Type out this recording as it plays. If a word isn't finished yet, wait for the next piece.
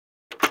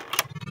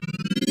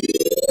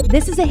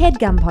This is a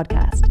Headgum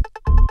podcast.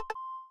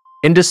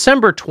 In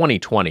December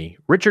 2020,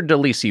 Richard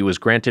DeLisi was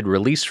granted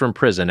release from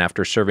prison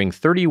after serving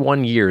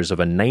 31 years of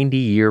a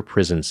 90-year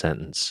prison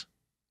sentence.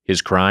 His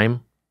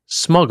crime?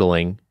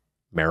 Smuggling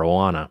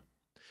marijuana.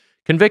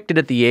 Convicted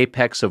at the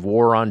apex of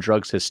war on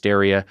drugs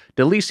hysteria,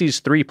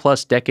 DeLisi's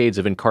 3+ decades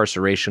of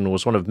incarceration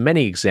was one of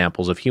many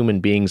examples of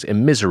human beings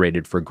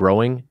immiserated for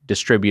growing,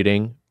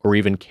 distributing, or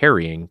even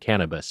carrying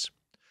cannabis.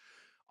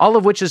 All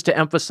of which is to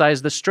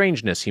emphasize the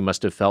strangeness he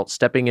must have felt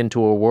stepping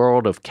into a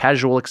world of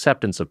casual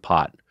acceptance of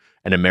pot,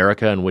 an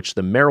America in which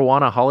the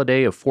marijuana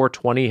holiday of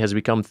 420 has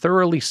become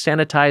thoroughly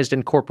sanitized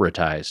and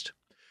corporatized.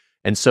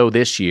 And so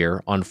this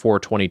year, on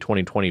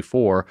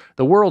 4/20/2024,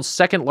 the world's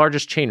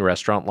second-largest chain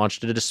restaurant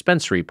launched a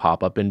dispensary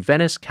pop-up in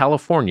Venice,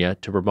 California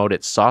to promote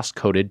its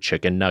sauce-coated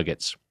chicken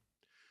nuggets.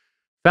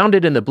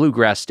 Founded in the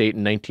bluegrass state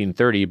in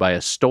 1930 by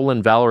a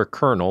stolen valor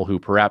colonel who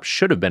perhaps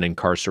should have been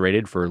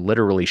incarcerated for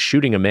literally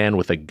shooting a man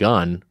with a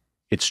gun,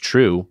 it's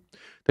true,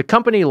 the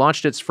company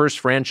launched its first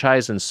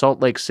franchise in Salt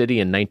Lake City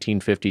in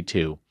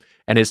 1952,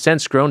 and has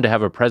since grown to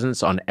have a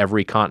presence on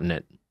every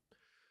continent.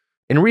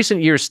 In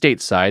recent years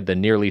stateside, the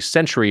nearly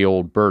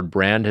century-old Bird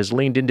brand has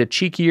leaned into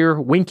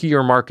cheekier,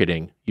 winkier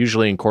marketing,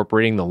 usually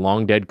incorporating the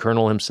long-dead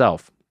colonel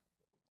himself.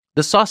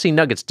 The Saucy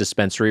Nuggets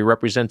dispensary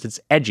represents its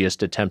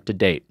edgiest attempt to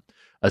date,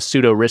 a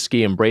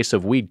pseudo-risky embrace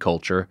of weed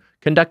culture,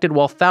 conducted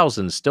while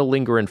thousands still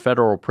linger in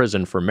federal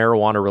prison for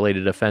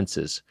marijuana-related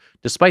offenses,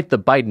 despite the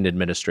Biden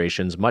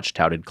administration's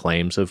much-touted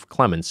claims of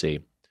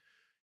clemency.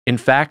 In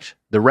fact,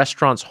 the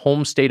restaurant's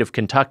home state of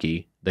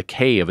Kentucky, the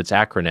K of its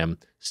acronym,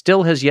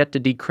 still has yet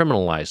to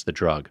decriminalize the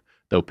drug,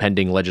 though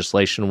pending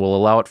legislation will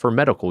allow it for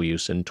medical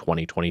use in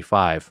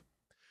 2025.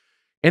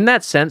 In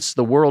that sense,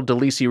 the world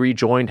DeLisi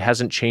rejoined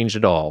hasn't changed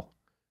at all.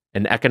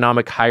 An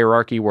economic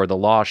hierarchy where the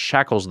law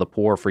shackles the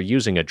poor for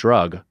using a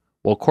drug,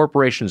 while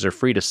corporations are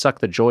free to suck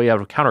the joy out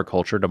of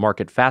counterculture to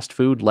market fast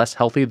food less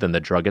healthy than the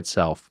drug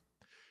itself.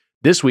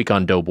 This week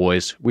on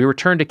Doughboys, we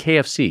return to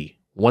KFC,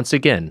 once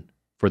again,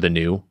 for the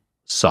new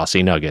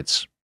Saucy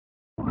Nuggets.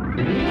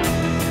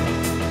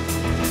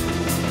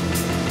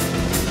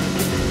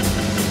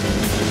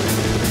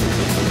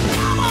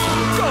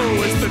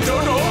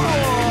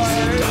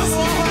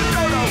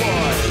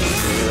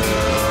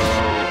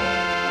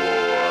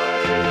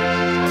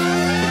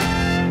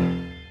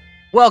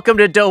 Welcome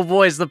to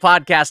Doughboys, the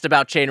podcast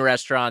about chain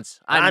restaurants.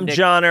 I'm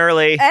John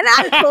Early. And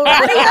I'm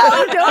Claudia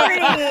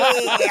O'Doherty.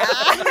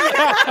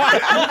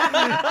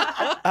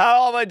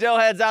 All my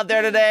doughheads out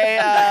there today.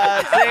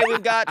 Today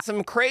we've got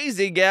some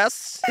crazy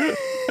guests.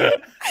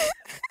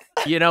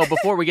 You know,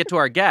 before we get to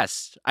our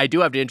guests, I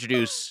do have to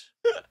introduce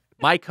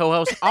my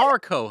co-host, our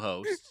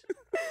co-host.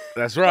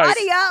 That's right.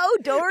 Claudia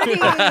O'Doherty.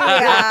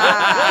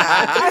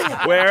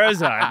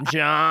 Where's I'm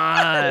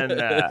John?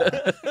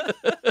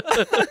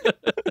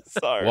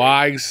 Sorry.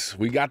 Wags,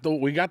 we got the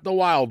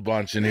wild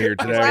bunch in here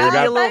today.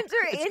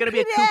 It's going to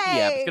be a kooky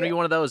app. It's going to be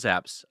one of those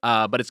apps,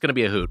 but it's going to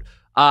be a hoot.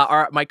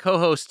 My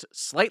co-host,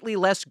 slightly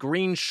less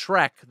green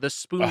Shrek, the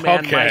Spoon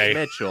Man, Mike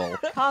Mitchell.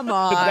 Come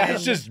on.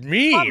 That's just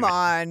mean. Come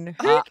on.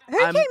 Who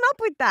came up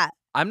with that?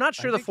 I'm not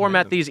sure the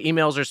format these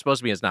emails are supposed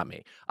to be. It's not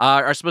me.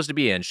 Are supposed to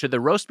be in. Should the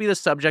roast be the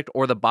subject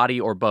or the body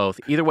or both?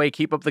 Either way,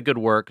 keep up the good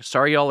work.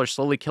 Sorry y'all are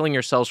slowly killing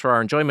yourselves for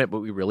our enjoyment, but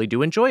we really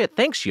do enjoy it.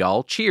 Thanks,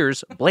 y'all.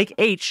 Cheers. Blake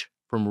H.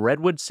 from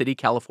Redwood City,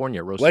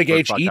 California. Blake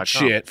H. Eat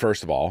shit,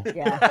 first of all.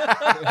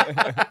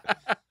 Yeah.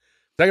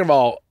 Second of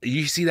all,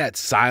 you see that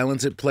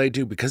silence it played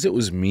to? Because it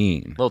was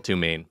mean. A little too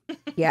mean.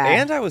 Yeah.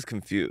 And I was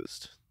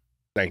confused.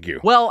 Thank you.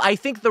 Well, I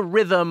think the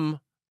rhythm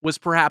was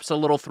perhaps a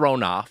little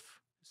thrown off.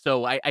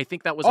 So I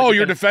think that was. Oh,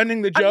 you're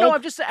defending the joke? No,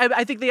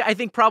 I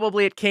think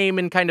probably it came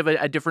in kind of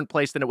a different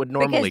place than it would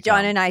normally. Because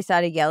John come. and I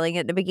started yelling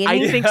at the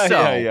beginning. I think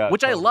so, Yeah,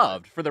 which I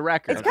loved. For the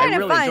record, It's kind I of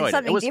really fun, enjoyed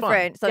something it. It was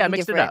different. Fun. Yeah,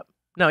 mixed it up.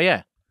 No,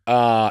 yeah.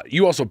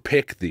 You also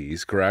pick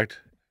these, correct?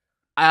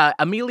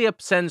 Amelia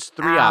sends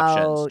 3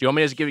 options. Do you want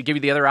me to give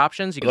you the other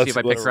options? You can see if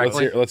I pick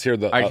correctly. Let's hear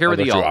the All right, here are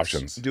the 2 alts.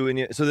 options.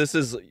 So this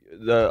is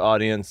the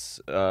audience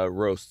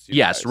roasts.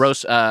 Yes, guys.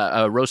 roast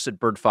at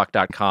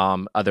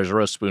birdfuck.com. There's a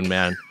roast spoon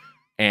man.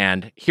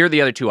 And here are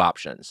the other 2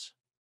 options.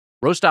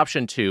 Roast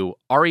option 2,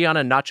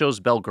 Ariana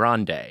Nachos Bel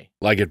Grande.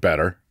 Like it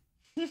better.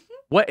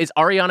 What is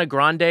Ariana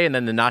Grande and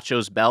then the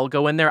Nachos Bell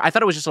go in there? I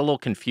thought it was just a little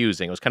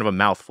confusing. It was kind of a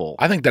mouthful.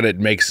 I think that it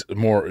makes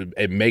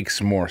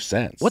more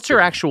sense. What's her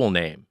actual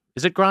name?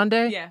 Is it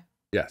Grande? Yeah.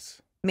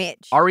 Yes.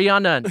 Mitch.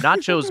 Ariana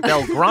Nachos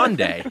Bel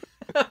Grande.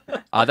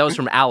 That was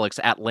from Alex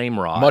at Lame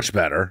Rod. Much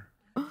better.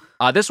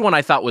 This one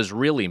I thought was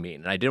really mean,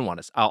 and I didn't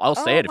want to. I'll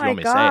say it if you want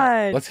me to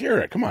say it. Let's hear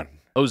it. Come on.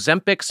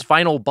 Ozempic's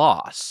Final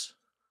Boss.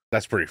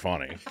 That's pretty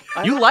funny.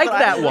 You like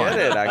that one?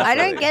 I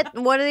don't get,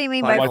 what do they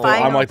mean by final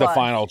I'm like the boss?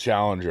 final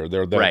challenger.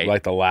 They're Right.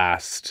 like the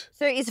last.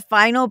 So is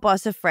final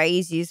boss a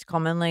phrase used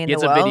commonly in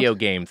It's the world? a video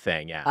game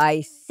thing, yeah.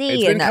 I see.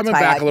 It's been and that's coming why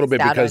back I a little bit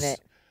missed out on because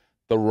it.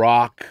 The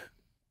Rock,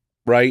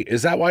 right?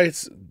 Is that why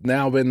it's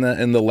now been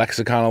in the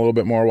lexicon a little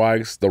bit more,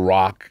 Wags? The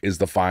Rock is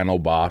the final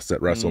boss at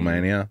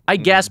WrestleMania. I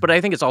guess, but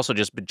I think it's also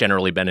just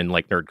generally been in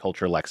like nerd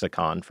culture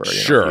lexicon for a few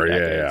Sure,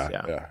 decades,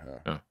 yeah.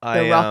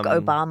 Rock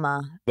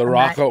Obama. The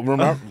Rock,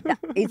 remember?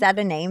 Is that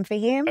a name for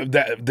him?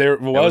 There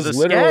was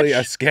literally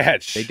a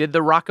sketch. They did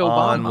the Rock Obama.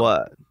 On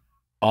what?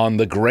 On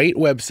the great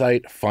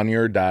website,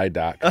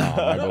 funnyordie.com,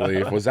 I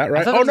believe. Was that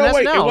right? I thought Oh, it was no, an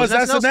wait. SNL. It was It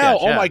was an SNL SNL. sketch,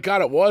 Oh, yeah. my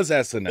God. It was See,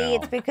 SNL.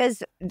 it's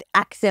because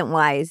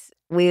accent-wise,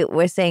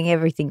 we're saying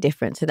everything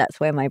different, so that's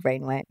where my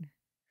brain went.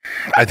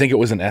 I think it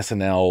was an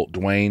SNL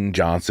Dwayne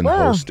Johnson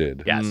Wow.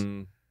 hosted. Yes.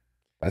 That's-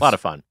 A lot of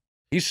fun.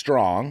 He's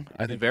strong.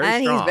 I He's think very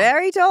And strong. he's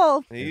very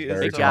tall. He very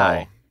big is guy.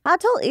 tall. How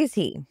tall is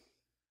he? I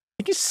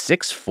think he's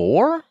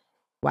 6'4".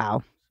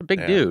 Wow. A big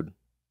Yeah. dude.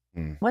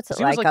 What's it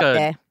Seems like like up a-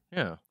 there?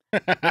 Yeah.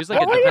 He's like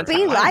What a would it defensive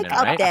be like lineman,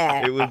 up right?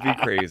 there? It would be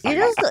crazy.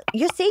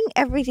 You're seeing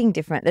everything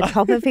different. The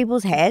top of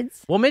people's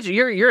heads. Well, Mitch,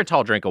 you're a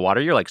tall drink of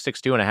water. You're like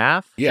 6'2" and a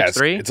half, Yeah, it's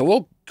 6'3". a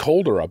little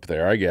colder up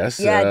there, I guess.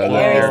 Yeah, the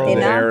air is The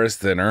thinner. air is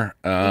thinner.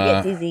 You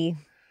get dizzy.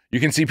 You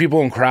can see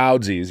people in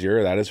crowds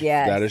easier. That is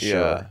Yes. that is Yeah.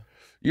 sure.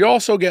 You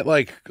also get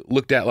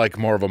looked at like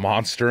more of a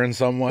monster in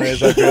some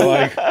ways. I feel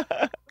like,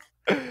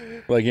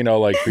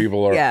 like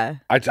people are. Yeah.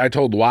 I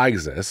told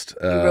Wags this.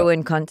 You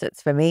ruin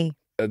concerts for me.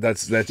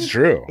 That's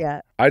true. Yeah.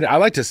 I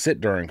like to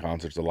sit during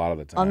concerts a lot of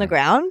the time. On the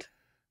ground?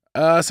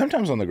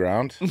 Sometimes on the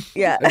ground.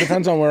 Yeah. It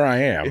depends on where I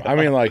am. I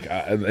mean,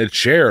 a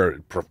chair,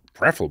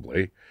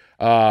 preferably.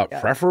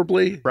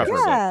 Preferably.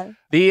 Preferably.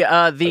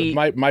 Yeah. The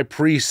My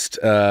priest.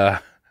 I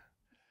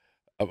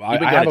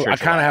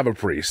kind of have a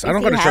priest. I Is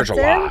don't go he to church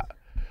a handsome?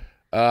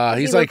 lot.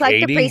 He's he looks like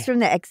 80. the priest from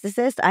The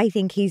Exorcist. I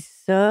think he's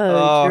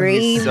so dreamy.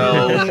 He's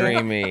so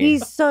dreamy.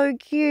 He's so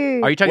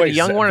cute. Are you talking Wait, the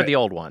young so- one or the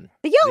old one?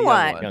 the young young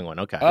one? one. Young one.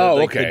 Okay. Oh,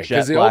 Like the okay. jet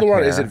Because the older black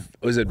one hair.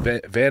 is it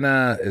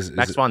Vanna? Is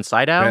Max it von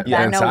Sydow?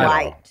 Vanna Sydow.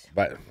 White.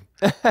 But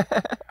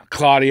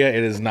Claudia,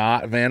 it is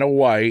not Vanna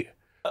White.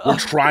 We're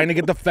trying to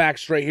get the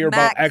facts straight here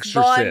about Max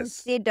von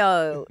Exorcist.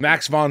 Sydow.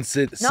 Max von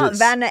Sydow. Not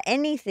Vanna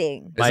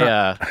anything.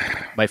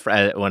 My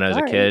friend when I was a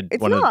Sorry, kid,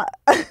 It's one not.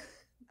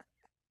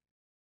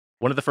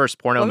 of the first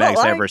porno I'm not mags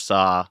I lying. ever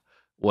saw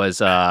was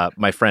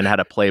my friend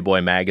had a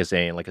Playboy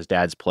magazine, like his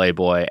dad's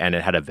Playboy, and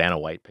it had a Vanna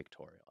White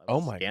pictorial. I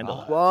was Oh my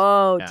scandalized. God.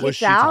 Whoa, Yeah. Was tits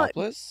she out.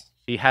 topless?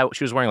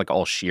 She was wearing like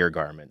all sheer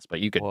garments, but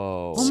you could.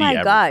 Whoa. Oh see my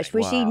gosh, everything.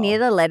 was she Wow. near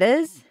the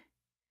letters?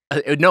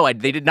 No,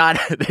 they did not.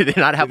 They did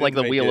not have They like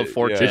the didn't wheel make of it,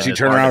 fortune. yeah. Did she as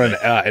turn part around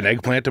of an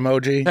eggplant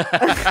emoji?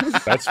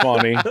 That's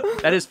funny.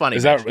 it. That is funny.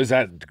 Is Mitch.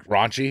 that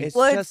raunchy? It's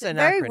Well, just it's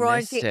very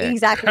anachronistic. raunchy.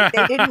 Exactly.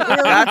 They didn't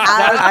really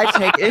I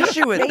have. take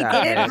issue with They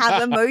that. didn't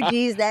have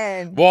emojis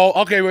then. Well,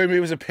 okay, maybe it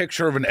was a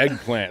picture of an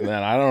eggplant.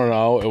 Then I don't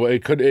know.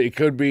 It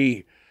could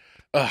be.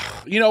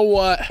 You know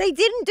what? They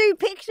didn't do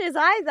pictures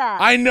either.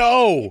 I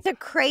know. It's a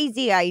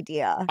crazy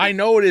idea. I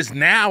know it is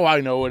now.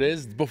 I know it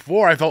is.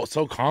 Before I felt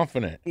so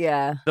confident.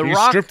 Yeah. The You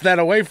Rock. stripped that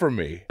away from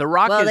me. The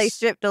Rock Well, is they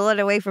stripped a lot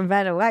away from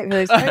Vanna White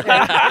for those photos.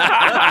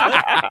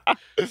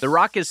 The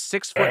Rock is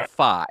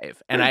 6'5",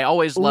 and I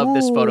always love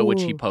this photo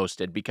which he Ooh.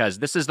 posted because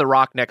this is The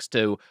Rock next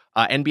to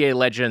NBA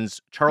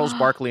legends Charles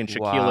Barkley and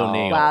Shaquille Wow.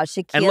 O'Neal. Wow, And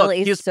Shaquille look,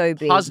 is he is so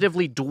big.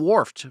 positively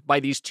dwarfed by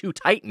these two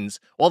titans,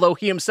 although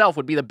he himself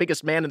would be the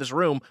biggest man in this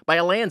room by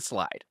a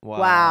landslide.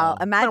 Wow.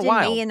 Imagine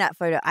wild. me in that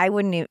photo. I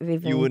wouldn't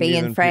even You wouldn't be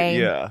even in frame.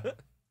 Yeah.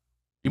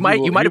 You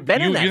might have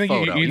been in that think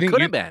photo. You think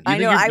could have been. I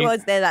think know. I you-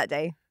 was there that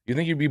day. You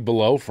think you'd be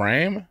below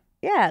frame?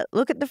 Yeah,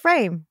 look at the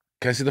frame.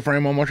 Can I see the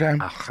frame one more time?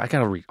 Ugh, I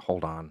gotta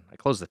hold on. I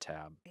closed the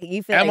tab.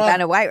 You feel Emma? like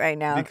Vanna White right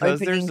now. Because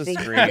opening there's a things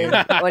to screen.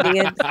 the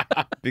audience.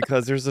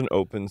 Because there's an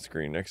open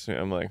screen next to me.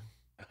 I'm like,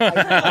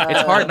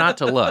 It's hard not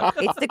to look.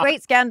 It's the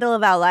great scandal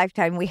of our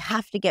lifetime. We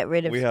have to get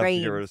rid of we have to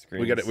screens. get rid of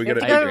screens. We gotta- We have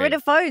to I get agree. rid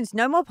of phones.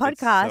 No more It's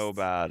podcasts. so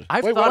bad.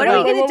 I've Wait, thought what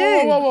are we about.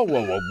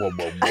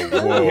 gonna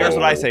do? Whoa. Here's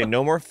what I say: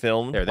 no more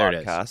filmed There it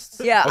is.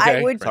 podcasts. Yeah, I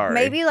Okay, would. sorry.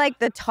 Maybe like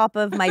the top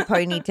of my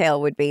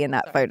ponytail would be in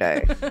that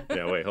photo.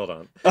 Yeah, wait, hold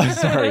on. Oh,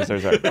 sorry.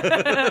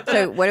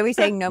 So what are we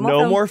saying? No more. No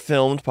film? more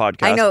filmed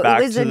podcasts. I know, it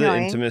Back was to the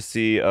annoying.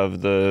 intimacy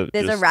of the.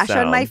 There's a just rash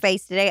on my sound.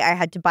 face today. I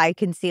had to buy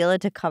concealer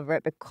to cover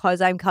it because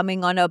I'm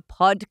coming on a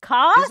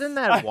podcast. Isn't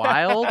that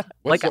wild?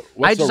 What's Like the-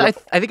 what's the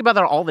I think about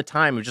that all the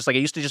time. It's just like I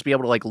used to just be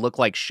able to like look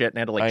like shit and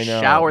I had to like I know.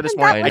 shower this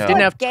And morning. that's I didn't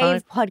what have time.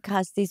 gave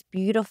podcasts this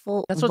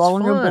beautiful, That's what's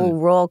vulnerable, fun.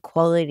 raw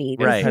quality.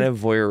 It's Right. kind of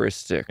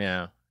voyeuristic.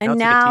 Yeah. And it's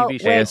now like a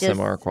TV show. we're just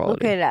ASMR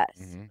quality. look at us.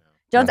 Mhm.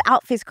 John's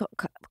outfits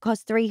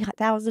cost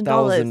 $3,000.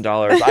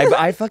 $1,000.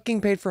 I fucking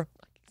paid for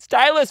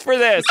stylist for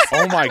this.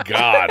 Oh my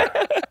God.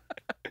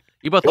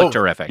 You both look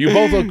terrific. You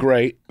both look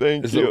great.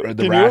 Thank Is you. the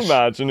Can rash- you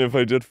imagine if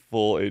I did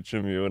full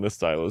HMU and a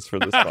stylist for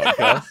this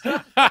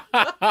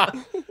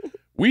podcast?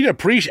 We'd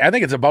appreciate. I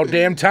think it's about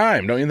damn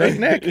time, don't you think,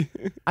 Nick?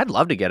 I'd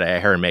love to get a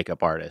hair and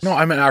makeup artist. No,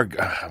 I mean our.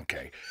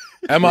 Okay,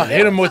 Emma,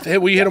 hit him with.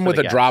 We hit him For with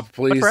the a guests. drop, But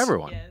please. for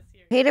everyone.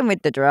 Hit him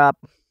with the drop.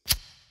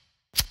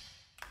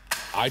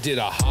 I did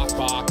a hot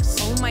box.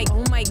 Oh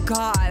my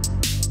god.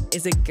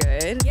 Is it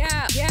good?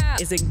 Yeah.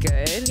 Is it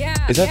good? Yeah.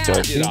 Is that I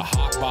Darcy? did a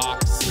hot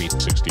box.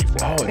 364.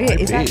 Oh, it Wait, might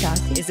is that be.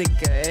 Darcy? Is it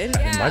good?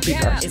 It might be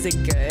Darcy. Is it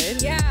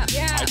good? Yeah.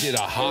 I did a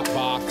hot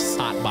box.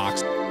 Hot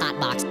box.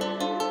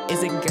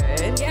 Is it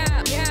good?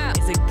 Yeah.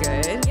 Is it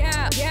good?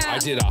 Yeah. I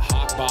did a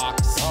hot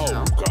box.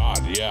 Oh God,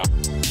 yeah.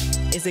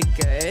 Is it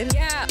good?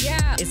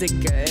 Yeah. Is it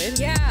good?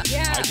 Yeah.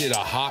 I did a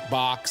hot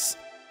box.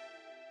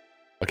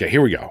 Okay,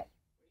 here we go.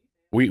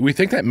 We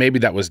think that maybe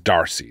that was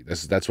Darcy.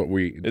 That's what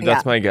we.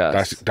 That's my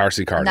guess.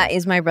 Darcy Carden. And that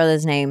is my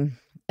brother's name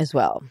as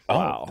well. Oh,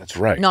 Wow. that's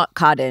right. Not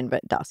Carden,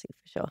 but Darcy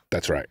for sure.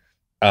 That's right.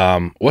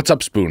 What's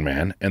up, Spoon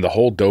Man and the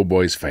whole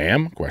Doughboys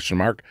fam? Question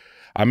mark.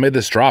 I made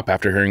this drop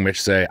after hearing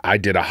Mitch say I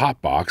did a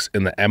hot box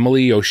in the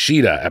Emily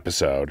Yoshida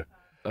episode.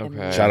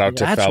 Okay. Shout out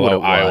to That's fellow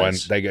what it Iowan.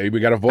 was. We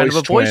got a voice Kind of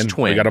a voice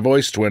twin. We got a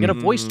voice twin. Get a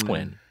voice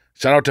twin.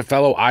 Shout out to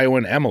fellow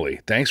Iowan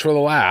Emily. Thanks for the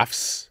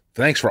laughs.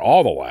 Thanks for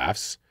all the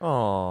laughs.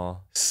 Aw.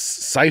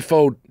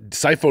 Sifo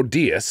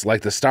Dyas,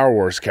 like the Star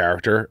Wars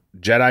character,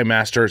 Jedi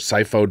Master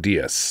Sifo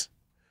Dyas.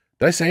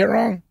 Did I say it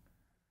wrong?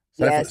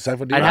 Yes.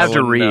 Sifo Dyas? I'd have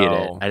to wouldn't read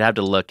know. it. I'd have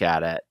to look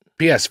at it.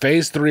 P.S.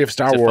 Phase 3 of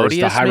Star Wars,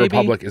 The Siphodius, High maybe?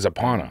 Republic is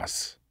upon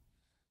us.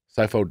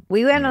 Sifo.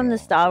 We went on the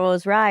Star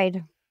Wars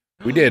ride.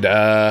 We did.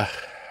 I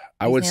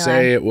would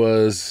say it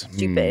was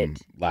Stupid.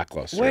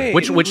 lackluster. Wait,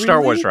 Which Star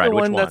really? Wars ride? The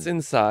Which one one? that's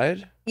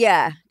inside?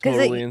 Yeah, because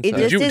Totally it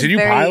inside. just Did is you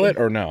very, pilot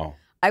or no?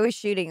 I was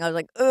shooting. I was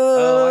like,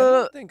 Oh,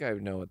 I don't think I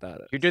know what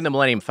that is. You're doing the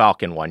Millennium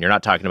Falcon one. You're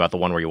not talking about the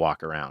one where you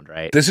walk around,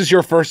 right? This is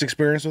your first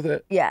experience with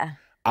it? yeah.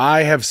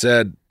 I have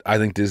said I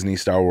think Disney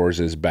Star Wars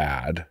is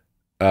bad.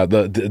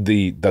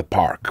 The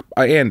park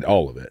and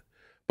all of it,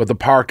 but the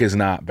park is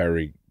not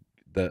very.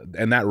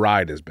 And that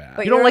ride is bad.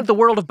 But You don't you're- like the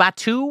world of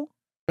Batu?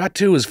 That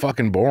too is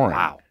fucking boring.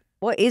 Wow.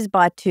 What is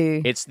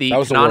Batu? It's the That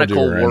was the world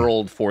canonical you were in.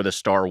 world for the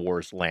Star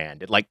Wars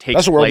land. It like takes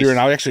That's the world place. you're in.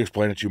 I'll actually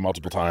explain it to you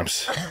multiple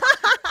times.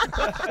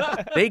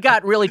 They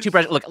got really too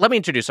precious. Look, let me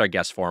introduce our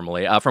guest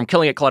formally. From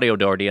Killing It, Claudia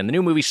O'Doherty, and the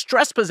new movie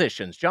Stress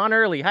Positions. John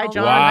Early. Hi,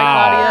 John. Wow.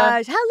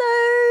 Hi, Claudia. Gosh,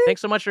 hello.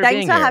 Thanks so much for Thanks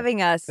being for here.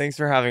 having us. Thanks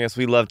for having us.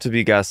 We love to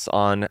be guests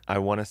on, I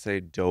want to say,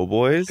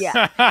 Doughboys.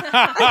 Yeah.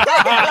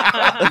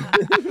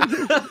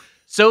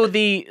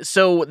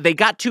 So they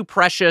got too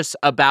precious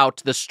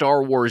about the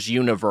Star Wars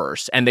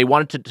universe, and they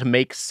wanted it to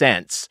make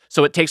sense.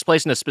 So it takes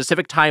place in a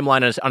specific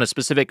timeline on a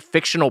specific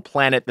fictional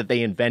planet that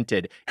they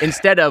invented.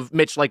 Instead of,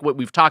 Mitch, like what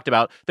we've talked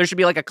about, there should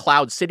be like a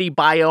Cloud City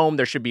biome.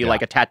 There should be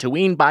like a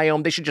Tatooine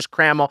biome. They should just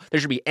cram all. There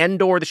should be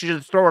Endor. They should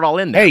just throw it all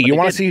in there. Hey, But you they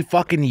want to didn't. see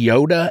fucking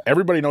Yoda?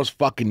 Everybody knows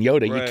fucking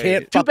Yoda. Right. You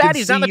can't Too fucking bad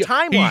he's see on the You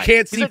timeline.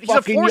 can't He's see a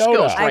fucking Force Yoda.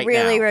 ghost I right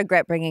really now.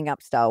 regret bringing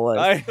up Star Wars.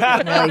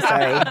 I'm really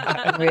sorry.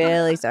 I'm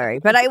really sorry.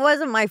 But it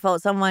wasn't my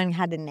fault. Someone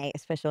had a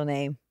special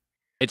name.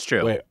 It's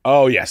true. Wait,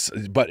 oh yes,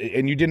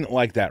 and you didn't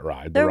like that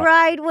ride. The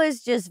ride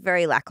was just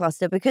very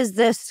lackluster because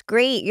the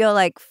screen, you're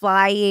like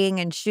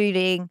flying and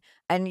shooting,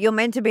 and you're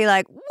meant to be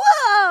like,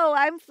 whoa,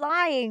 I'm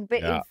flying.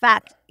 But Yeah. in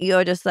fact,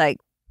 you're just like,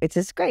 it's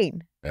a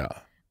screen. Yeah.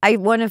 I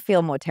want to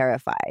feel more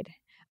terrified.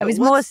 I was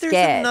What's- more There's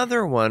scared.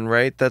 another one,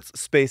 right? That's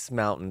Space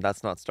Mountain.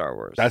 That's not Star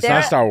Wars. That's There-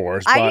 not Star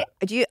Wars, but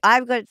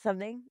I've got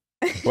something.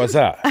 what's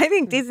that? I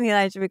think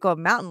Disneyland should be called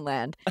Mountain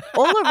Land.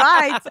 All the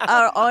rides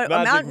are on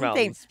Magic mountain Mountain,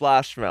 themes.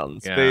 Splash Mountain,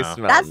 Yeah. Space That's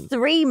Mountain. That's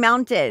 3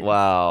 mountains.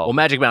 Wow. Well,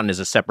 Magic Mountain is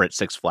a separate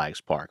Six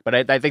Flags park, but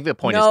I think the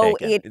point No, is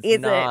taken. it It's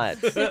isn't. not.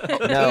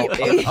 No, It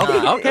it's is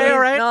not. Okay, all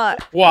right.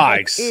 Not.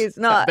 Wags. It is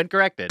I've not. been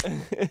corrected.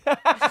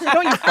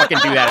 Don't you fucking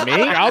do that at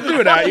me. I'll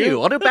do it at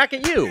you. I'll do it back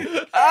at you.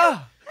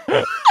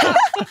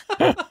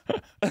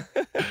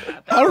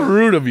 How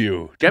rude of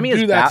you. to Jemmy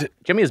do that.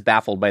 Jemmy is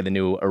baffled by the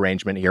new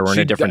arrangement here. We're in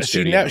a different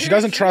studio. She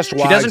doesn't trust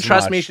Wags. She doesn't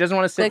trust me. much. She doesn't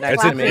want to sit The next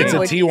It's to a, me. it's a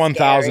Would be T1000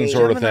 scary.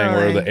 sort of thing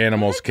where Gemini. the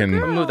animals can.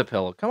 Move the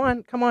pillow. Come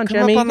on, Come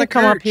Jemmy. up on the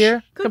Come up couch.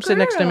 here. Good Come sit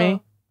next to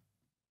me.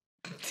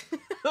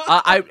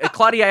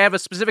 Claudia, I have a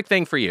specific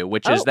thing for you,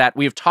 which is Oh. that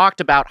we've talked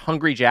about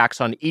Hungry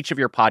Jacks on each of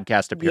your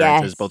podcast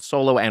appearances, Yes. both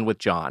solo and with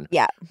John.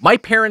 Yeah. My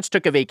parents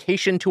took a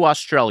vacation to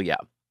Australia,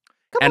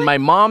 and my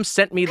mom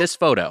sent me this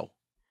photo.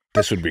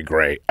 This would be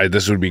great.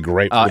 This would be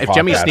great for the If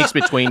Jemmy podcast. sneaks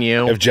between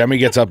you, If Jemmy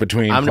gets up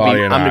between I'm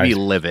Claudia and I, gonna be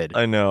livid.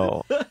 I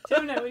know.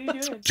 Gemini, what are you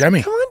doing?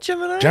 Jemmy, Come on,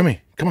 Gemini.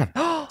 Jemmy, come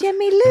on.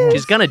 Jimmy Lou.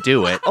 She's gonna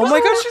do it. Oh my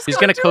gosh, She's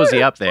gonna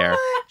cozy up there.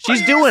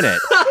 She's doing it.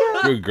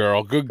 Good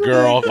girl, good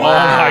girl. Oh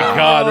my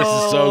God, this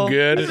is so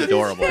good. It's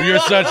adorable. You're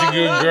such a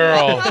good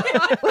girl.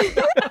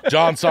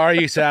 John, sorry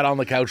you sat on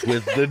the couch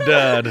with the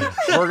dud.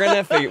 We're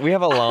gonna figure. We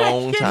have a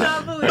long I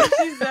cannot time. believe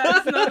she said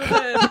it's not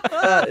good.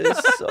 That is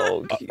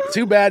so cute.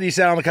 Too bad you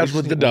sat on the couch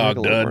with the Just need to dog, make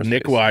a little dud. more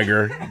Nick space.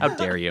 Weiger. How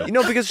dare you? You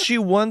know, because she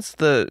wants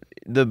the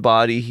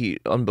body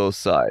heat on both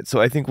sides,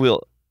 so I think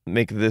we'll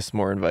make this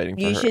more inviting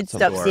for You her. should at some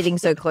stop point. sitting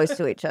so close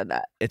to each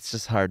other. It's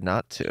just hard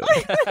not to.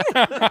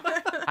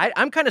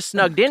 I'm kind of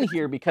snugged in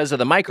here because of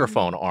the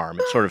microphone arm.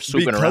 It's sort of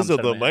swooping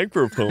around.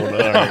 microphone.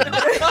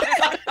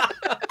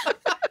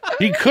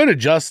 He could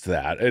adjust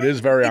that. It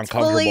is very It's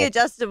uncomfortable. fully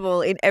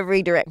adjustable in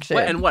every direction.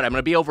 And what? I'm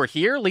gonna be over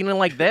here, leaning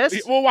like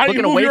this. Well, why do you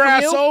looking move away your from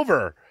ass you?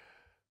 over?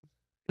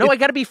 No, I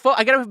gotta be.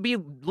 I gotta be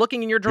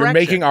looking in your direction.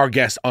 You're making our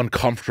guests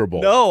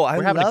uncomfortable. No, I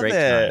We're having a love great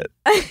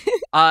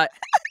it.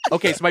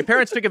 Okay, so my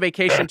parents took a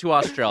vacation to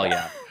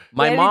Australia.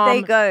 Where did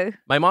they go?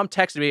 My mom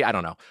texted me. I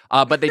don't know,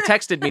 but they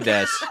texted me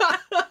this.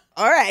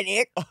 All right,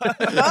 Nick.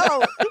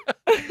 Oh.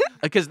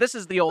 because this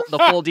is the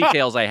full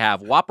details I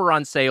have. Whopper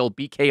on sale,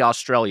 BK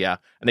Australia,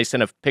 and they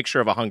sent a picture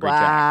of a Hungry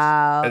Jack's.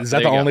 Wow. Is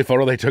that the only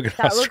photo they took in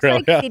That Australia?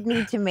 looks like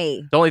Sydney to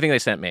me. The only thing they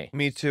sent me.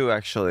 Me too,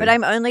 actually. But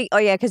I'm only,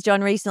 because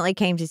John recently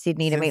came to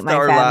Sydney to meet my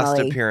our family. last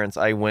appearance,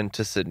 I went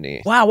to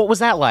Sydney. Wow, what was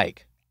that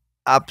like?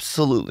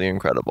 Absolutely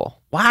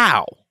incredible.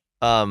 Wow.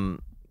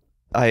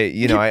 I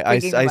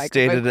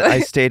stayed at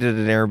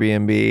an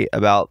Airbnb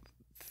about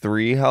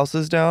 3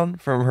 houses down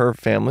from her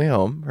family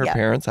home, her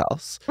parents'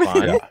 house.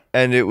 Fun. Yeah.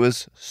 And it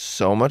was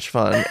so much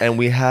fun. And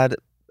we had,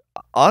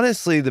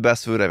 honestly, the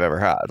best food I've ever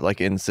had,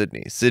 like in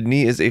Sydney.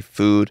 Sydney is a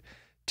food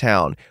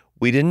town.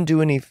 We didn't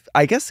do any,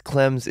 I guess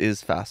Clem's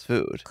is fast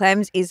food.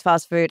 Clem's is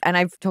fast food, and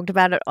I've talked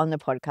about it on the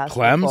podcast.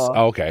 Clem's? before.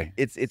 Oh, okay.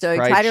 It's So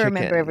fried try to chicken.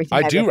 remember everything.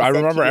 I do. ever I said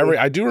remember to you.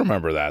 I do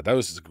remember that. That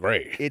was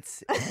great.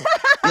 It's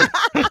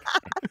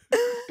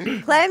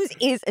Clem's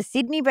is a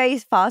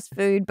Sydney-based fast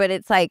food, but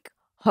it's like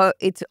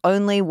it's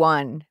only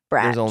one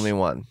branch. there's only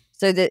one.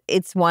 So that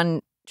it's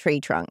one tree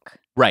trunk,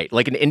 Right,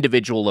 like an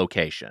individual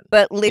location.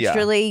 but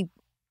literally,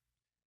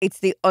 it's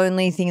the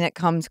only thing that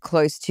comes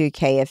close to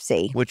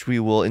KFC. Which we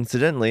will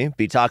incidentally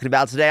be talking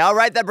about today. All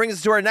right, that brings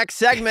us to our next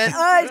segment.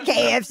 Oh, it's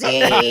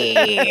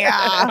KFC.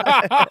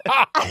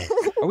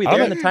 Are we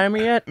there in the timer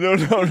yet? No,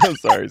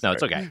 sorry. No,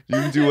 it's okay. You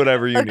can do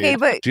whatever you Okay, need.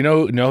 but Do you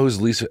know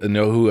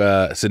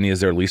who Sydney is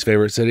their least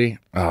favorite city?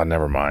 Oh,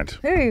 never mind.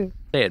 who?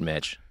 Say it,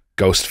 Mitch.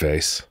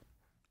 Ghostface.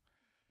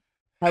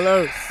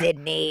 Hello,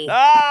 Sydney.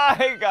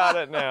 I got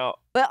it now.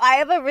 But I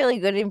have a really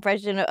good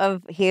impression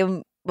of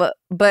him, but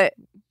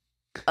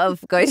of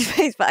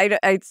Ghostface. But I don't,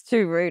 it's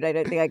too rude. I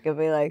don't think I could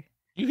be like.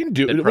 You can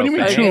do. Bit What do you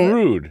mean profane. too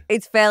rude?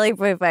 It's fairly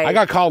profane. I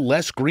got called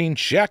less green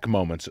check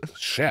moments.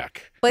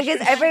 Check.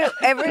 Because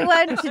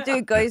everyone to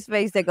do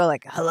Ghostface, they go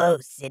like, "Hello,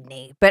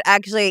 Sydney," but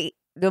actually.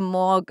 The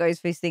more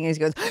Ghostface thing is,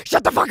 he goes,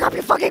 "Shut the fuck up,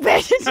 you fucking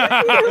bitch!"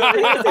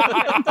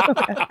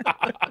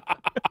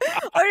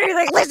 Or he's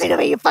like, "Listen to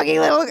me, you fucking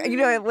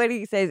little," when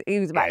he says he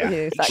was about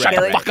to start Shut the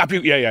killing. fuck up, you.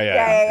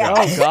 Yeah.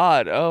 Oh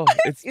God! Oh,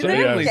 it's Isn't it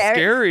genuinely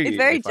scary. It's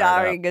very Fired up.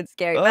 jarring and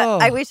scary. Oh.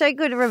 But I wish I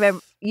could remember.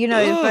 The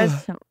Ugh.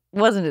 first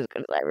wasn't as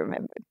good as I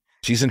remembered.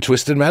 She's in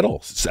Twisted Metal.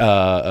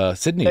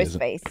 Sydney is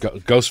Ghostface.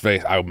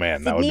 Ghostface. Oh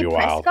man, that would Sydney be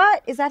wild.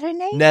 Prescott, is that her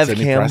name? Nev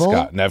Sydney Campbell.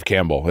 Prescott. Nev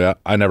Campbell. Yeah,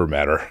 I never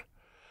met her.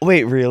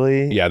 Wait,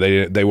 really? Yeah,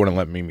 they wouldn't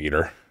let me meet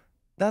her.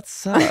 That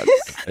sucks.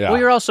 Yeah. Well,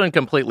 you're also in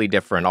completely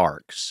different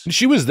arcs.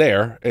 She was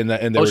there, and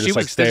they were she just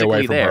like, was stay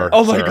away physically from there. her.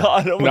 Oh my sir.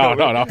 God. Oh my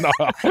No.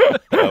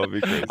 That would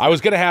be crazy. I was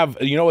gonna have.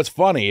 You know what's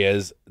funny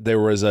is there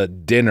was a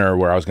dinner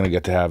where I was gonna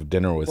get to have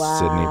dinner with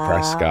Sydney Wow.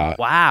 Prescott.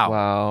 Wow.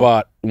 Wow.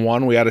 But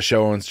one, we had a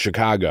show in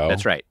Chicago.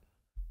 That's right.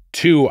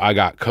 2, I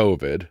got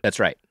COVID. That's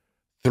right.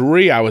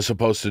 3, I was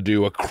supposed to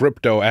do a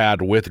crypto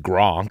ad with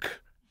Gronk.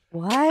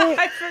 What?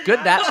 Good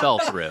that fell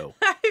through.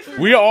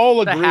 We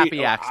all It's a agreed.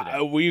 happy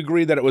accident. We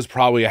agreed that it was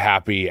probably a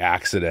happy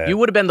accident. You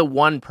would have been the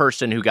one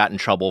person who got in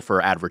trouble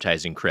for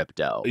advertising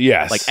crypto.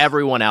 Yes. Like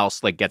everyone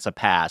else gets a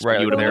pass. Right, but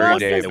you would have Larry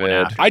been the one that went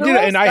David. after. I Who did,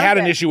 else and I does had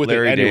an that? issue with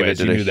Larry it anyways. David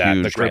You did a knew that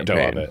the huge crypto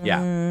campaign. of it.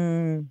 Yeah.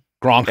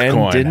 Gronk And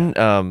coin. didn't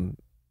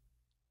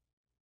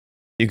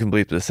you can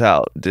bleep this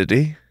out? Did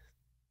he?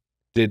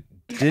 Did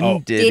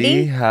Didn't Did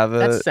he? have a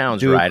That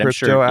sounds do a right. I'm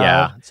crypto sure. ad?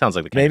 Yeah. It sounds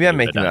like the kind Maybe of I'm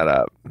thing you making would've that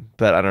done. up,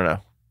 but I don't know.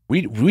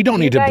 we don't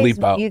need to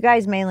bleep out. You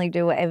guys mainly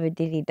do whatever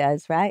Diddy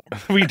does, right?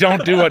 We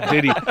don't do what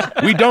Diddy.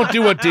 We don't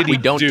do what Diddy. We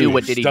don't do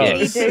what Diddy did.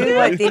 does. You do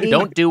what Diddy.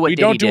 Don't do what We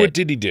Diddy don't do what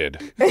did. Diddy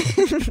did.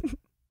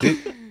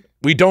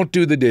 We don't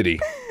do the Diddy.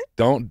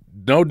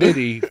 No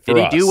Diddy for Did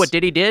he us. do what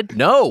Diddy did?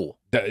 No.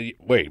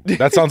 Wait,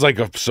 that sounds like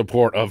a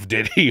support of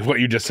Diddy. What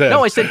you just said.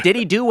 No, I said, did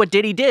he do what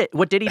Diddy did?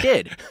 What Diddy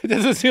did? It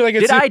doesn't seem like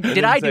it's.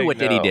 Did I do saying what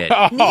Diddy no. did?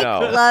 Oh, Nick No.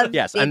 loves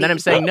Yes, Diddy. and then I'm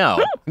saying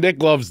no.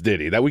 Nick loves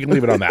Diddy. That we can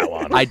leave it on that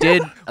one. I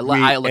did.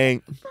 We I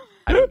ain't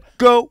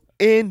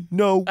going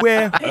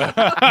nowhere.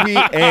 We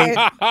ain't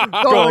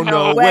going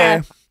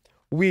nowhere.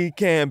 We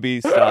can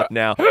be stopped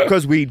now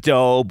because we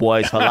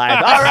Doughboys for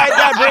life. All right,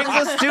 that brings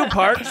us to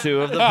part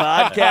 2 of the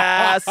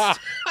podcast.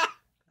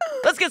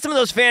 Let's get some of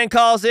those fan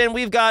calls in.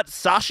 We've got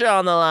Sasha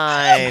on the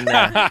line.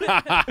 I'm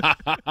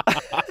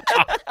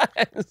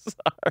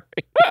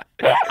sorry.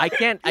 I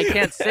can't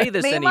say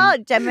this Meanwhile,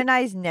 anymore.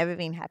 Gemini's never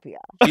been happier.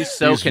 She's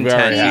so She's very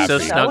content. She's so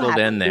happy. snuggled So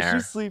in happy. there.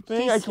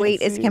 sleeping? She's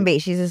sweet as can be.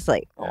 She's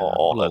asleep.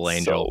 Oh, Little that's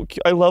angel. so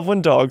cute. I love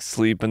when dogs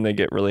sleep and they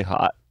get really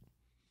hot.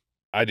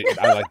 I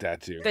like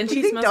that too. Then she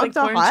You think smells like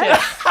dogs corn are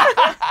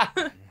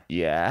chips.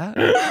 Yeah.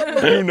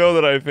 You know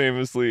that I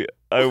famously,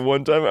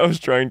 one time I was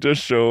trying to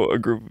show a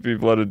group of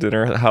people at a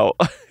dinner how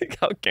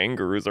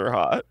kangaroos are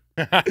hot.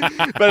 By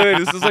the way,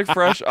 this is like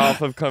fresh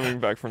off of coming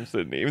back from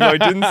Sydney. Even though I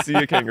didn't see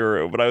a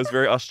kangaroo, but I was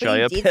very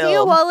Australia Did you see a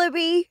pilled.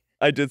 wallaby?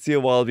 I did see a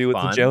wallaby with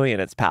Fun. a joey in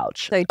its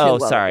pouch. So two Oh,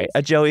 sorry. wallabies.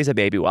 A joey's a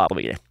baby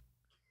wallaby.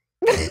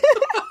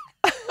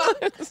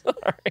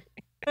 Sorry.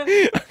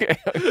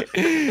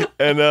 Okay.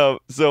 And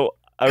so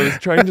I was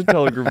trying to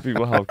tell a group of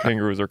people how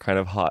kangaroos are kind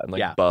of hot and like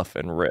Yeah. buff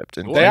and ripped.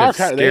 And They kind are of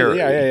kind of. scary.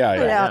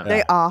 Yeah.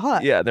 They are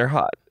hot. Yeah, they're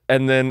hot.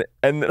 And then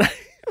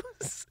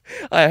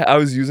I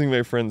was using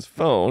my friend's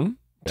phone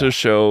to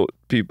show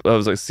people. I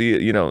was like,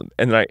 see,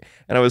 and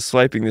I was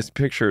swiping these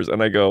pictures,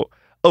 and I go,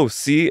 oh,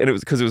 see, and it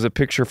was because it was a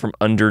picture from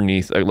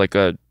underneath, like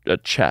a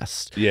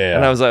chest. Yeah.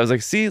 And I was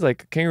like, see,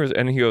 like kangaroos,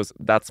 and he goes,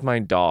 that's my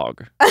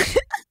dog.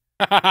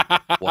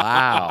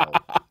 Wow.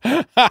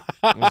 It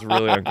was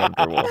really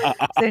uncomfortable.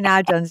 So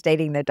now John's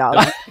dating the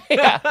dog.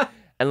 Yeah.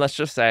 And let's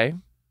just say,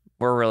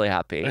 we're really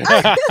happy.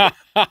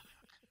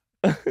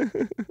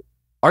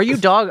 Are you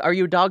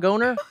a dog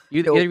owner?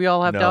 Either of you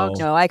all have No. dogs?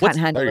 No, I can't What's-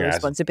 handle the There you guys.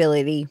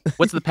 responsibility.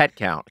 What's the pet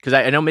count? Because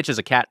I know Mitch is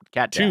a cat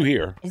dad. 2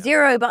 here.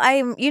 0, but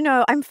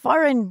I'm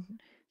foreign.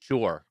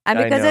 Sure. And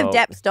I because of know.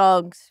 Depp's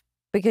dogs,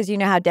 because you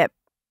know how Depp,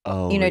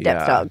 Oh,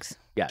 Depp's dogs.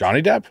 Yes.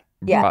 Johnny Depp?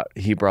 Yeah.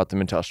 He brought them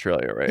into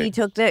Australia, right? He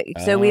took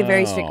so we have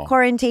very strict Oh.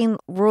 quarantine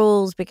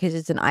rules because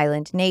it's an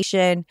island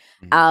nation.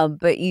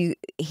 But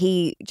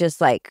he just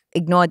like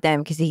ignored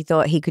them because he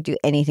thought he could do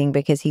anything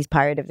because he's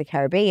Pirate of the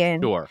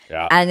Caribbean. Sure.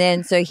 Yeah. And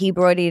then so he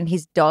brought in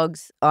his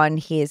dogs on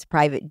his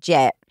private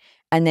jet,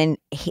 and then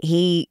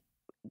he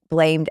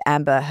blamed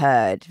Amber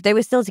Heard. They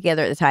were still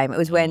together at the time. It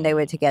was when they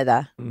were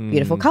together.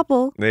 Beautiful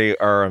couple. They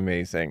are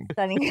amazing.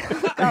 Stunning.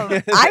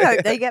 I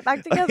hope they get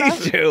back together. Me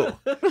too.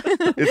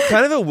 It's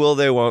kind of a will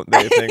they, won't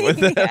they thing with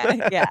them.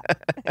 yeah.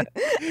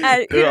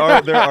 And, There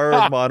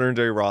are modern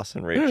day Ross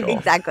and Rachel.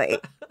 exactly.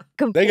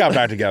 They got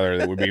back together.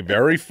 That would be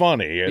very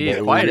funny. Be It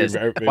would quite be a-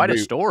 very- quite a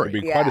it'd be- story.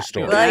 It'd be Yeah. quite a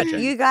story. Like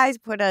Imagine. you guys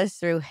put us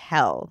through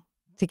hell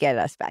to get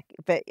us back.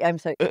 But I'm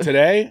so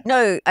Today?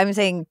 no, I'm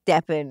saying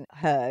Depp and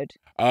Heard.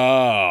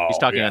 Oh. He's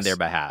talking on yes. their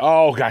behalf.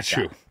 Oh, got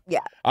you. Yeah.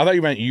 I thought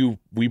you meant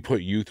we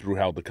put you through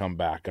hell to come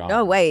back on.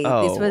 No way. Oh,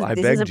 I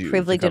this is begged a you to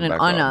privilege come and an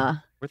back on.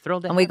 honor. We're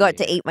thrilled to And we have got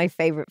you. to eat my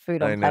favorite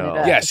food I on planet know.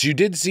 Earth. Yes, you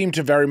did seem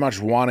to very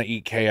much want to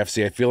eat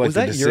KFC. I feel like Was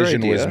the that your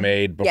decision was idea?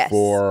 made Yes.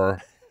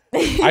 before.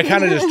 I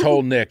kind of just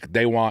told Nick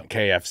they want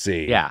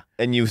KFC. Yeah.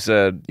 And you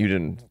said you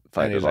didn't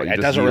fight And it he's all. like, You it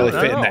just doesn't knew really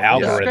it. fit in the No, yeah.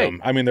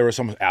 algorithm. I mean, there was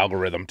some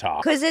algorithm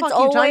talk. Because it's Fuck you,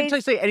 always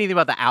don't say anything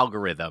about the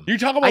algorithm. You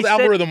talk about I the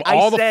said- algorithm I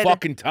all said- the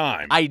fucking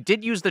time. I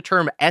did use the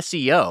term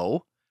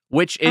SEO,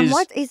 which and is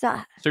what is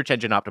that? search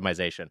engine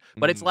optimization.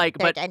 But it's like,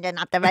 Search but engine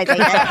optimization.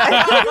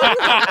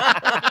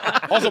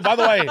 Also, by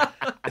the way,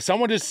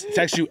 someone just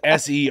texts you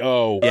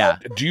SEO. Yeah.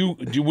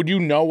 Would you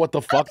know what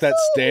the fuck that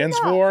stands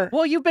for?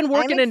 well, you've been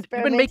working and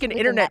you've been making experimenting with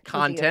internet that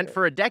content video.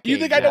 for a decade. Do you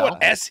think I know now.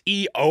 what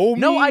SEO means?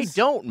 No, I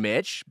don't,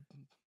 Mitch.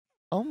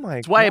 Oh my god.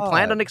 That's why I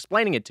planned on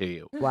explaining it to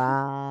you.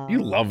 Wow. You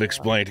love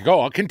explaining. Go,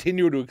 I'll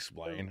continue to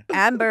explain.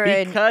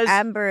 Because-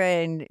 Amber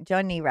and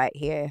Johnny right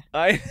here.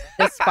 I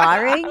The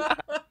sparring.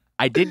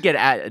 I did get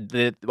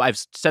I've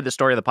said the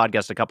story of the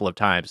podcast a couple of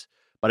times,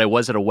 but I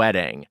was at a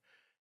wedding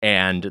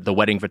and the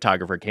wedding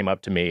photographer came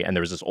up to me and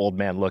there was this old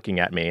man looking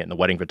at me and the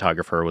wedding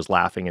photographer was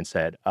laughing and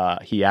said,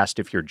 he asked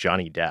if you're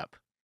Johnny Depp.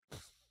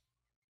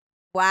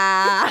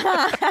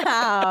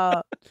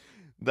 Wow.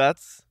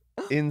 That's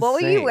insane. What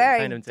were you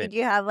wearing? Kind of insane. Did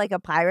you have like a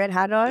pirate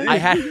hat on? I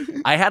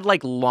had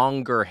like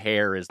longer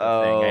hair is the thing.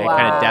 I had Oh.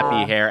 kind of Wow.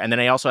 deppy hair, and then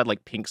I also had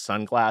like pink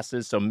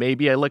sunglasses, so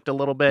maybe I looked a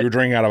little bit. You're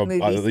drinking out of Movie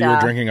you were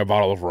star. drinking a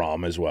bottle of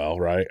rum as well,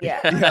 right? Yeah.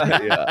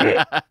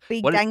 Yeah.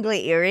 Big What is-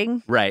 dangly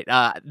earring. Right.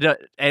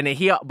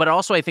 But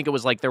also I think it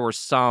was like there were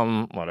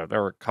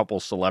a couple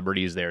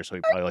celebrities there, so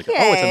he probably like,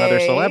 oh, it's another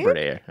Okay.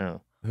 celebrity.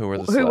 Oh, Who were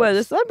the Who were the celebs?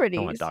 I celebrities?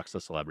 don't want to dox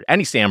the celebrity.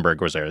 Andy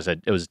Samberg was there.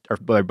 It was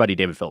our buddy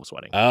David Phillips'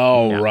 wedding.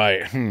 Oh, Yeah.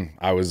 right.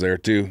 I was there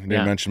too. Didn't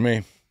Yeah. mention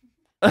me.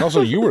 And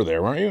also, you were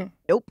there, weren't you?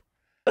 Nope.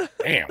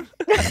 Damn.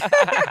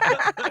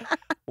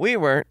 We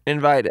weren't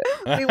invited.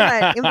 We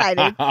weren't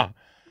invited.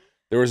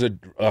 There was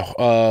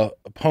a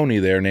pony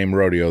there named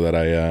Rodeo that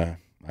I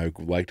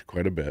liked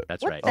quite a bit.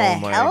 That's What right. the Oh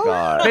my hell?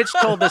 god. Mitch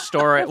told the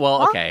story.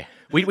 Well, okay.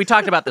 We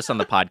talked about this on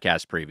the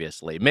podcast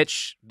previously.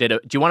 Mitch do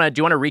you want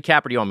to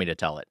recap or do you want me to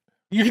tell it?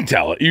 You can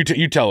tell it.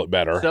 You tell it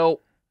better.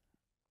 So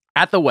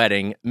at the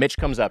wedding, Mitch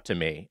comes up to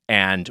me,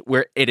 and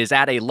it is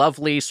at a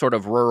lovely sort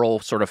of rural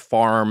sort of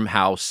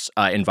farmhouse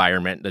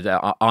environment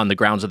on the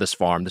grounds of this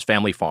farm, this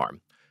family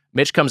farm.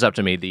 Mitch comes up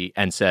to me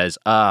and says,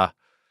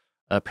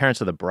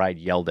 parents of the bride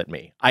yelled at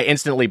me. I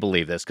instantly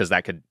believe this because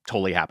that could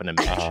totally happen to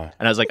Mitch. And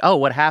I was like, oh,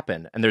 what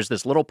happened? And there's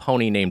this little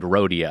pony named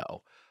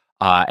Rodeo.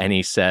 And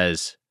he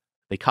says,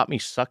 they caught me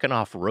sucking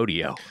off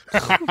Rodeo.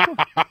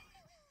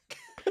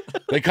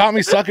 They caught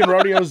me sucking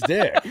Rodeo's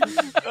dick.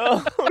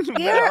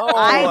 Here,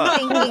 I'm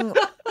thinking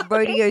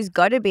Rodeo's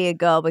got to be a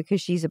girl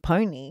because she's a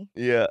pony.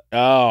 Yeah. Oh.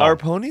 Are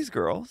ponies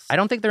girls? I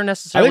don't think they're I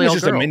necessarily think it's all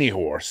just a girls. mini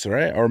horse,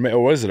 right? Or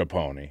was it a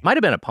pony? Might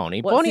have been a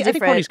pony. What's Pony. the I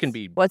think ponies difference? can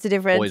be What's the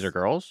difference? boys or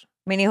girls.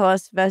 Mini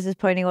horse versus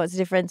pony. What's the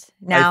difference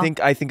now?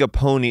 I think a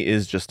pony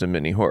is just a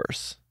mini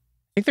horse.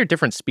 I think they're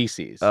different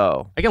species.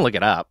 Oh. I can look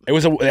it up.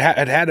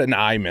 It had an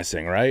eye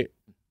missing, right?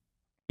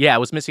 Yeah, it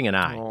was missing an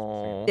eye.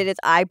 Oh. Did its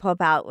eye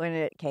pop out when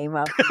it came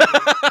up?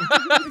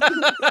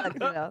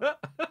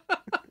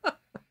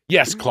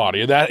 Yes,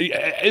 Claudia. That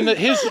in the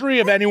history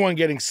of anyone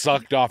getting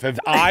sucked off, have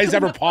eyes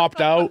ever popped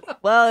out?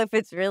 Well, if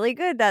it's really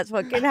good, that's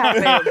what can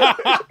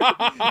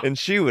happen. And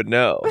she would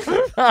know.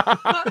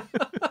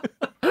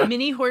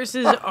 Mini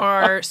horses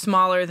are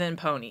smaller than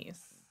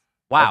ponies.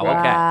 Wow. Okay.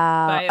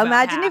 Wow. By about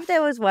Imagine half. if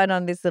there was one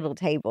on this little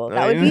table. That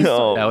I would be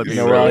know. That would be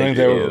No, really I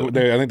think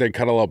I think they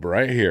cuddle up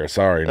right here.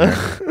 Sorry, Nick.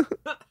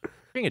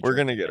 Being a We're jerk.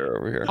 gonna get her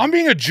over here. I'm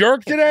being a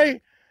jerk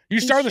today. You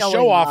He's started the show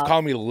showing off off.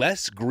 calling me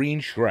less green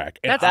Shrek.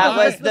 And That's That the-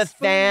 was that's the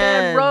spoon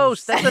man fans.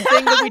 roast. That's the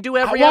thing that we do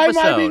every Why episode.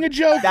 am I being a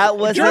joke? That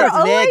wasn't You're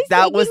always Nick.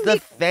 That was taking the the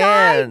side,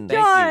 fan.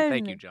 John.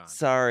 Thank you, John.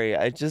 Sorry,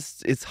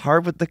 it's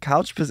hard with the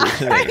couch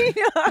positioning.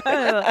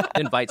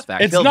 Invites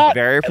factor. It's feel not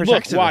very Look,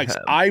 protective of Wags,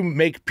 him. I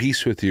make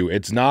peace with you.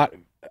 It's not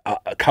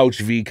a couch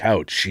v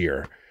couch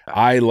here.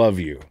 I love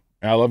you.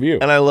 I love you.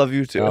 And I love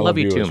you too. I love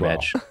you too, as well.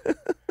 Mitch.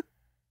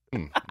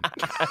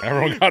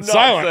 Everyone got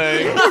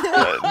silent.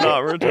 Not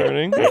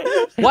returning.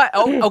 What?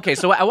 Oh, okay.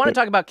 So I want to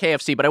talk about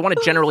KFC, but I want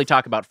to generally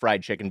talk about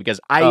fried chicken because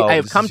I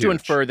have this come is to huge.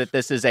 infer that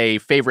this is a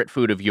favorite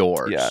food of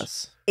yours.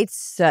 Yes. It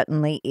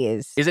certainly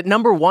is. Is it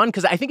number one?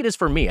 Because I think it is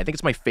for me. I think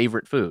it's my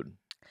favorite food.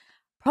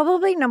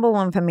 Probably number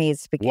one for me is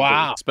spaghetti.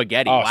 Wow.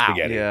 Spaghetti. Oh, wow.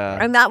 spaghetti. Yeah.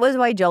 And that was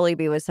why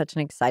Jollibee was such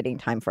an exciting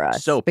time for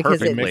us. So because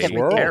perfectly mixed everything.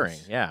 worlds. pairing.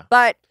 Yeah.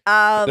 But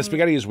The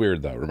spaghetti is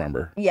weird though,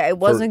 remember? yeah, it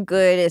wasn't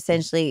good.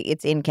 Essentially,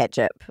 it's in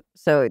ketchup,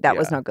 so that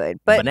was Yeah. not good.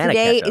 But Banana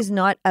today ketchup. is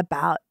not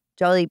about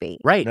Jollibee.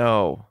 Right.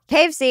 No.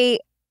 KFC.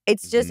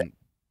 It's just Mhm.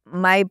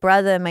 my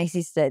brother and my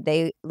sister.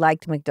 They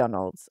liked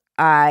McDonald's.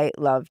 I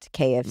loved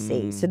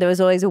KFC. So there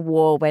was always a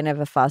war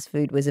whenever fast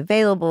food was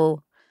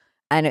available,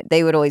 and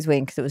they would always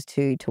win because it was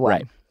 2-1.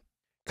 Right.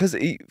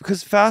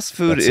 Because fast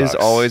food That is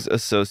sucks. always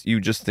associated. You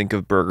just think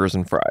of burgers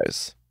and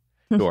fries,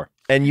 Sure.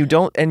 and you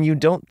don't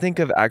think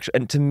of actual.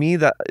 And to me,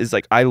 that is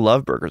like I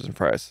love burgers and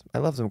fries. I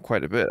love them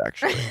quite a bit,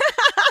 actually.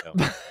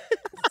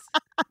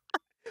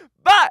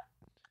 But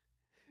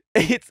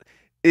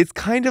it's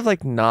kind of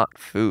like not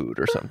food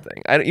or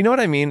something. You know what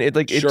I mean? It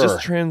Sure.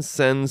 just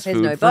transcends There's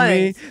food no for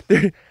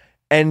me.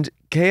 And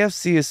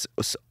KFC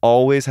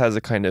always has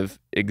a kind of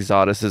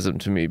exoticism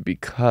to me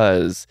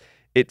because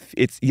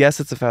it's yes,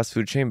 it's a fast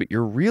food chain, but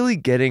you're really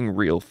getting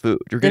real food.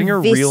 You're getting The a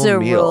real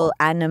visceral, meal.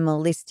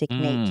 animalistic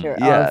nature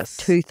yes.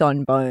 of tooth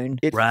on bone.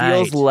 It Right.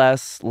 feels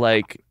less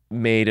like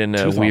made in a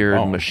Tooth on weird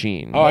bone.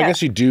 machine. Oh, I Yeah.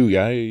 guess you do.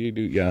 Yeah, you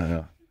do.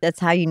 Yeah. That's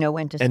how you know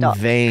when to and stop.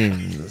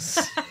 veins.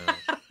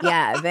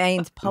 Yeah,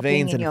 veins popping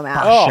Veins in and your fat.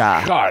 mouth. Oh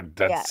Sha. God,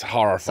 that's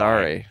horrifying.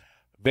 Sorry.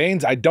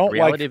 Veins. I don't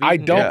Reality like. of I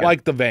eating? don't Yeah.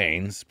 like the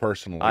veins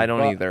personally. I don't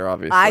but- either,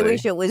 obviously. I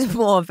wish it was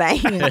more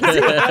veins.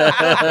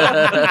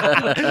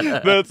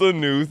 That's a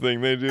new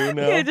thing they do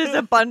now. Yeah, just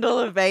a bundle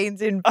of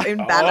veins in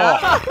batter.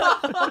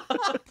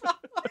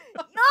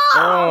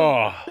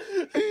 Oh.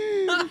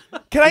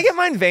 Can I get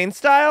mine vein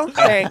style?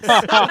 Thanks.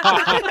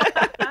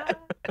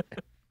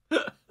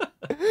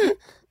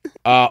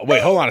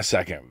 Wait, hold on a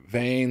second.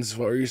 Veins.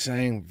 What were you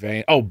saying?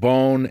 Vein. Oh,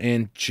 bone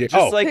and chicken.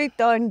 Just Oh, like-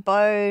 Tooth on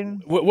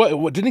bone.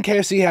 what? Didn't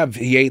KFC have?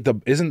 He ate the.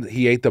 Isn't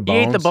he ate the He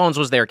bones? Ate the Bones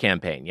was their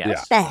campaign.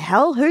 Yes. Yeah. The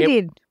hell? Who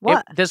did?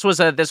 What? This was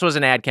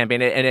an ad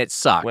campaign and it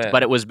sucked, When?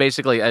 but it was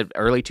basically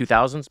early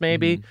 2000s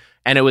maybe,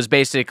 and it was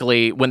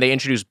basically when they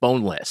introduced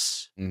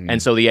boneless, Mhm.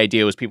 and so the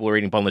idea was people were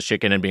eating boneless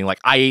chicken and being like,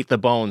 "I ate the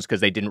bones"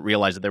 because they didn't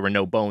realize that there were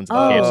no bones in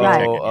Oh, KFC right.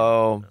 chicken.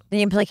 Oh,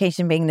 The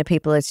implication being the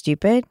people are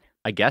stupid.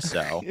 I guess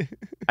so.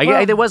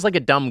 Well, there was like a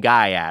dumb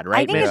guy ad,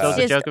 right? think Mitch? it's That was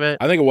the just- joke of it.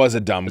 I think it was a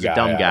dumb was a guy.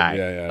 dumb guy.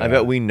 Yeah. I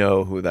bet we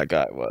know who that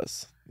guy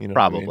was. You know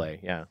what I mean? Probably,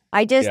 yeah.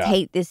 I just Yeah.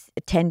 hate this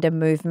tender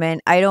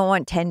movement. I don't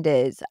want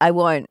tenders. I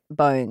want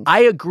bones.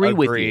 I agree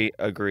with you.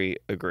 Agree.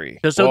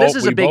 So this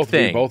is a big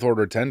thing. We both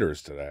ordered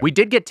tenders today. We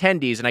did get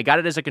tendies, and I got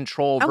it as a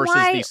control And versus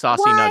the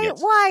saucy why,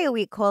 nuggets. Why are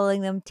we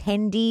calling them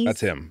tendies?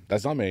 That's him.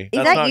 That's not me. Is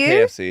That's that not you?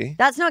 KFC.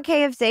 That's not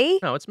KFC?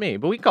 No, it's me,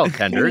 but we can call it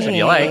tenders if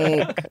you like.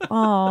 Nick.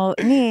 Oh,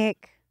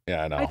 Nick.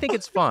 Yeah, I know. I think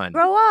it's fun.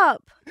 Grow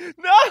up.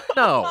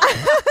 No,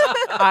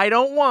 I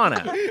don't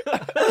wanna.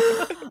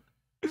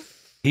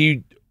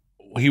 He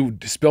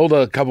spilled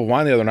a cup of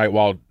wine the other night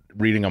while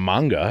reading a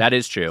manga. That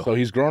is true. So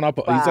he's grown up.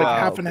 He's like Wow.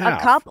 half and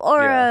half. A cup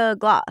or Yeah. a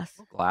glass?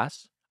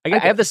 Glass. I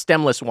have the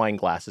stemless wine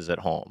glasses at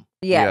home.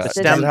 Yeah. Does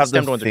so it stem- have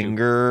stemmed the ones are good.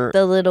 finger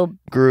the little.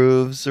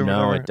 grooves or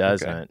No, whatever? it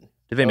doesn't. Okay.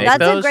 Did they make That's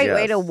those? a great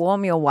way Yes. to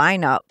warm your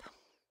wine up.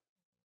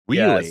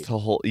 Yeah, Really? it's to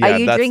hold. Are Yeah,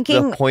 you that's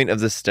drinking- the point of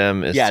the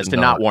stem is Yeah, it's to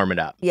not warm it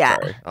up. Yeah.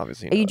 Sorry,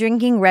 obviously. Are you not.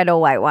 drinking red or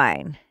white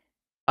wine?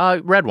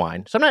 Red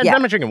wine. So Yeah.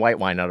 I'm not drinking white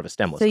wine out of a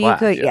stemless So you glass.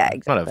 could- yeah,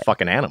 It's not a exactly.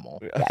 fucking animal.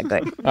 Yeah,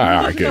 good. All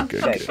right,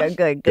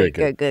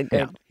 good.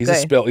 Yeah. He's a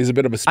spill. He's a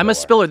bit of a spiller. I'm a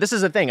spiller. This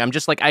is the thing. I'm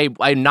just like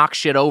I knock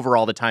shit over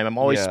all the time. I'm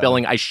always Yeah.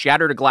 spilling. I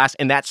shattered a glass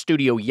in that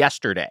studio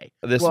yesterday.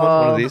 This one of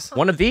Whoa. these?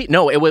 One of the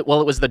no, it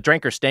was the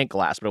Drink or Stank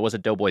glass, but it was a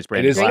Doughboys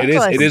brand. It is. Drink It is.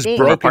 or It is stink?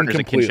 broken Partners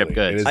at completely. Kinship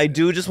Goods. It is- I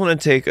do just want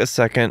to take a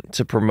second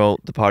to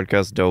promote the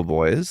podcast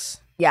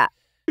Doughboys. Yeah.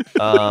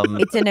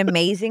 It's an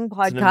amazing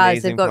podcast.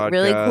 amazing They've got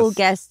really cool podcast.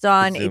 guests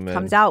on. Zoom It in.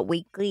 comes out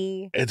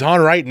weekly. It's on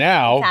right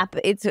now.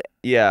 It's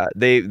Yeah,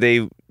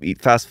 they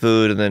eat fast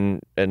food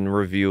and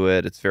review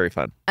it. It's very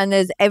fun. and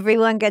there's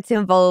everyone gets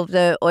involved.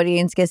 The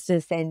audience gets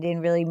to send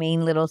in really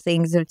mean little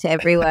things to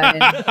everyone,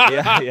 and,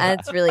 Yeah, and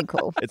it's really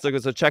cool. It's like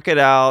so. Check it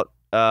out.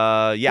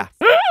 Yeah.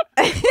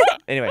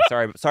 Anyway,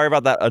 sorry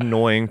about that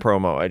annoying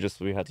promo.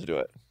 We had to do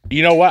it.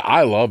 You know what?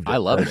 I loved it. I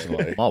love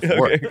personally. it. I'm all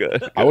for it.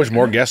 Good. I wish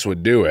more guests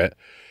would do it.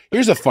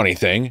 Here's a funny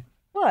thing.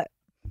 What?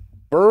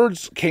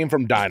 Birds came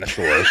from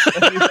dinosaurs.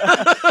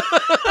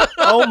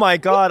 Oh my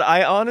God.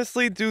 I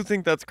honestly do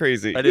think that's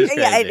crazy. That is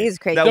crazy. Yeah, it is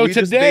crazy. That So we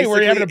just today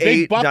we're having a basically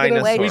big ate bucket of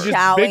dinosaurs. We're we just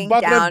chowing big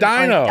bucket of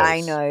down on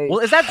dinos. dinos. Well,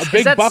 is that A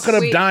big bucket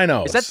of wait,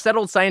 dinos. Is that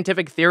settled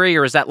scientific theory,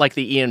 or is that like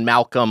the Ian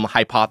Malcolm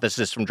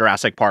hypothesis from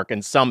Jurassic Park?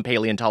 And some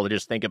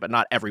paleontologists think it, but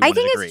not everyone. I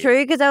think has it's agreed.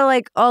 true because they were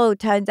like, oh,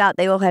 turns out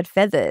they all had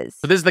feathers.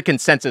 So this is the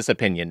consensus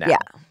opinion now. Yeah.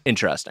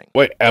 Interesting.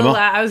 Wait, Emma?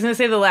 I was gonna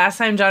say the last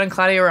time John and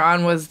Claudia were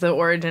on was the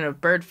origin of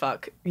bird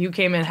fuck. You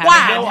came in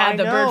had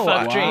the bird fuck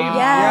Wow. dream.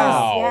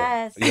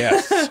 Yes,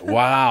 yes. Yes.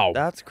 Wow.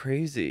 That's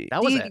crazy.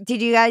 That was Do you- it.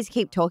 Did you guys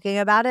keep talking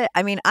about it?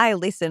 I mean, I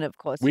listen, of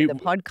course, to the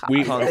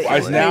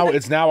podcast.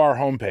 It's now our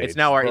homepage. It's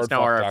now our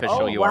birdfuck.com.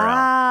 official Oh, URL.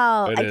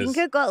 wow. It I think is.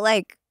 it got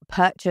like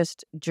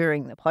purchased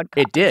during the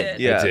podcast. It did.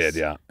 Yes. It did,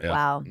 yeah.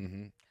 Wow.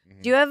 Mhm.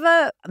 Do you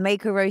ever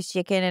make a roast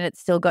chicken and it's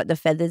still got the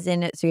feathers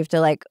in it? So you have to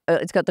like,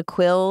 it's got the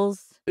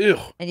quills Ew.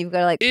 and you've got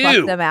to like pluck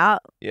Ew. them out?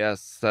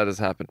 Yes, that has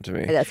happened to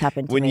me. That's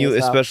happened to When me you,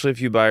 as well. especially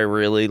if you buy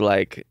really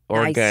like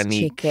Nice organic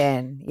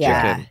chicken.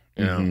 Yeah. chicken.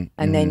 Yeah. Mhm.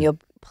 And then you're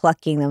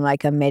plucking them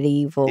like a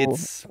medieval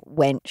It's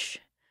wench.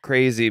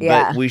 crazy,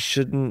 Yeah. but we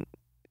shouldn't.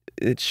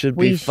 It should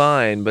We be sh-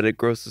 fine, but it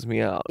grosses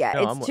me out. Yeah,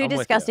 No, it's I'm too with you.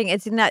 disgusting.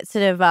 It's in that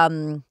sort of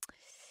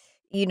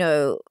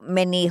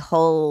many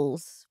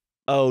holes.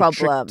 Oh,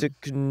 Problem.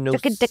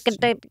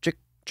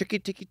 Tricky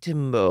ticky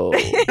timbo.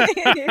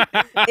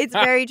 It's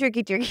very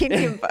tricky,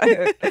 Timbo.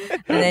 And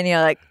then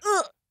you're like,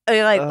 ugh. And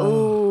you're like, Oh.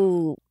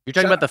 ooh. You're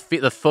talking about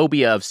the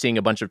phobia of seeing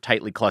a bunch of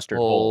tightly clustered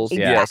holes. Holes,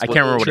 Yeah, yes, I can't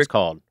remember what it's trick-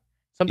 called.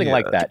 Something Yeah.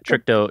 like that.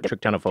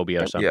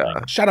 Trichtonophobia or something.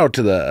 Yeah. Shout out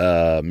to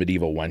the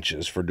medieval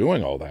wenches for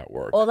doing all that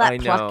work. All that I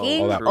know,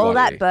 plucking, all all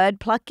that that bird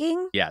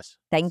plucking. Yes.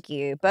 Thank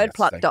you. thank-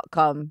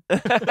 Birdpluck.com.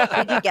 Did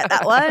you get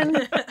that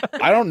one?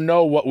 I don't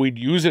know what we'd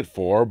use it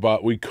for,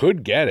 but we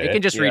could get You it.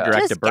 can just Yeah.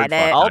 redirect Just to get it.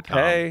 birdfuck.com. I'll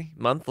pay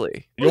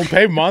monthly. You'll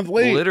pay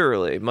monthly?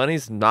 Literally,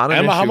 money's not an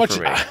Emma, issue how much?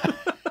 for me.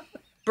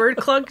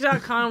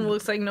 Birdcluck.com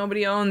looks like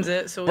nobody owns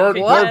it, so we bird,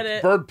 can bird, get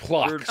it. bird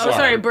pluck. Bird- Oh,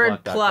 sorry, bird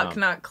Birdpluck.com. pluck,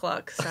 not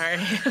cluck. Sorry.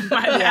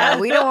 My Yeah, bad.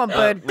 we don't want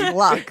bird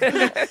pluck. Oh,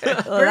 that's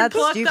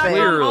Birdpluck.com stupid.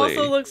 Clearly.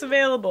 also looks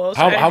available.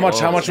 How much? Oh,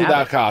 How much would Yeah.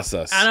 that cost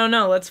us? I don't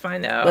know. Let's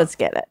find out. Let's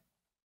get it.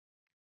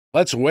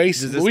 Let's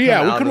waste. Does this Well, yeah,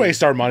 come we out could of-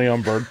 waste our money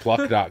on Does this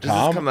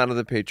birdpluck.com. come out of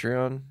the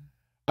Patreon?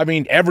 I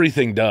mean,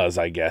 everything does,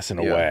 I guess, in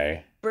a Yeah.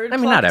 way. not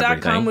everything.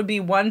 Birdpluck.com would be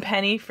 1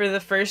 penny for the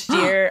first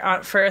year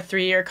for a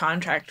 3-year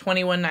contract,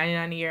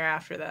 $21.99 a year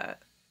after that.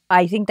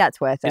 I think that's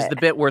worth Is it. the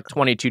bit worth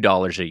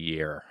 $22 a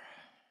year?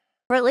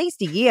 For at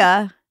least a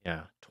year.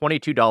 Yeah.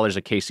 $22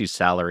 a Casey's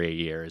salary a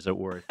year. Is it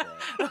worth it?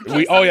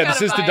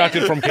 This is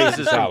deducted from This Casey's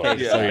is from salary.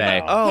 Casey's so you pay.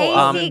 know.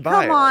 Oh, Casey, buy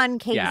come it. on,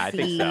 Casey. Yeah, I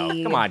think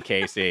so. Come on,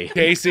 Casey.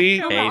 Casey,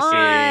 Come Casey.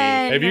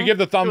 on. if you give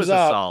the It thumbs was a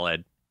up,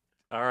 solid.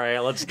 All right,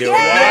 let's do Yay!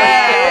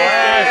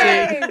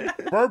 it.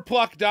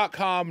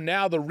 birdpluck.com,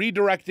 now the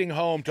redirecting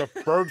home to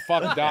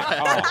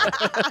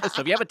birdfuck.com.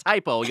 So if you have a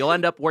typo, you'll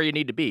end up where you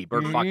need to be.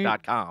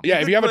 Birdfuck.com. Yeah,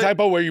 if you have a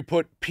typo where you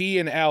put P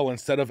and L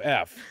instead of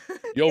F,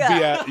 you'll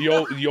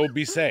you'll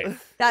be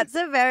safe. That's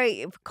a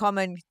very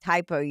common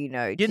typo, you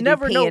know. You to do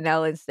never P know- and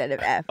L instead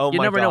of F. Oh You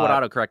my never know what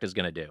God. autocorrect is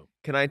going to do.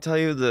 Can I tell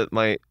you that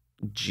my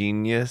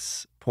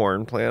genius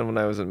porn plan when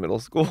I was in middle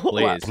school?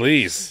 Please.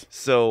 Please.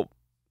 So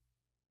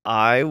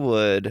I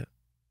would,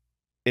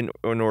 in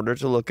order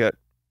to look at,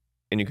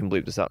 and you can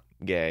bleep this out,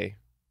 gay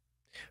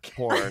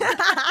porn,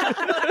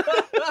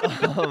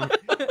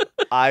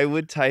 I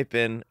would type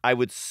in, I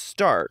would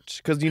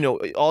start, because,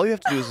 all you have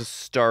to do is a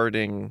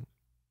starting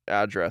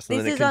address. And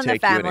This then it is can on the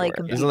take you family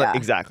anywhere. This is on computer.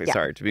 exactly, Yeah.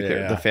 sorry, to be Yeah, clear,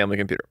 yeah. the family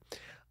computer.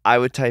 I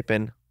would type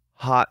in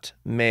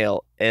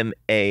hotmail,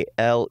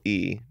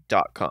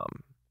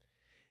 MALE.com.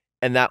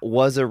 And that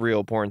was a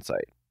real porn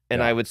site. And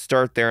Yeah. I would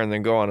start there and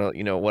then go on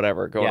a,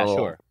 whatever, go on Yeah, a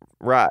little sure.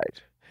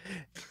 ride.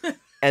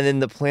 And then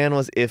the plan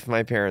was if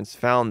my parents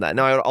found that.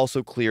 Now, I would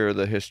also clear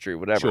the history,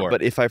 whatever. Sure.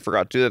 But if I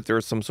forgot to do that, if there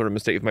was some sort of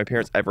mistake, if my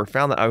parents ever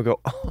found that, I would go,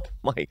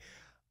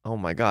 oh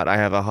my God, I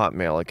have a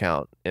Hotmail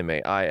account,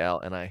 MAIL,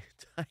 and I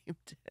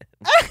typed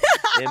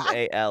in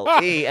MALE,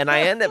 and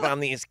I end up on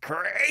these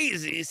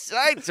crazy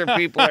sites where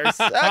people are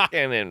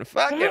sucking and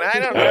fucking. I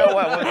don't know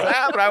what was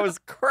happening. I was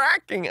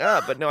cracking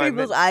up, but no,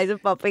 People's eyes are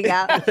popping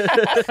out. but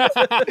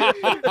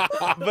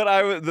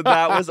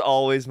that was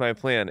always my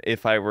plan.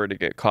 If I were to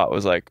get caught,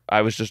 was like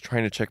I was just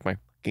trying to check my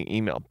fucking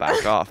email.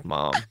 Back off,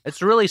 mom.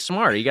 It's really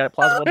smart. You got a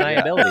plausible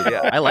deniability.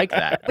 Yeah. I like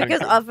that.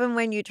 Because often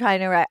when you're trying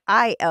to write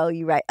IL,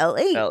 you write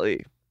LE. LE.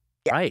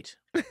 Right.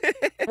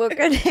 What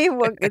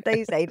could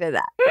they say to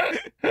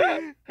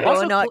that?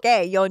 Also You're not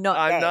gay. You're not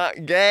gay. I'm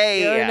not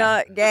gay. You're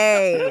not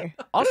gay.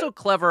 Also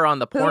clever on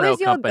the Who porno was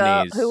your girl?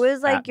 companies. Who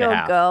was like your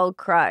behalf. girl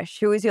crush?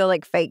 Who was your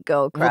like fake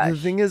girl crush? Well,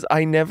 the thing is,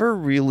 I never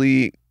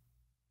really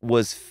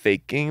was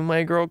faking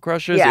my girl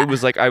crushes. Yeah. It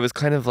was like I was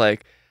kind of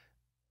like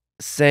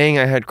saying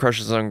I had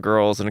crushes on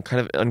girls in a kind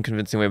of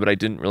unconvincing way, but I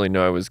didn't really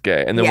know I was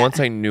gay. And then Yeah. once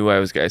I knew I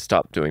was gay, I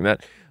stopped doing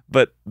that.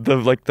 But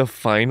the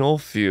final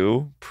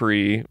few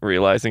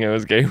pre-realizing I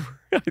was gay,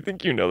 I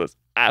think you know this,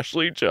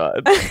 Ashley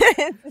Judd.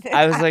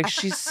 I was like,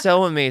 she's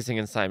so amazing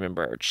in Simon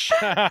Birch.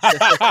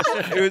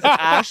 It was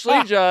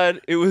Ashley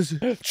Judd. It was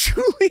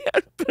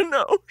Juliette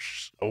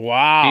Binoche.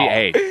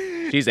 Wow.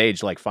 She's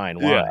aged like fine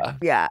wine. Yeah.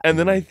 Yeah. And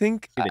then I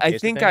think See the I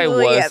taste think of I things?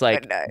 was Juliette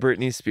like Binoche.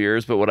 Britney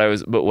Spears, but what I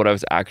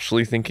was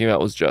actually thinking about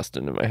was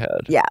Justin in my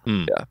head. Yeah.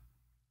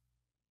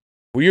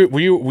 Were you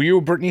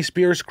a Britney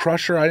Spears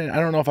crusher? I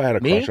don't know if I had a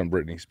Me? crush on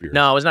Britney Spears.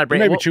 No, it was not Britney.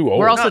 Maybe too old.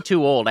 We're also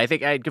too old. I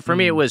think for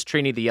me it was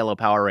Trini the Yellow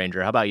Power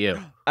Ranger. How about you?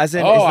 As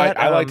in, Oh, is that,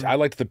 I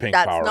liked the Pink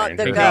That's Power not Ranger.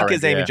 the Pink girl.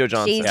 is Amy Yeah. Jo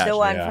Johnson. She's Gotcha, the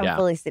one yeah. from Yeah.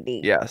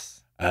 Felicity.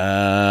 Yes.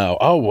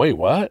 Oh, wait,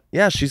 what?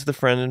 Yeah, she's the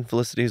friend in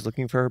Felicity's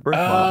looking for her birth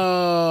mom.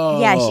 Oh.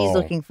 Yeah, she's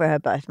looking for her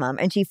birth mom,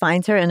 and she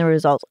finds her, and the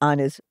results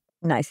aren't as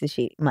nice as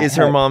she might. Is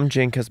her hope. mom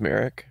Jane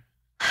Kasmerick?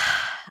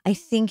 I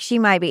think she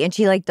might be, and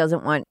she like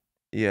doesn't want.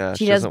 Yeah,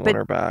 She she does, doesn't but- want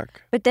her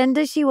back. But then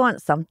does she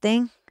want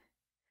something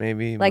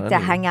Maybe like to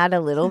money. hang out a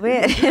little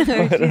bit? I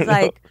don't She's know.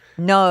 like,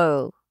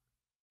 no,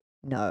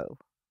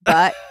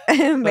 but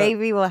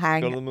maybe we'll Go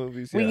to the hang.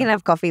 movies. We yeah. can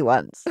have coffee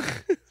once.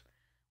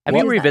 Have What you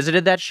is that?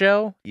 revisited that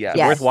show? Yeah.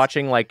 Yes. Worth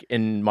watching like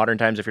in modern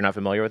times if you're not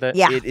familiar with it?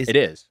 Yeah, It is. It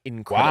is.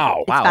 incredible. Wow.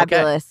 it's Wow, okay.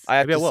 fabulous. I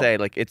have Maybe I to will. say,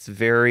 like, it's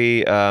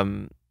very,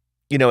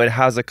 it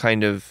has a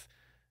kind of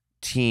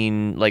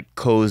teen, like,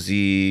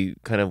 cozy,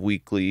 kind of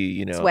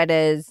weekly,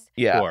 Sweaters.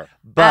 Yeah. Sure.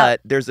 But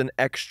there's an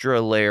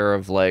extra layer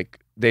of, like,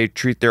 they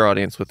treat their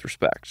audience with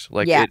respect.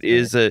 Like, Yeah.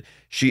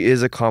 she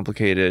is a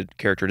complicated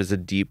character. It is a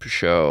deep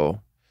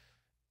show.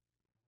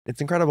 It's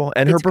incredible.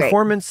 And It's her great.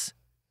 performance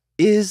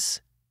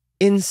is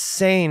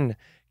insane.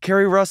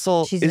 Carrie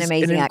Russell She's an is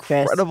amazing an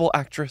actress. incredible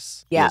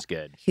actress. It Yeah, is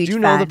good. huge Do you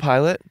know fan. the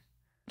pilot?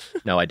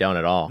 No, I don't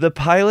at all. The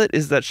pilot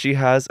is that she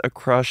has a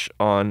crush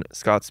on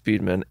Scott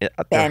Speedman at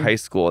their Ben. high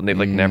school, and they've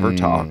like never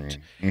talked.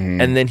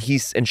 Mhm. And then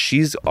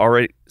she's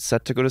already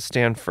set to go to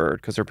Stanford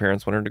because her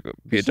parents want her to go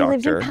be a She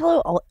lives doctor. in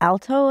Palo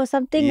Alto or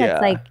something. Yeah.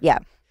 That's like, yeah.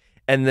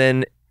 And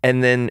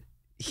then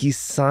he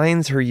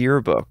signs her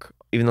yearbook,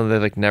 even though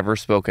they've like never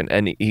spoken.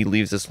 And he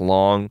leaves this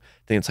long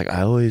thing. It's like,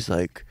 I always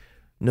like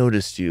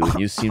noticed you, and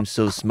you seem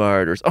so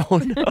smart. Or oh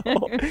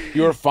no.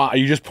 You're fine.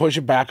 You just push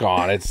it back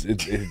on.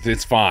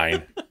 It's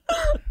fine.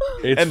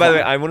 It's And by the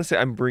way, fine. I want to say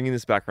I'm bringing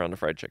this back around to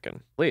fried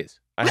chicken. Please.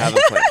 I have a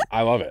plan.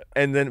 I love it.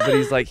 And then, but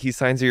he's like, he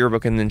signs a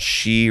yearbook, and then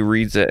she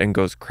reads it and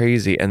goes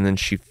crazy, and then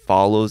she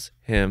follows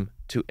him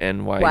to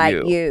NYU.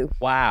 Right, you.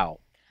 Wow.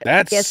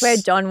 That's Guess where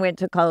John went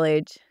to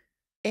college?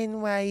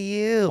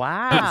 NYU.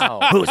 Wow.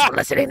 Who's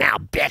listening now,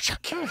 bitch?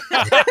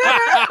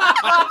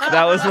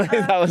 that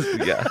was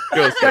yeah.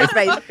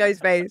 Ghostface.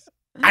 Ghostface.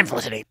 I'm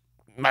Felicity,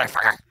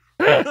 motherfucker.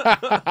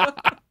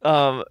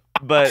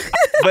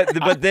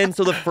 But then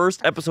so the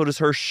first episode is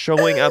her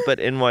showing up at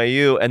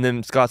NYU, and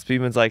then Scott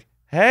Speedman's like,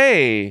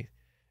 hey,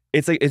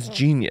 it's like it's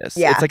genius.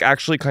 Yeah. It's like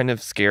actually kind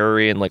of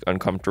scary and like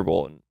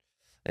uncomfortable. And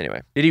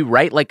anyway, Did he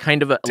write like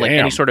kind of like Damn.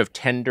 any sort of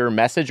tender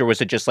message, or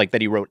was it just like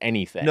that he wrote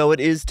anything? no, it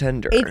is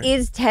tender. It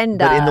is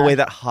tender. but in the way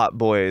that hot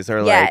boys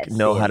are Yes. like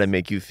know how to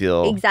make you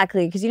feel.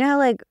 Exactly. Because you know how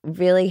like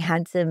really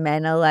handsome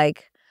men are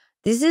like,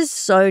 this is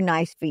so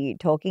nice for you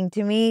talking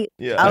to me.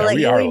 Yeah. I'll Yeah, let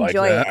we you are like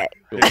enjoy that.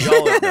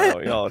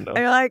 it. Y'all know. And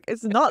you're like,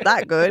 it's not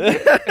that good.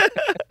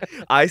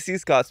 I see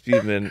Scott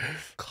Speedman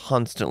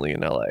constantly in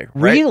LA. Right,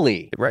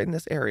 Really? right in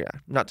this area.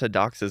 Not to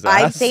dox his ass.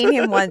 I've seen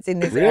him once in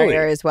this Really?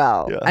 area as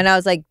well. Yeah. And I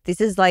was like, this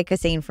is like a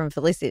scene from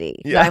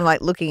Felicity. So Yeah. I'm like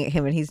looking at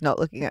him and he's not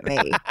looking at me.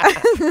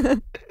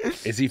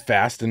 Is he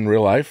fast in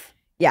real life?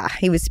 Yeah,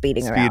 he was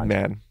speeding Speed around.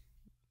 man.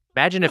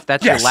 Imagine if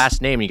that's Yes. your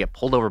last name and you get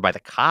pulled over by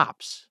the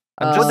cops.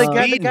 I'm Well, just the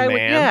guy speeding, would-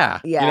 man. yeah.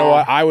 Yeah. You know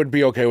what? I would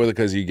be okay with it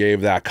because he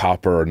gave that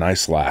copper a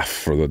nice laugh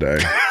for the day.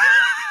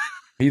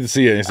 He'd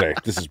see it and say,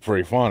 "This is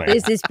pretty funny."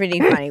 This is pretty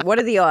funny. What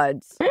are the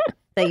odds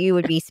that you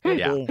would be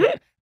speeding?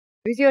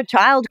 Who's your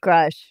child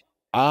crush?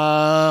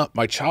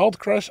 My child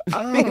crush?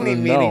 I don't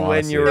Meaning know, when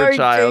honestly. you were a No,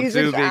 child, she's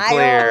to a be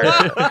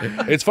child.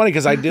 clear. It's funny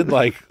because I did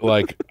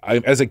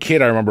as a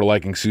kid, I remember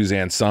liking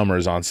Suzanne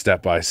Summers on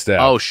Step by Step.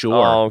 Oh,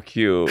 sure. Oh,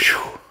 cute.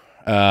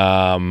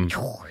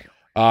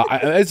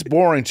 It's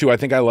boring too. I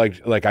think I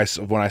liked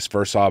when I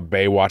first saw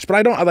Baywatch,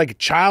 but I like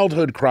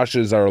childhood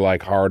crushes are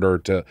like harder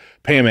to.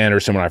 Pam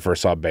Anderson when I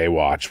first saw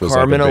Baywatch was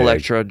Carmen like a big,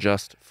 Electra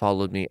just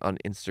followed me on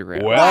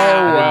Instagram. Well,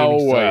 I didn't even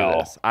tell you well.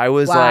 this. I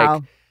was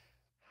Wow.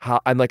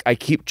 like, I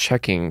keep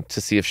checking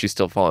to see if she's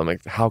still following.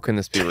 Like, how can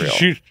this be real?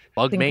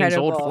 Bugmane's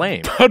old Incredible.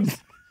 flame.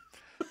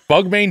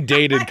 Bugmane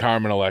dated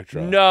Carmen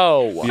Electra.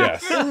 No.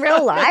 Yes. In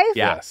real life?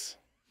 Yeah. Yes.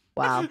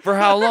 Wow. For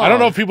how long? I don't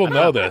know if people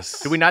know this.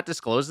 Did we not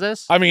disclose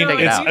this? I mean, Take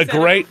it it's out. a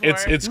great.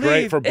 It's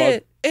great for Bug.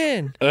 It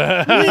in.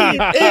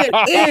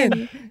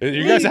 In.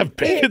 You guys have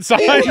picket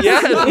signs.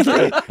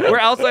 Yes. We're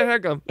outside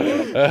Headgum.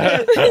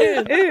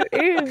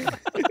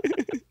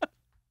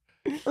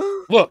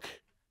 Look,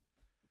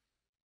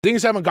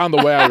 things haven't gone the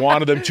way I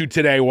wanted them to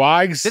today,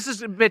 Wags. This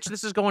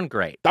is going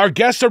great. Our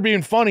guests are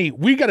being funny.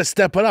 We got to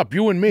step it up,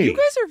 you and me. You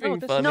guys are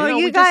being funny. No,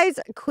 you guys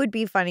could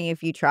be funny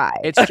if you try.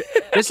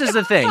 This is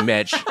the thing,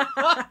 Mitch.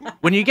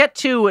 When you get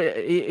two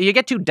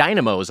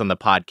dynamos on the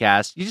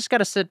podcast, you just got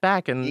to sit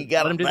back and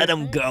let them do their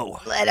them go.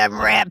 Let him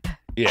rip.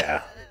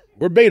 Yeah.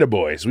 We're beta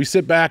boys. We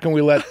sit back and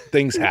we let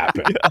things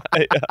happen.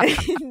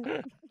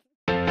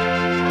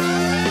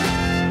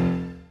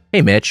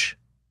 Hey, Mitch.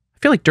 I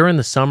feel like during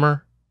the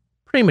summer,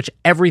 pretty much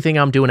everything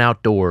I'm doing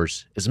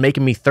outdoors is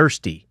making me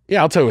thirsty.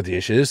 Yeah, I'll tell you what the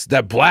issue is.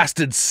 That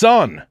blasted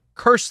sun.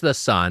 Curse the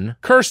sun.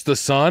 Curse the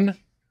sun.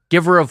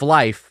 Giver of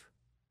life,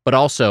 but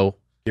also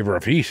Give her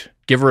a heat.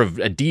 giver of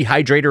a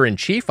dehydrator in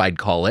chief, I'd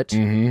call it.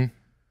 Mm-hmm.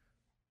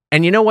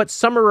 And you know what?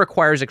 Summer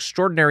requires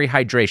extraordinary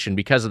hydration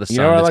because of the sun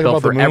You know what I that's like built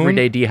about for the moon?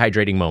 everyday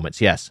dehydrating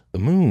moments. Yes. The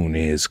moon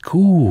is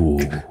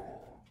cool.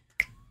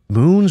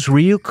 Moon's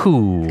real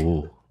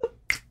cool.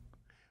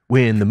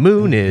 When the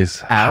moon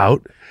is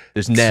out,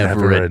 there's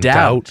never a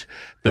doubt.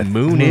 The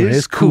moon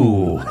is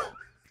cool.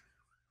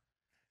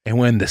 And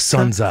when the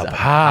sun's up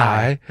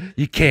high,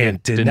 you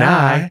can't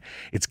deny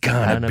it's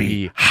gonna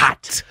be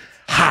hot,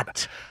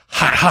 hot,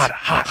 hot, hot,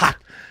 hot, hot,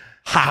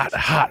 hot,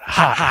 hot,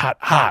 hot, hot,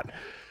 hot.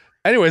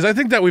 Anyways, I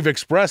think that we've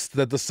expressed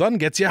that the sun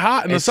gets you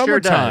hot in the It sure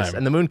summertime. does,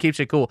 and the moon keeps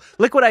you cool.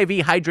 Liquid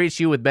IV hydrates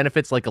you with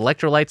benefits like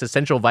electrolytes,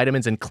 essential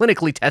vitamins, and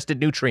clinically tested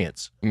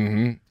nutrients.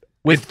 Mm-hmm.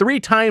 With 3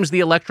 times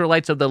the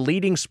electrolytes of the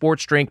leading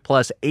sports drink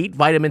plus 8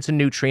 vitamins and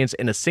nutrients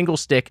in a single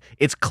stick,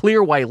 it's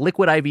clear why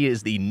Liquid IV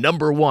is the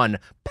 #1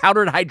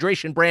 powdered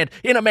hydration brand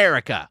in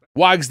America.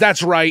 Wags,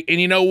 that's right.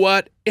 And you know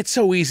what? It's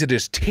so easy to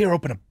just tear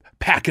open a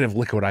packet of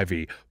Liquid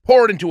IV,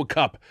 pour it into a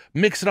cup,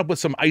 mix it up with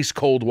some ice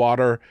cold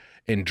water,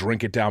 and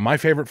drink it down. My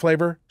favorite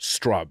flavor,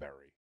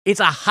 strawberry.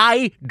 It's a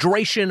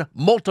hydration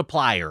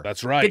multiplier.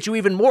 That's right. Gets you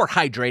even more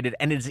hydrated,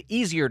 and it's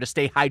easier to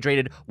stay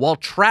hydrated while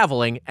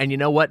traveling. And you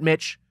know what,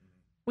 Mitch?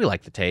 We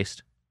like the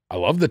taste. I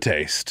love the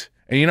taste.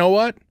 And you know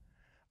what?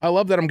 I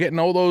love that I'm getting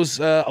all those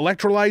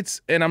electrolytes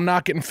and I'm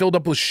not getting filled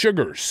up with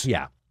sugars.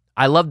 Yeah.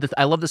 I love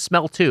the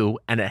smell too,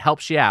 and it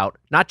helps you out,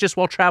 not just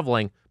while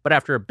traveling, but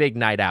after a big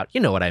night out. You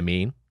know what I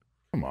mean.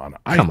 Come on.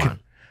 Come on.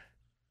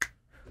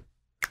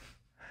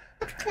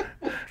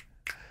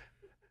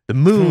 The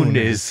moon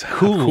is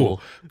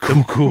cool.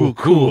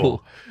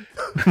 Cool.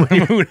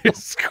 The moon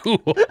is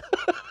cool.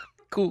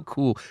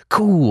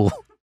 Cool.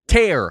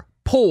 Tear,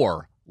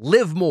 pour,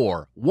 live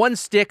more. 1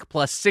 stick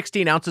plus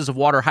 16 ounces of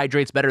water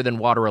hydrates better than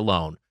water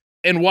alone.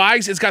 And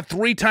Wags, it's got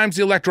 3 times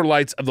the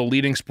electrolytes of the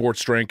leading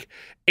sports drink,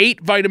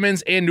 8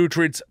 vitamins and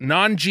nutrients,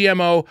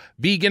 non-GMO,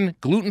 vegan,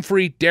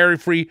 gluten-free,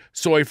 dairy-free,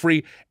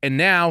 soy-free, and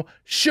now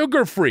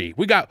sugar-free.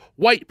 We got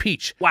white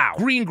peach, Wow.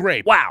 green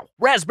grape. Wow.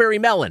 Raspberry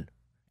melon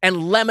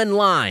and lemon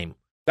lime.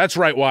 That's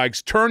right,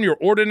 Wags. Turn your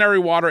ordinary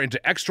water into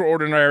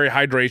extraordinary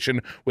hydration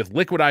with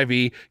Liquid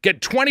IV. Get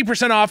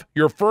 20% off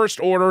your first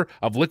order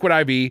of Liquid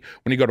IV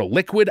when you go to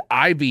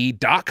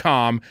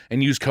liquidiv.com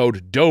and use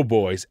code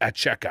Doughboys at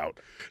checkout.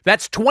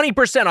 That's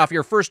 20% off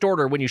your first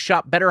order when you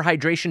shop Better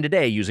Hydration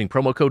today using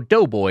promo code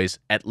Doughboys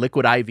at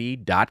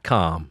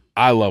liquidiv.com.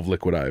 I love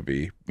Liquid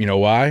IV. You know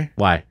why?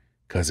 Why?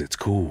 Because it's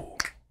cool.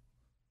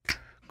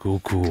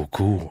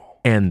 Cool.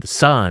 And the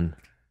sun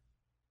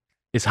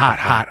is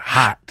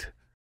hot.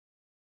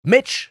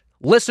 Mitch,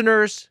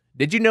 listeners,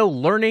 did you know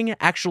learning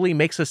actually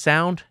makes a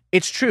sound?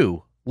 It's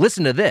true.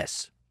 Listen to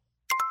this.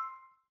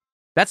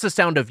 That's the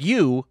sound of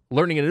you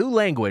learning a new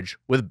language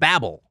with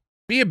Babbel.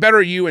 Be a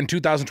better you in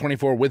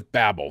 2024 with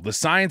Babbel, the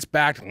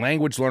science-backed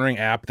language learning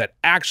app that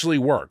actually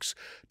works.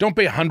 Don't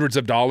pay hundreds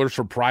of dollars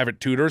for private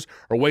tutors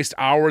or waste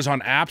hours on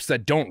apps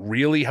that don't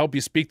really help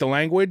you speak the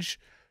language.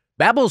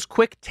 Babbel's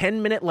quick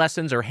 10-minute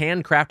lessons are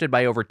handcrafted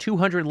by over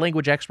 200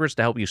 language experts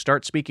to help you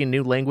start speaking a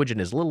new language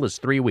in as little as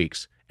 3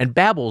 weeks. And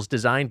Babbel's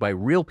designed by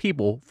real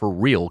people for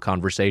real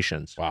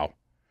conversations. Wow.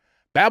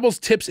 Babbel's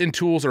tips and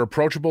tools are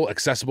approachable,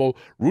 accessible,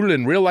 rooted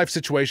in real-life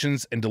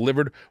situations, and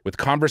delivered with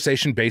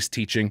conversation-based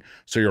teaching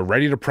so you're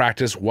ready to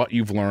practice what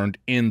you've learned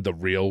in the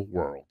real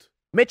world.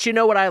 Mitch, you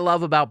know what I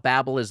love about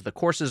Babbel is the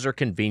courses are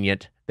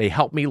convenient. They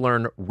help me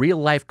learn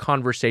real-life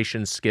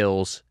conversation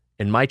skills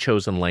in my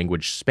chosen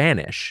language,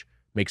 Spanish.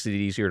 Makes it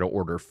easier to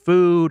order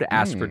food,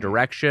 ask for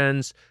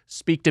directions,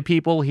 speak to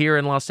people here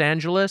in Los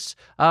Angeles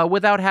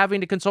without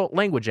having to consult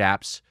language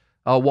apps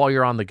while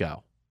you're on the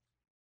go.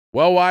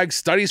 Well, Wags,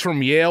 studies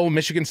from Yale,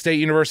 Michigan State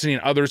University,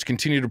 and others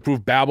continue to prove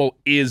Babbel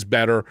is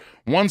better.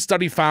 One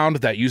study found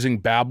that using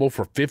Babbel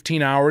for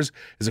 15 hours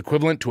is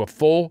equivalent to a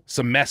full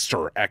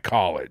semester at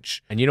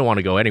college. And you don't want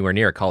to go anywhere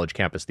near a college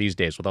campus these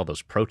days with all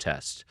those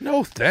protests.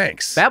 No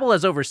thanks. Babbel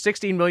has over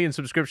 16 million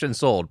subscriptions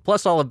sold.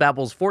 Plus, all of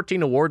Babbel's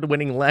 14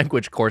 award-winning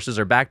language courses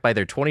are backed by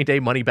their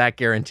 20-day money-back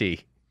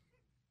guarantee.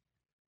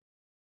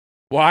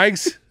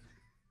 Wags,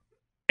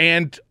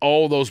 and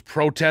all those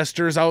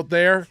protesters out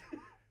there,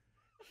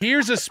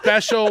 here's a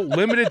special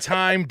limited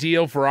time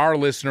deal for our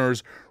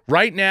listeners.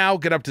 Right now,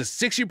 get up to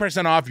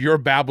 60% off your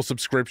Babbel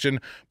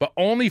subscription, but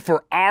only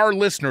for our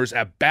listeners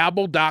at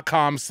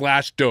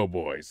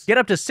babbel.com/doughboys. Get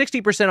up to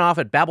 60% off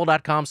at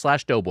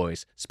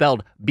babbel.com/doughboys.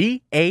 Spelled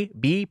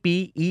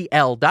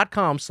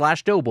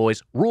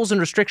BABBEL.com/doughboys. Rules and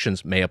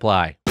restrictions may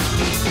apply.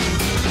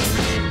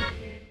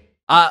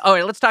 All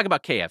right, let's talk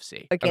about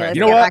KFC. Okay, let's You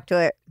know get what? back to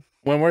it.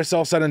 When we're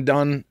all said and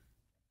done,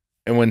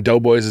 and when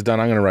Doughboys is done,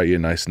 I'm going to write you a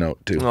nice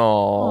note, too.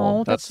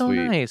 Oh, that's so sweet.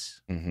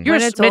 nice. Mhm. You're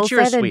When a, it's all Mitch,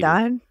 you're a said and sweetie.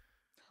 done.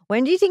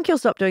 When do you think you'll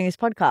stop doing this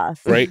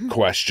podcast? Great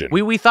question.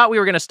 We thought we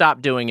were going to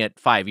stop doing it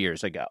 5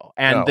 years ago.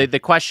 And No. the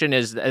question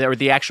is, or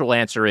the actual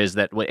answer is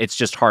that it's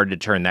just hard to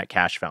turn that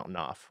cash fountain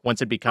off.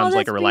 Once it becomes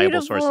like a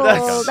reliable source of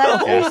income.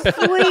 That's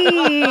so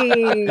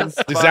sweet.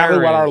 Exactly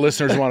what our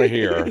listeners want to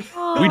hear.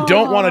 We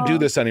don't want to do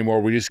this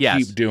anymore. We just Yes.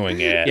 keep doing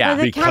it. Yeah.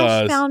 The cash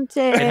Because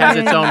fountain. It has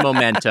its own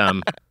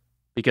momentum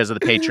because of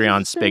the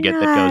Patreon spigot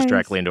that goes nice.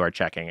 directly into our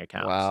checking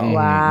account. Wow.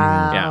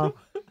 Wow.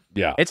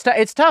 Yeah. yeah.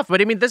 It's tough,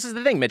 but I mean, this is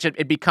the thing, Mitch.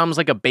 It becomes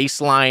like a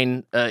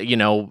baseline,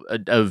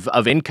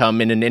 of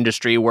income in an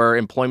industry where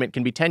employment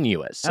can be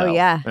tenuous. So, Oh,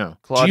 yeah.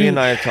 Claudia you- and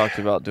I have talked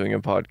about doing a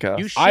podcast.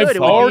 You should. I've It would be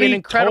already an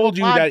incredible told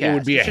you that it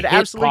would podcast. be You a should hit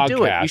absolutely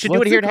do it. You podcast. should What's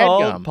do it here it at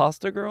called? Headgum.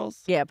 Pasta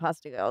Girls? Yeah,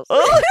 Pasta Girls.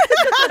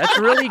 That's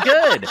really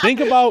good. Think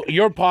about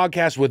your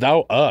podcast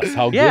without us.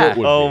 How Yeah. good it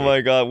would Oh be.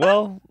 my God.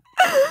 Well,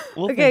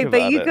 we'll Okay, think but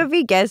about you it. could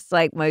be guests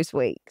like most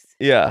weeks.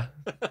 Yeah.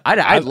 I'd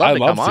love I'd to love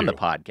come on to. the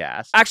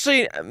podcast.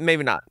 Actually,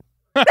 maybe not.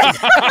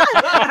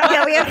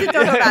 Yeah, we have to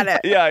talk about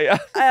it. Yeah.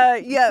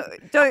 Yeah,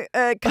 don't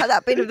cut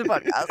that bit of the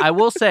podcast. I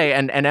will say,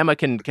 and Emma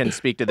can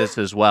speak to this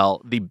as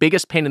well, the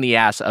biggest pain in the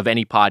ass of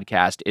any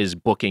podcast is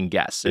booking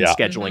guests and Yeah.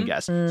 scheduling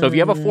guests. So if you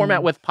have a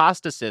format with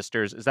Pasta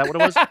Sisters, is that what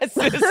it was?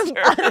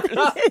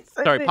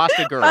 Sorry,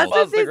 Pasta Girls.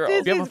 Pasta Girls.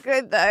 Sisters You have is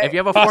good though. If you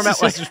have a Pasta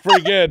format like Sisters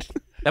pretty good.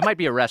 that might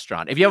be a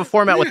restaurant. If you have a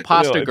format with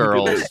Pasta think it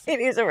Girls,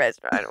 It is a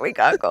restaurant. We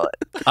can't call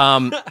it.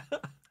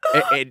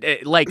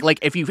 like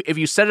if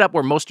you set it up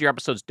where most of your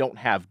episodes don't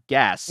have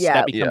guests, Yeah.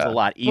 that becomes Yeah. a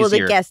lot easier. Well,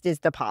 the guest is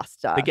the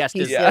pasta. The guest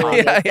is the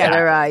Fusilli, pasta. et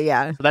cetera,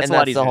 yeah. So that's And a lot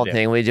that's easier the whole to do.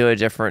 thing. We do a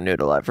different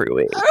noodle every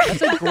week.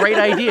 That's a great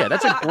idea.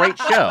 That's a great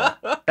show.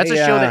 That's a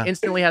show that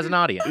instantly has an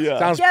audience.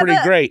 Sounds Yeah, pretty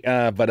but- great.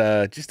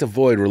 But just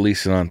avoid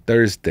releasing on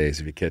Thursdays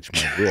if you catch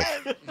my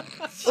drift.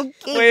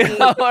 Okay. Wait,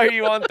 how are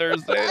you on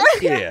Thursday?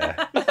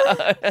 Yeah.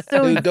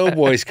 So The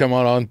Doughboys come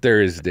on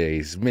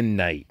Thursdays,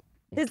 midnight.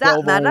 does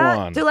that matter?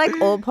 12:01. Do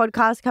like all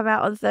podcasts come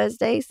out on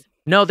Thursdays?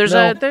 No, there's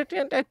No. they're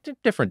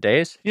different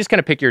days. You just kind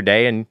of pick your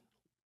day, and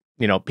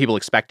people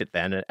expect it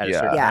then at a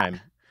certain Yeah.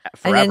 time. And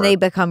Forever. then they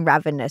become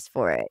ravenous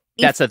for it.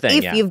 That's the thing,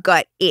 If yeah. you've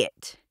got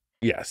it.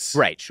 Yes.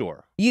 right,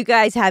 sure. You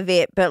guys have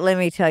it, but let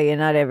me tell you,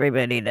 not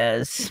everybody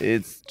does.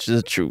 It's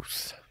just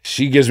truth.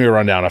 She gives me a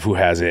rundown of who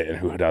has it and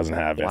who doesn't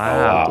have it.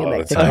 Wow. You all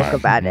like the to talk time.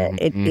 about it.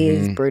 It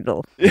is Mhm.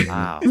 brutal.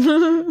 Wow.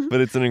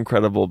 But it's an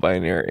incredible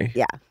binary.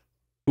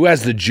 Who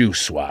has the juice,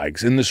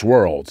 Swags, in this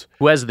world?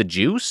 Who has the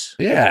juice?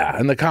 Yeah,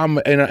 in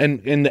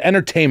the in the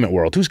entertainment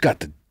world, who's got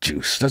the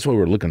juice? That's what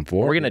we're looking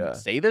for. We're gonna Yeah.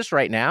 say this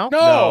right now. No.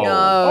 No.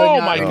 Oh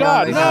No, my no,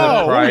 God. no. No. This is a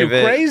Are you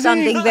private- crazy?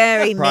 Something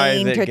very mean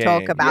Private to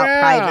talk game. about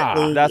Yeah.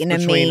 privately That's in a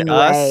between mean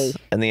us way.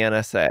 and the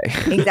NSA.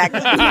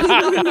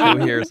 Exactly.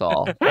 Who hears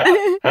all?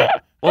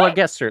 Well, our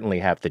guests certainly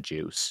have the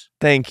juice,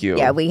 Thank you.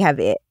 Yeah, we have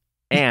it.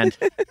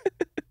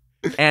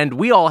 and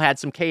we all had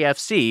some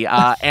KFC,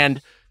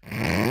 and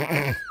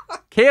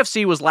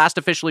KFC was last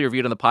officially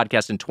reviewed on the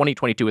podcast in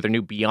 2022 with their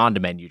new Beyond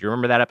menu. Do you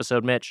remember that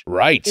episode, Mitch?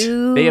 Right.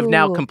 They have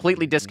now Ooh.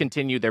 completely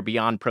discontinued their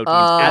Beyond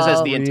proteins, as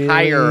has the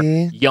entire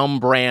really? Yum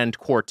brand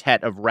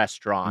quartet of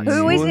restaurants.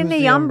 Who is Who in is the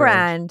the Yum Yum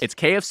brand? It's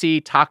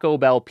KFC, Taco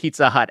Bell,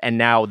 Pizza Hut, and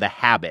now The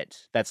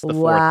Habit. That's the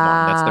fourth one.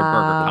 That's their burger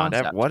Wow.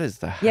 concept. What is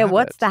the Yeah,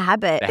 what's the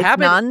habit? The It's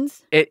habit-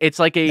 nuns, It's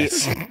like a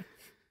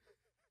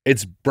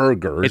It's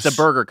burgers. it's a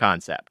burger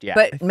concept. Yeah,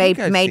 but think made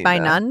I've made seen by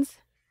that. nuns.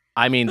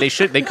 I mean they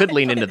could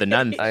lean into the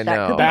nuns. I That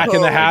know. could be Back in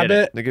cool. the They did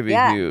habit. They could be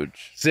Yeah.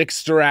 huge.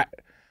 Sister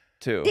act.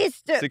 Too.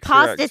 Sister, Sister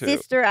pasta Act too.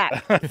 sister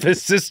act. The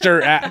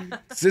sister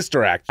act.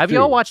 Sister act. Have too.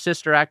 you all watched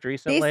Sister Act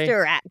recently?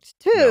 Sister act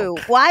too.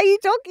 Why are you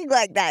talking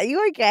like that?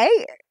 You okay?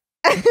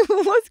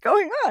 What's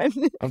going on?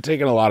 I'm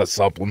taking a lot of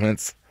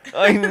supplements.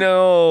 I I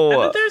know.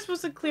 thought they were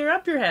supposed to clear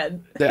up your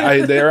head.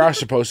 They are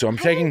supposed to. I'm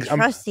taking. I'm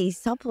Trusty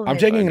supplements. I'm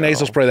taking I a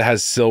nasal know. spray that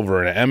has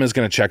silver in it. Emma's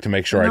gonna check to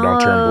make sure I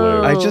don't turn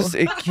blue. No.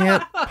 It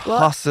can't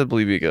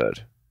possibly be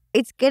good.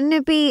 It's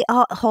gonna be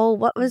a whole.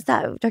 What was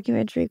that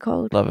documentary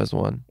called? Love is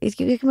one. It's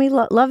gonna be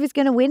Love is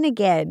gonna win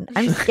again.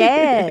 I'm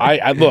scared.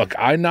 I look.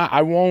 I'm not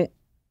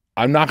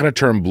gonna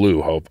turn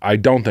blue. Hope. I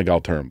don't think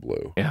I'll turn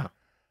blue. Yeah.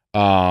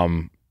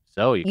 Um.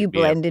 So you could be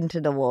blend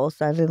into the wall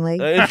suddenly.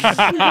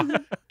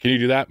 Can you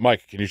do that,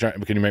 Mike? Can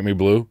you make me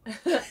blue?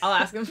 I'll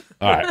ask him.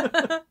 All right.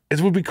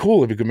 It would be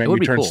cool if you could make It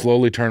would me be cool.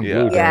 slowly turn Yeah.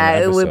 blue. during Yeah,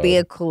 an it would be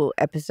a episode. cool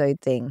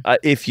episode thing.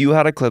 If you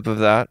had a clip of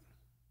that,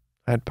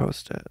 I'd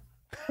post it.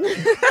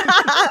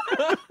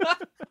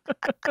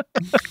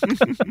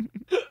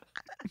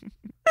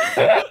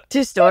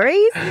 Two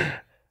stories?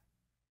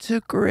 To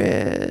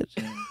grid.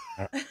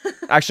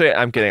 Actually,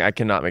 I'm kidding. I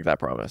cannot make that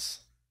promise.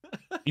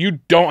 You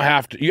don't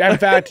have to. In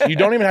fact, you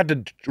don't even have to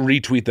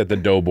retweet that the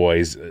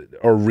Doughboys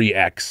or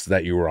re-X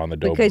that you were on the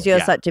Doughboys. Because you're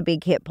Yeah. such a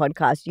big hit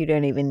podcast, you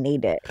don't even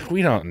need it.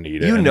 We don't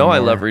need it. You know I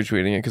anymore. love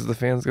retweeting it because the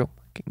fans go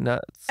fucking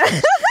nuts.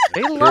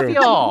 They love True.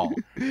 y'all.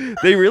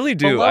 They really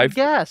do. Beloved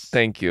guests.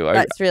 Thank you.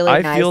 That's really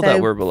I nice. feel that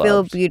we're feel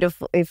beloved.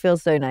 beautiful. It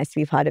feels so nice to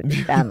be part of the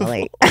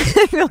family. I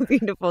feel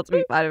beautiful to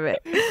be part of it.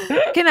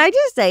 Can I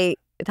just say,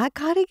 that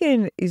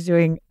cardigan is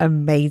doing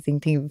amazing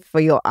things for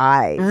your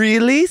eyes.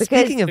 Really? Because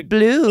Speaking of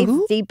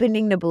blue, It's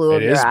deepening the blue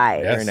of It your is,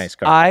 eyes. yes. Very nice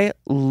card.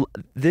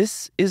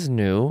 this is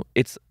new.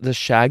 It's the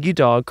Shaggy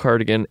Dog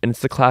cardigan, and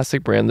it's the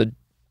classic brand.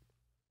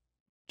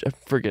 I'm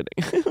forgetting.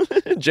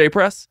 J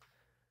Press.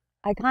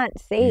 I can't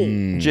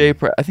see. J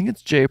Press. I think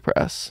it's J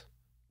Press.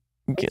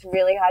 It's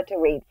really hard to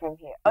read from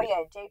here. Oh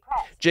yeah, J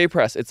Press. J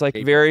Press. It's like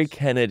J very Press.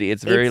 Kennedy.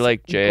 It's very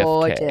like JFK.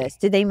 Gorgeous.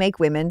 Did they make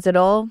women's at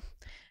all?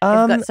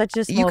 It's got such a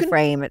you small can-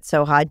 frame. It's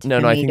so hard to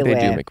No, for I me think to they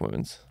wear. do make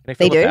women's. Can I They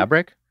feel the do?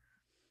 fabric?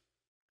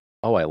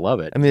 Oh, I love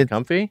it. I mean, Is it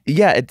comfy?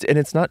 Yeah,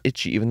 it's not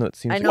itchy, even though it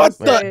seems. I like know What it's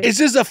so- the? Is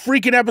this a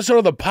freaking episode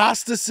of the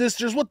Pasta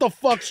Sisters? What the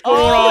fuck's going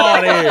on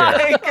Oh here?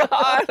 my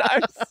God!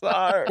 I'm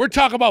sorry. We're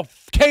talking about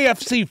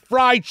KFC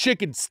fried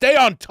chicken. Stay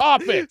on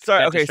topic.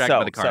 Sorry. Got Okay, distracted so,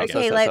 by the sorry, cardigan.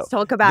 Okay, let's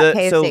talk about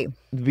KFC. So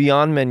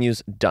Beyond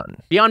Menu's done.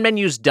 Beyond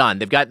Menu's done.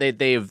 They've and did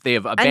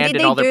abandoned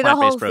they all their do the plant-based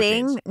whole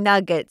proteins. thing?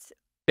 Nuggets,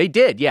 They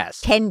did,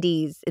 yes.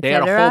 tendies, They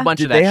had a whole etc. bunch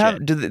Do of that they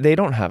shit. have? They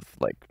don't have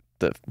like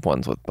the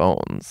ones with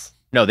bones.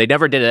 No, they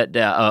never did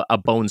a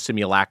bone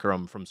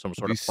simulacrum from some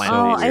sort Be of so plant.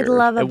 Oh, I'd weird.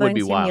 love a It would bone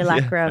be wild. Yeah.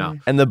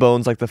 simulacrum. And the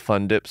bones like the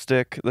fun dip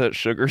stick, the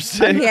sugar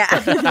stick.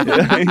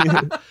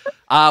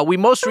 Yeah. We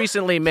most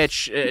recently,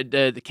 Mitch,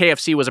 the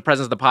KFC was a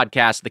presence of the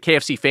podcast. The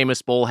KFC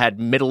Famous Bowl had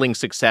middling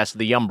success.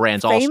 The Yum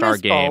Brands All-Star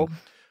Famous Game.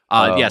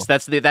 Bowl. Yes,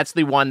 that's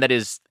the one that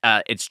is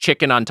it's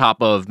chicken on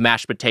top of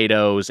mashed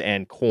potatoes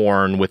and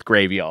corn with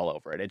gravy all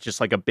over it. It's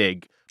just like a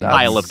big That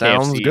pile of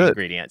sounds KFC good.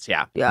 ingredients.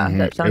 Yeah. Yeah, Mhm.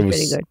 that sounds It was-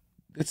 pretty good.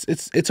 It's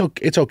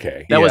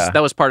okay. That Yeah.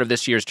 was part of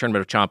this year's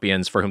Tournament of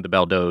Champions, for whom the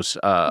bell does.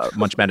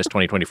 Munch Madness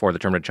 2024, the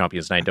Tournament of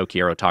Champions night. Do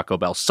Quiero Taco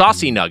Bell.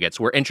 Saucy Nuggets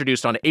were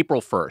introduced on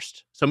April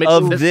 1st. So Mitch,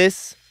 Of this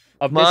this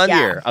of month? this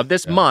year, of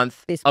this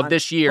month, This of month.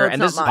 this year, Well,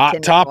 and it's this not Hot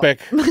March topic.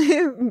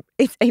 anymore.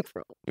 It's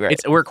April. Right.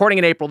 we're recording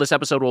in April. This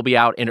episode will be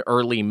out in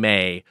early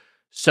May.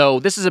 So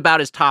this is about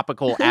as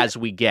topical as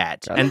we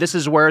get, Got it. and this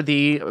is where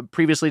the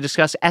previously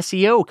discussed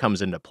SEO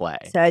comes into play.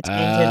 Search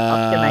engine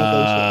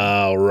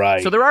optimization. Oh,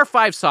 right. So there are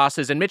 5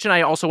 sauces, and Mitch and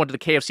I also went to the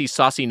KFC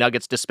Saucy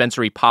Nuggets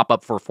dispensary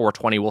pop-up for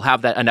 420. We'll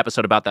have an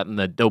episode about that in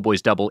the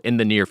Doughboys Double in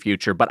the near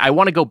future. But I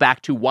want to go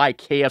back to why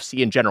KFC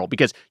in general,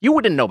 because you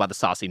wouldn't know about the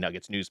Saucy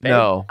Nuggets news page.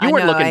 No. You I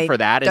weren't know, looking I for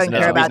that as don't a care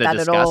reason about to that at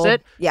discuss all.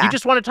 it. Yeah. You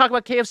just want to talk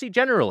about KFC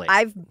generally.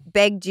 I've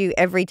begged you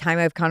every time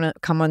I've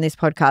come on this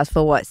podcast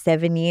for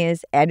 7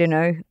 years? I don't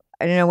know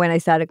when I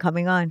started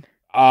coming on.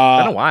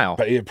 It's been a while.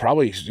 But it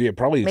probably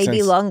Maybe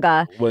since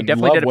longer. when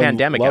definitely did a when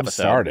pandemic Love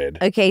episode. started.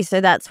 Okay,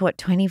 so that's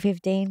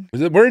 2015.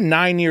 We're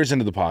 9 years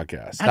into the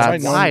podcast.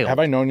 That's wild. Have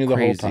I known you the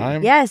Crazy. whole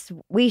time? Yes,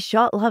 we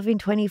shot Love in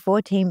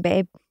 2014,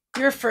 babe.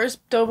 Your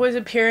first Doughboys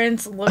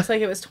appearance looks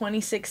like it was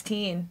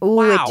 2016. Oh,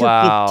 Wow. it took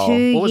Wow. you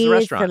 2 What was the years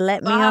restaurant? to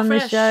let me Baja on the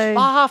Fresh. show.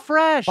 Baja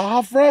Fresh.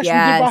 Baja Fresh. Yes,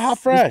 We did Baja it was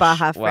Fresh.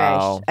 Baja Fresh.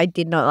 Wow. I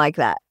did not like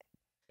that.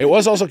 It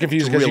was also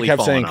confusing because Really you kept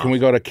falling saying, "Can off. we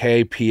go to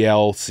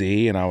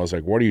KPLC?" And I was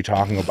like, "What are you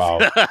talking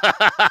about?"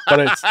 But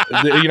it's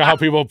you know how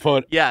people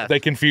put Yeah. they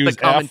confuse The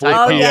common F with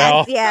Oh,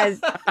 PL. yes,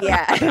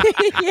 yeah.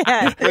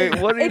 yeah. Wait,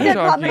 what are It's you a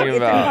talking common- it's a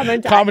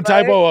about? Common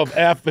typo of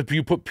F if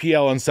you put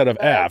PL instead of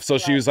F. So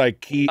she was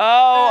like KPLC.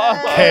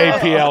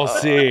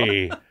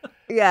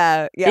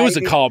 Yeah, yeah. It was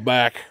a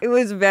callback. It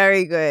was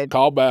very good.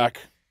 Callback.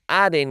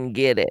 I didn't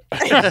get it.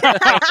 But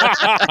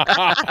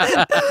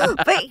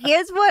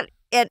here's what.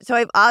 So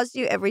I've asked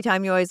you every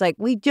time. You're always like,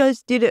 "We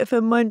just did it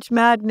for Munch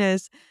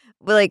Madness."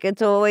 But like,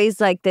 it's always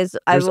like this.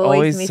 There's I'm always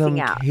always missing some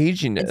out. And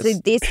caginess. so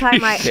this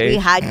time, we Okay.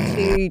 had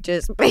to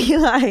just be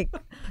like,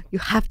 "You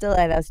have to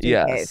let us do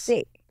Yes.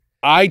 KFC."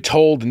 I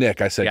told Nick,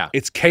 I said, Yeah.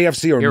 it's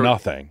KFC or Here-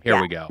 nothing. Here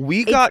Yeah. we go.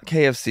 We got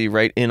KFC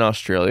right in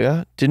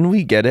Australia. Didn't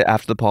we get it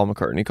after the Paul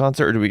McCartney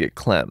concert, or did we get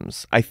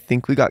Clem's? I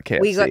think we got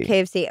KFC. We got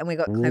KFC and we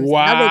got Clem's another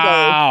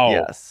Wow.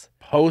 Yes.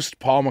 Post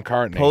Paul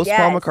McCartney. Post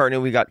Paul Yes.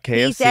 McCartney, we got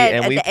day. KFC, He said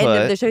and at we the put.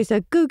 end of the show, he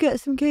said, "Go get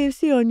some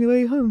KFC on your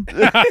way home."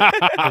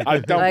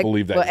 I don't Like,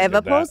 believe that. you whatever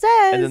did Paul that.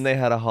 says. and then they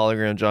had a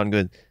hologram John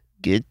Good.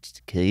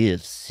 Get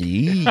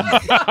KFC.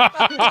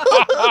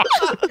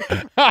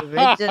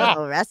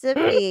 Original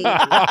recipe.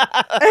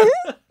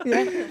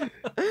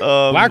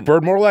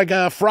 Blackbird, more like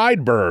a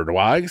fried bird,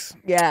 Wags.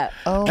 Yeah.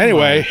 Oh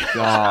Anyway. my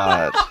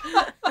God.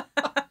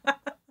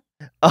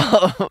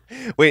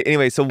 Wait.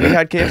 Anyway, so we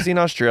had KFC in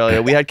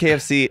Australia. We had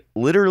KFC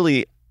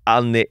literally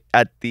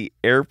at the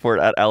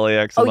airport at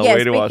LAX on the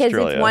way to because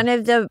Australia. it's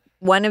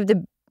one of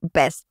the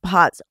best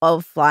parts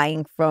of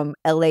flying from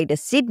LA to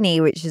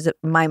Sydney, which is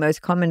my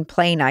most common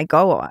plane I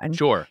go on,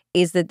 Sure.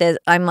 is that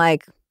I'm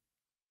like,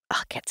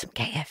 I'll get some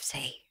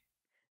KFC.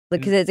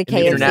 Because there's a the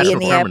KFC international in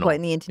the terminal. airport,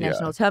 in the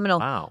international terminal.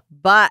 Wow.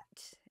 But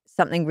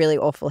something really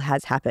awful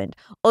has happened.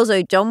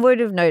 Also, John would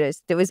have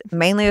noticed there was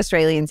mainly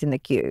Australians in the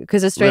queue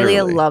because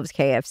Australia Literally. loves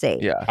KFC.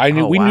 Yeah.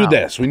 We knew wow.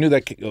 this. We knew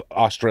that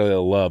Australia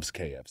loves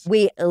KFC.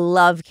 We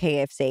love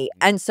KFC.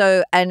 And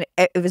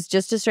it was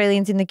just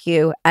Australians in the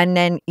queue. And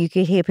then you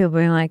could hear people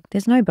being like,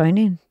 there's no bone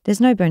in.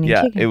 There's no bone in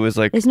Yeah. chicken. It was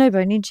like. There's no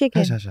bone in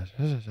chicken.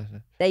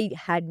 They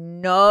had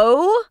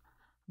no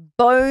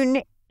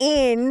bone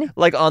in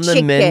Like on the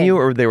chicken. menu,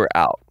 or they were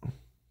out.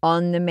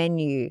 on the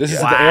menu This is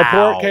at Wow. the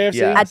airport, KFC?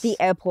 Yeah. at the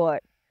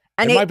airport.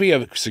 And it might be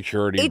a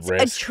security it's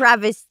risk. a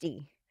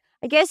travesty.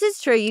 I guess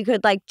it's true. You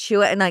could like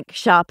chew it and like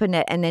sharpen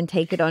it and then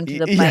take it onto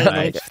the plane. Yeah.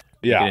 and- Get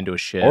yeah. into a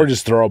shit. Or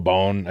just throw a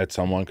bone at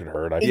someone could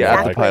hurt. I feel Yeah,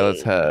 at the like.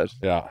 pilot's head.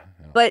 Yeah.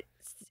 But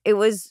it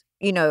was,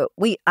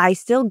 I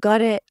still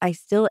got it. I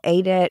still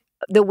ate it.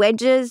 The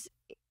wedges,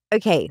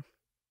 okay.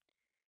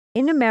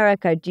 In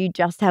America, do you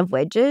just have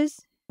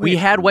wedges? we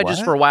had wedges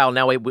what? for a while.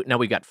 Now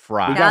we got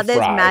fries. We Now got there's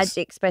fries.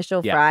 magic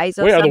special Yeah. fries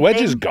or Wait, are the something.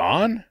 wedges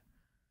gone?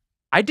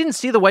 I didn't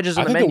see the wedges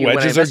on I the think the menu when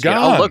wedges I are messaged you.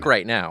 gone. I'll look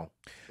right now.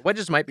 The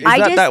wedges might be. Is I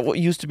that just- that what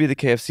used to be the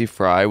KFC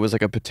fry was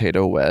like a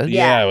potato wedge?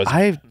 Yeah. It was.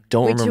 I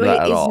don't Which remember that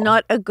at is all.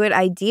 not a good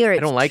idea.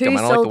 It's don't like too 'em.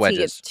 I don't like the salty. wedges.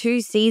 It's too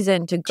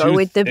seasoned to go Too-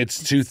 with the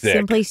it's too thick.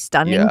 simply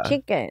stunning Yeah.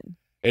 chicken.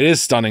 It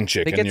is stunning They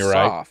chicken. get You're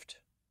right. soft.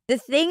 The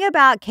thing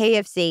about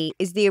KFC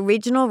is the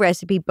original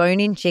recipe,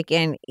 bone-in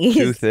chicken,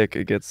 Too is thick,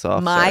 it gets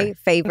soft. my sorry.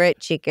 favorite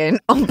chicken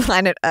on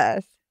planet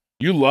Earth.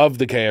 You love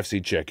the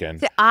KFC chicken.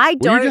 So I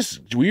don't.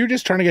 Were you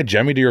just trying to get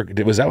Jemmy to your?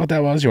 Was that what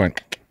that was? You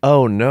went.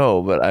 Oh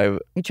no, but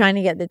You're trying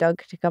to get the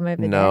dog to come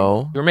over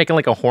no. You were making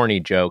like a horny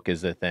joke,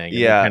 is the thing.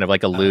 Yeah. Kind of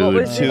like a What lewd,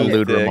 was it? a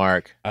lewd Too thick.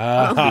 remark.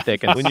 Too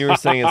thick and When you were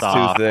saying it's too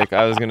soft. thick,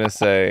 I was gonna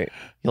say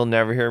you'll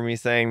never hear me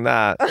saying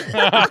that.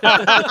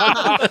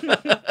 there.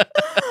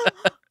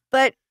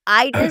 But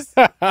I just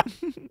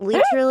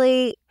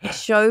literally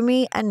show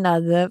me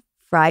another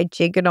fried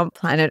chicken on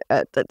planet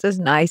Earth that's as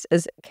nice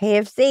as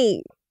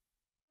KFC.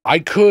 I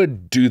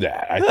could do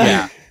that. I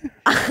think.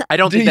 Yeah. I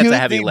don't think that's a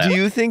heavy lift. Do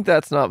you think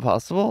that's not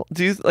possible?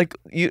 Do you like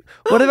you?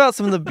 What about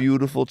some of the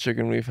beautiful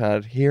chicken we've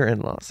had here in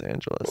Los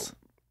Angeles?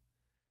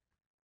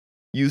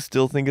 You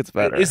still think it's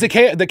better? Is the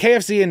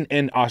KFC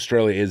in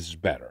Australia is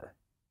better?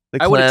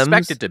 The I would Clem's?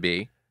 expect it to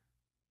be.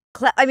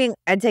 I mean,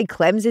 I'd say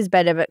Clem's is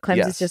better, but Clem's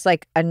is Yes. just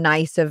like a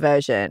nicer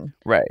version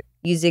right,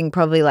 using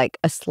probably like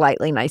a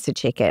slightly nicer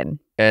chicken.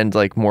 and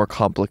like more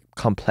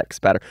complex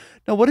batter.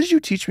 Now, what did you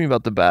teach me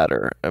about the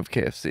batter of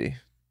KFC?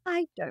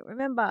 I don't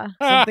remember.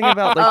 Something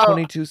about like Oh.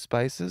 22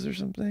 spices or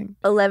something.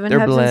 11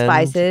 Their herbs blend. and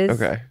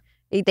spices. Okay.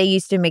 They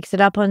used to mix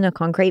it up on the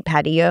concrete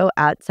patio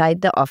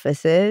outside the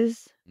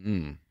offices.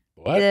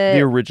 What? The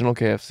original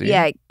KFC.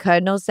 Yeah,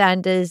 Colonel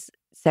Sanders'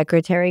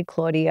 secretary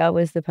Claudia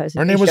was the person.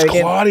 Her who name was showed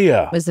him-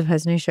 Claudia. Was the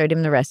person who showed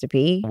him the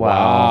recipe.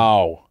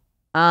 Wow.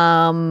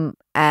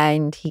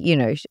 And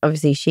he,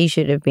 obviously she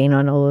should have been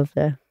on all of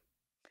the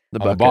The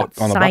On the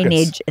buckets. on the buckets.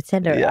 signage,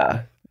 etc.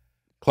 Yeah.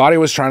 Claudia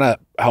was trying to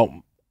help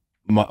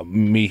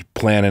me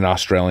plan an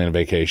Australian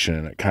vacation,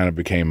 and it kind of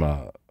became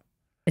a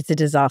It's a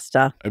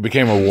disaster.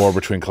 war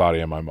between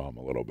Claudia and my mom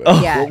a little bit.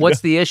 Oh. Yeah. Well,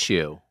 what's the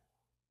issue?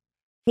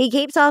 He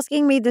keeps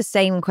asking me the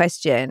same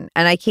question,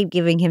 and I keep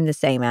giving him the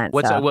same answer.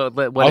 What I was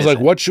is like,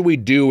 it? what should we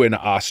do in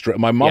Australia?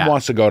 My mom Yeah.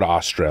 wants to go to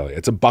Australia.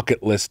 It's a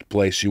bucket list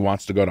place. She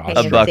wants to go to KFC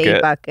Australia.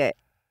 bucket.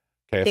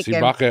 KFC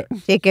Chicken. bucket.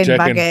 Chicken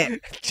Chicken.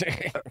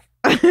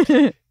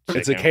 bucket.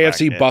 It's a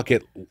KFC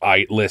bucket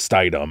list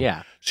item.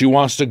 Yeah. She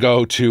wants to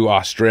go to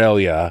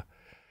Australia.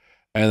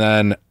 And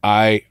then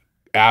I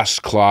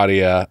asked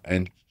Claudia,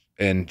 and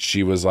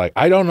she was like,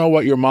 I don't know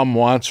what your mom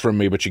wants from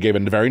me, but she gave a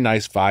very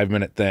nice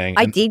 5-minute thing.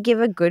 I And- did give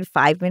a good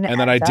 5-minute And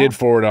then I answer. did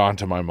forward it on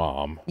to my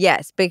mom.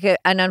 Yes,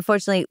 and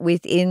unfortunately,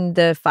 within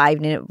the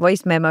 5-minute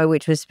voice memo,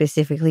 which was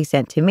specifically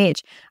sent to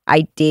Mitch,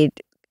 I did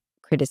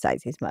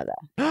criticize his mother,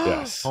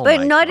 Yes. Oh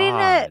but my not in a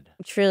God.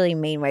 truly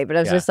mean way. But I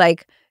was Yeah. just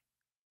like,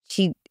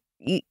 you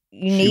need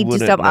to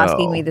wouldn't stop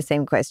asking me know. the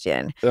same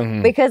question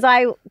Mhm. because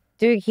I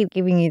do keep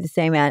giving you the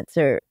same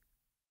answer.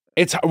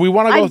 We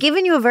want to go. I've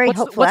given you a very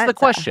helpful What's the answer.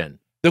 question?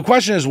 The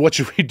question is, what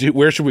should we do?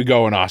 Where should we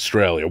go in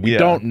Australia? We Yeah.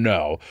 don't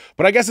know.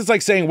 But I guess it's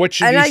like saying, what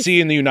should And you I- see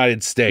in the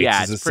United States?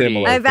 Yeah, is a it's pretty-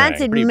 similar I've thing.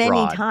 answered Pretty many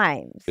broad.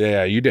 times,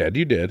 Yeah, you did.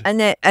 You did. and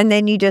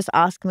then you just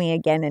ask me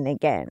again and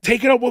again.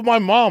 Take it up with my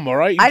mom, all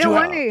right? I don't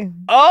want to.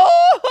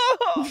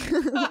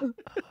 Oh!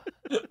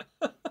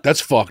 That's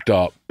fucked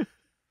up.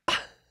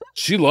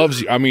 She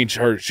loves you. I mean,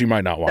 she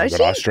might not want to Does go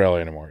to she?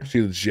 Australia anymore.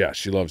 She loves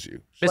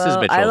you. Mrs.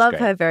 Well, Mitchell's I love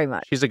great. her very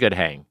much. She's a good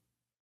hang.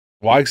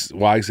 Wags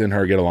and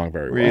her get along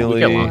very well. Really? We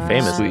get along Wow.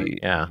 famously. Sweet.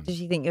 Yeah. Does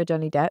she think you're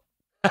Johnny Depp?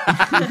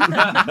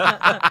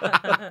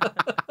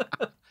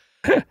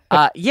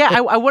 Yeah,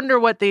 I wonder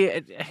what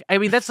I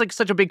mean, that's like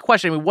such a big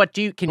question. I mean, what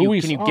do you can Who you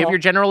we can you saw. give your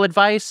general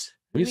advice?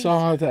 We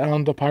saw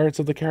on the Pirates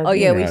of the Caribbean. Oh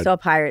yeah, we ride. saw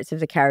Pirates of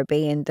the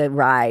Caribbean, the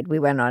ride. We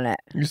went on it.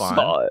 You Fun.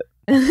 saw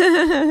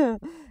it.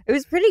 It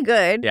was pretty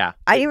good. Yeah.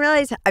 I didn't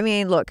realize. I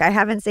mean, look, I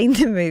haven't seen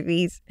the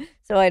movies,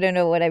 so I don't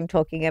know what I'm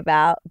talking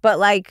about. But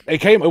like,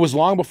 It was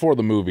long before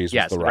the movies.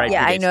 Yes, was the right. ride.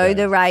 yeah, I predates know that.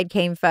 the ride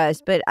came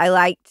first, but I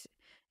liked.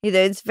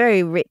 It's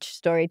very rich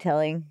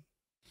storytelling.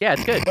 Yeah,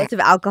 it's good. Lots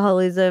of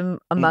alcoholism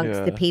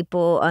amongst the Yeah.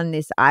 people on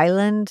this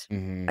island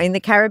Mhm. in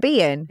the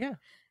Caribbean. Yeah.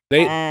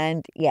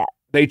 And yeah,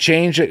 They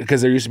changed it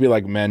because there used to be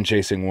like men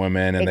chasing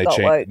women, and It they got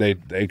woke.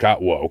 changed. They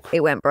got woke. it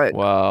went broke.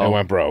 Wow. It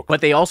went broke.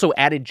 But they also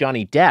added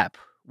Johnny Depp,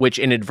 which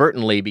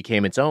inadvertently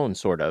became its own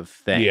sort of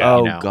thing. Yeah.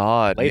 Oh you know?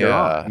 God. later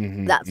yeah. on.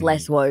 Mhm, That's mhm.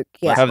 less woke.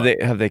 Yeah.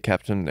 Have they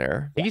kept him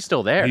there? I think he's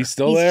still there. He's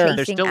still He's there. They're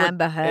chasing still in-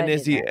 Amber Heard. And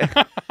is in he it.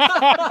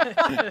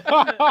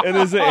 And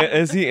is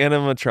he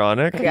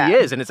animatronic? Yeah. He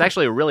is, and it's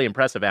actually a really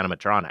impressive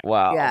animatronic.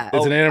 Wow. Yeah.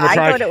 It's an I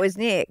animatronic. thought it was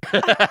Nick.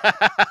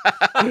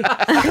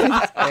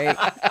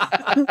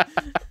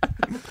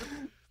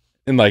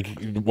 And like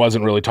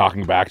wasn't really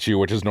talking back to you,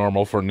 which is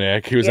normal for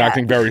Nick. He was Yeah.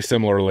 acting very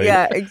similarly.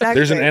 Yeah, exactly.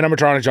 There's an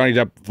animatronic Johnny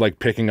Depp like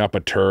picking up a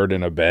turd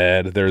in a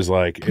bed. There's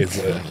like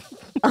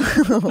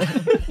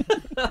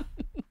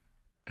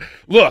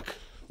Look,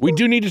 we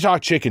do need to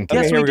talk chicken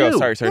today. Yes, Okay, here we we go.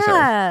 do. Sorry.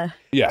 Yeah.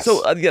 Yes.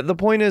 So the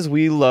point is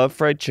we love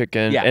fried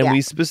chicken, Yeah. and Yeah.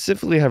 we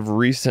specifically have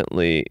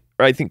recently,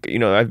 or I think,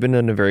 I've been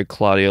on a very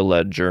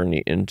Claudia-led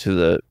journey into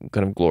the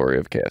kind of glory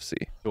of KFC.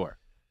 Sure.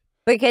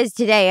 Because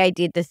today I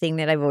did the thing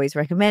that I've always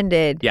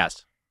recommended.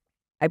 Yes.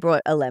 I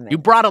brought a lemon. You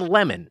brought a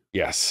lemon.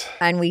 yes.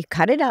 And we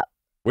cut it up.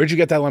 Where'd you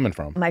get that lemon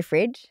from? My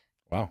fridge.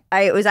 Wow.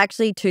 It was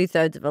actually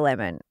 2/3 of a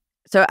lemon.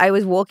 So I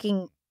was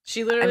walking.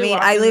 She I literally. mean,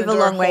 walked I in live the a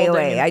door long way holding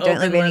away. an I don't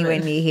live open anywhere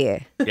lemon. near here.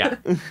 Yeah.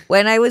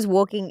 When I was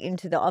walking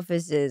into the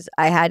offices,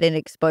 I had an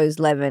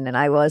exposed lemon, and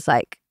I was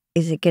like,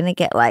 "Is it gonna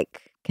get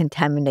like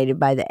contaminated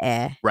by the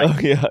air?" Right. Oh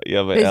yeah,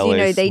 but Because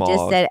LA they just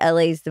smog. said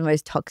LA is the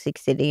most toxic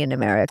city in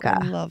America.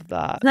 I love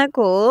that. Isn't that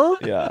cool?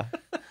 Yeah,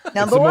 It's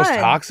Number the one. most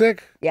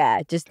toxic? Yeah,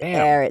 just Damn.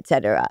 air,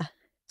 etc.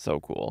 so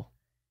cool.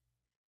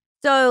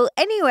 So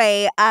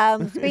anyway,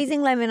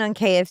 squeezing lemon on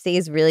KFC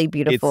is really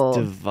beautiful. It's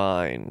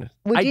divine.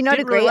 Would I you not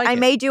did agree? really like I it.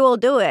 made you all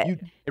do it.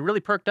 It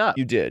really perked up.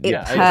 You did. It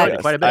Yeah, I enjoyed it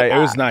hurts. quite a bit. It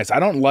was nice. I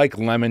don't like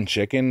lemon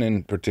chicken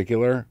in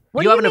particular.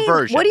 What You do have an mean?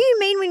 aversion. What do you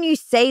mean when you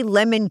say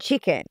lemon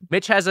chicken?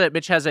 Mitch has a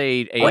What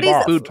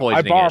is- food I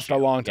poisoning barfed issue. a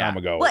long time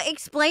ago. Well,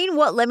 explain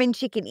what lemon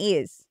chicken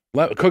is.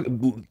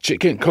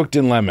 Chicken cooked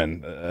in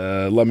lemon.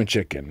 Lemon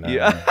chicken.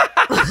 Yeah.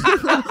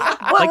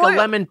 Like a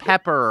lemon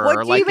pepper What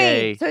or do like you mean?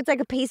 a So it's like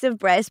a piece of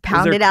breast there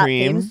pounded out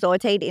cream? thin,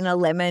 sauteed in a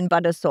lemon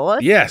butter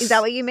sauce? Yes. Is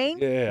that what you mean?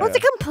 Yeah. Well, it's a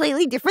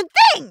completely different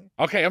thing.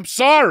 Okay, I'm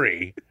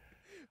sorry.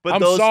 But I'm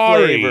those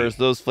sorry.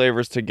 those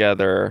flavors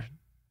together.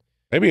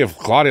 Maybe if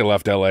Claudia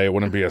left LA, it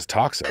wouldn't be as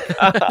toxic.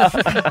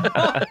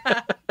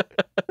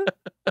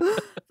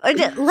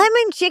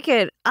 Lemon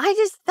chicken.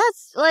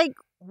 That's like,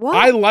 what?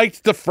 I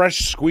liked the fresh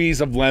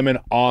squeeze of lemon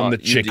on the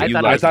you chicken. did.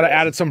 I thought it liked it.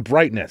 added some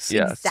brightness,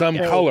 Yes. some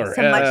Exactly. color,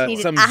 Some much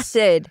needed some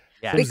acid.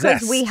 Yeah. some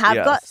Because we zest. have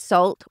got Yes.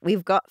 salt,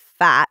 we've got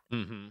fat,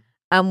 Mhm.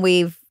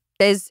 and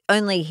there's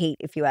only heat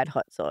if you add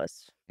hot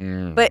sauce.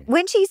 Mm. But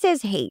when she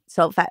says heat,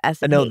 salt, fat,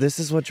 acid, No, heat, this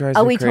is what drives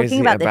are me we crazy talking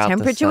about the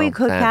temperature we salt,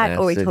 cook fat, at,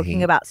 or are we acid, talking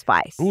heat. about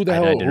spice? who the I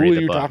hell? didn't Who read are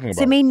the you book. talking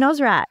about? Samin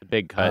Nosrat. It's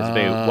a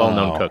big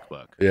well-known Oh.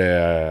 cookbook.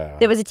 Yeah.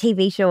 There was a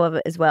TV show of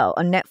it as well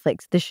on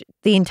Netflix.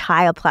 The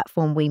entire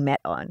platform we met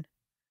on.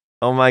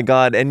 Oh my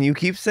god! And you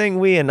keep saying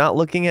we and not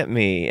looking at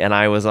me. And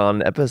I was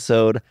on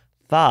episode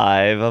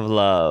 5 of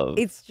Love.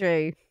 It's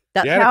true.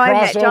 That's You had how a I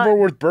met crossover John.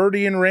 with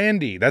Birdie and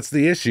Randy. That's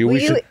the issue.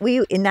 Were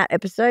you in that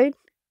episode?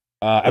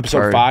 Episode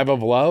Sorry. 5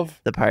 of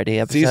Love, the party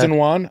episode. season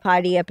 1.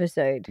 Party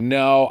episode.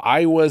 No,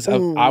 I was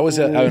in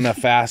a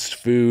fast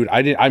food.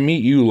 I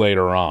meet you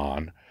later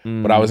on,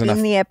 but I was in In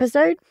a the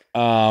episode?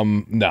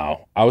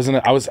 no. I was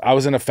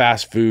in a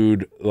fast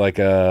food like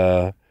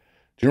a.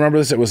 Do you remember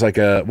this? It was like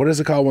a, what is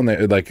it called when they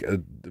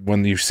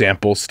when you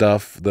sample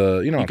stuff?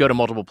 You go to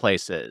multiple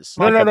places.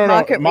 No.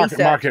 Market research.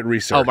 Market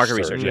research. Oh, market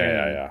research,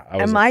 Yeah. I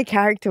was And my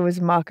character was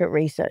market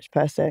research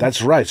person.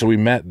 That's right. So we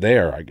met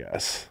there, I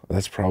guess.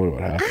 That's probably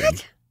what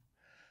happened.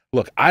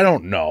 Look, I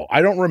don't know.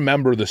 I don't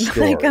remember the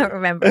story. I can't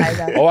remember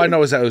either. All I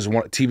know is that it was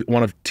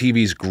one of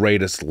TV's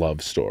greatest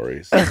love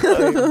stories.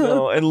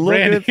 No, and look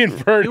Randy at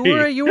and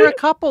Birdie. You were a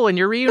couple and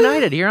you're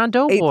reunited here on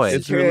Doughboys.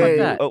 It's Something like true.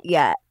 that. Oh.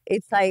 Yeah.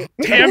 It's like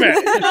Damn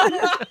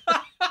it.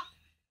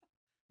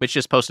 Mitch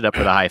just posted up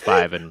with a high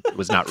five and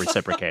was not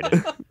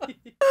reciprocated.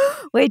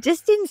 we're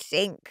just in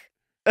sync.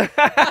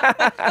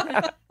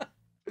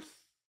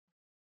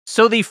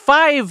 So the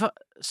 5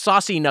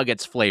 Saucy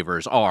Nuggets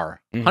flavors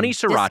are Mhm. honey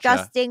sriracha.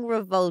 Disgusting,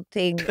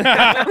 revolting.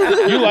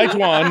 You liked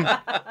one.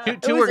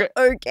 Two It was were.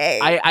 okay.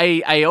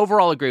 I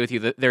overall agree with you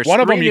that there's One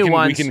of 3 them new we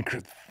ones. can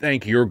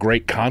thank your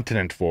great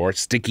continent for.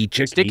 Sticky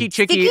Chicky. Sticky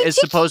Chicky Sticky is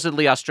Chicky.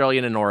 supposedly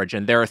Australian in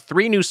origin. There are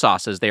 3 new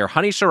sauces. They are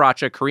honey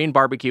sriracha, Korean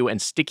barbecue,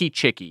 and Sticky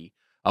Chicky,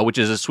 which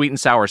is a sweet and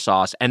sour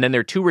sauce. And then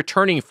there are 2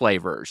 returning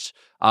flavors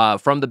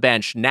from the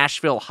bench,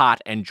 Nashville Hot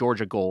and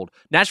Georgia Gold.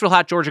 Nashville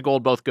Hot, Georgia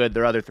Gold, both good.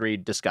 Their other 3,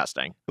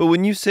 disgusting. But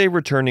when you say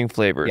returning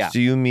flavors, Yeah. do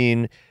you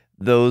mean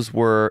those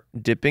were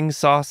dipping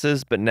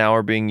sauces, but now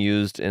are being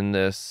used in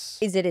this?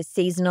 Is it a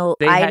seasonal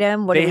They had-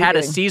 item? What they are we had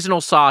a doing? seasonal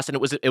sauce, and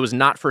it was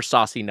not for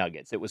Saucy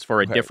Nuggets. It was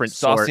for a Okay, different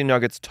Saucy sort.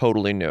 Nuggets,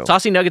 totally new.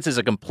 Saucy Nuggets is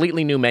a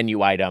completely new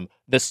menu item.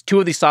 2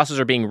 of these sauces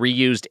are being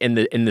reused in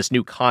this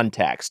new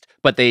context,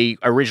 but they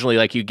originally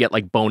you get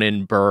like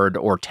bone-in bird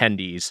or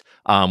tendies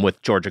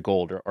with Georgia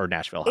Gold or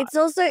Nashville Hot.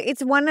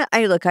 It's one.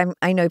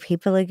 I know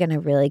people are going to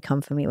really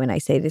come for me when I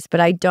say this, but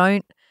I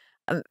don't.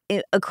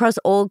 Across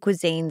all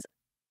cuisines,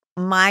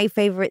 my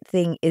favorite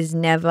thing is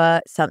never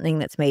something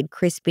that's made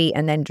crispy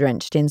and then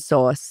drenched in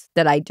sauce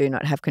that I do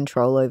not have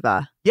control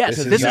over.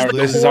 Yes, this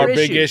is our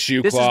big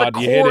issue, This Claude.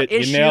 is the You hit core it. You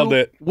issue nailed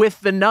it. with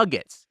the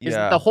nuggets.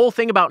 Yeah. The whole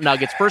thing about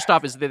nuggets, first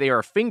off, is that they are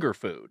a finger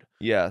food.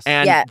 Yes.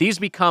 And these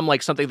become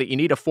like something that you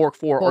need a fork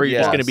for, or you're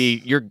just going to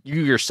be, you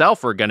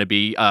yourself are going to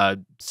be a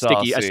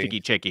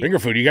sticky chicky. Finger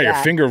food. You got your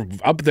finger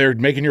up there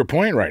making your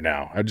point right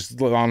now. I just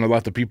want to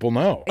let the people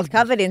know. It's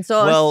covered in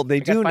sauce. Well,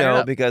 they do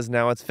know because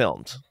now it's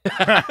filmed.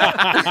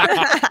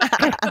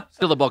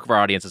 Still, the bulk of our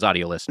audience is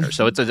audio listeners,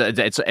 so it's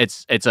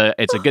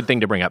a good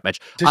thing to bring up, Mitch.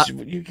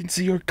 You can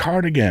see your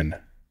cardigan.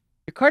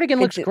 Your cardigan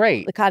looks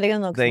great. The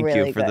cardigan looks Thank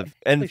really you for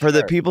good. for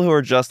the people who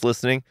are just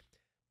listening.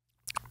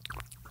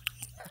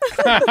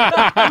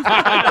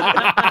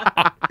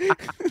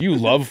 You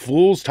love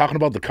fools talking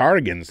about the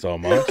cardigan so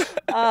much.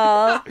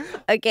 Oh,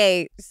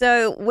 okay.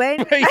 So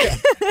when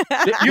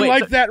you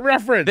like that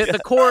reference? The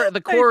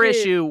core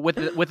issue with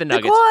the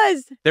nuggets.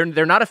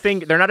 They're not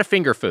a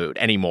finger food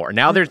anymore.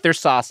 Now they're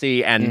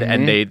saucy and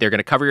they're going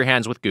to cover your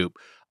hands with goop.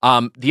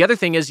 The other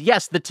thing is,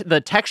 yes,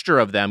 the texture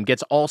of them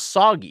gets all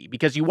soggy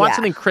because you want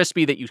something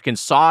crispy that you can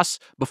sauce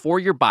before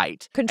your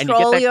bite. Control and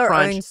you get that your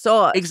crunch. own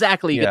sauce.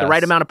 Exactly. You get the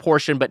right amount of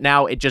portion, but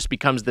now it just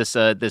becomes this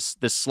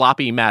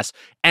sloppy mess.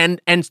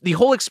 And the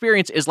whole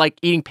experience is like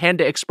eating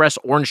Panda Express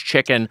orange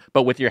chicken,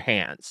 but with your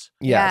hands.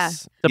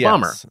 Yes. It's a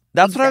bummer.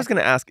 That's what I was going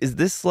to ask. Is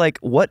this like,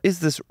 what is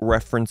this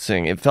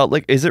referencing? It felt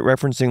like, is it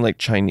referencing like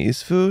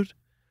Chinese food?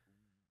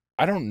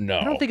 I don't know.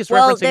 I don't think it's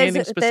referencing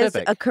anything specific.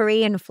 There's a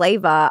Korean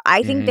flavor.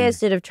 I think they're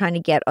sort of trying to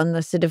get on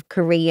the sort of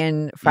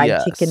Korean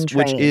fried chicken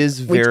train. Which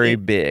is very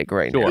big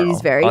right now. It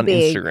is very on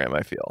big. Instagram,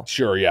 I feel.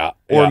 Sure, yeah.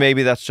 Or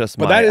maybe that's just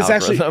my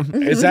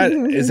algorithm. Is that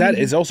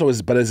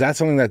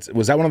something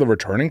was that one of the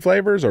returning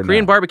flavors or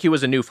Korean no? barbecue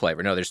was a new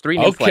flavor. No, there's 3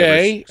 new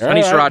flavors.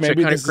 Honey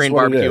sriracha, Korean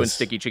barbecue, and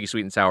sticky chicken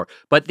sweet and sour.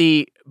 But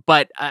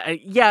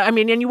yeah, I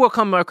mean, and you will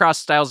come across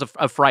styles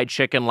of fried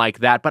chicken like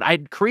that,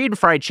 but Korean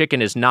fried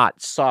chicken is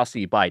not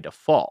saucy by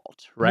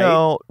default, right?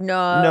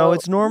 No,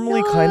 it's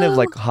normally kind of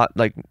like hot,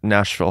 like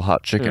Nashville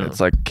hot chicken. It's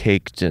like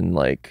caked in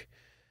like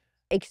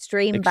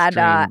extreme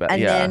batter,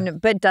 and then,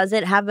 but does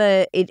it have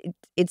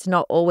it's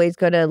not always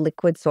got a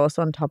liquid sauce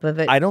on top of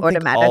it. I don't think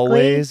automatically.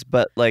 always,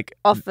 but like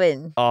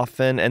often,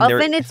 and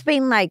often it's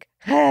been like,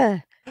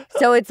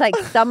 so it's like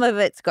some of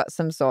it's got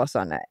some sauce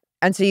on it,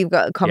 and so you've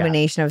got a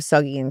combination of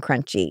soggy and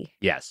crunchy.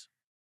 Yes,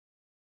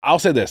 I'll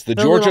say this: the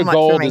Georgia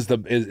Gold is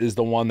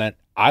the one that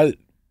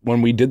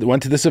when we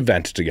went to this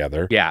event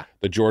together. Yeah,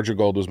 the Georgia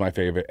Gold was my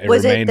favorite. It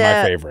remained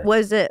my favorite.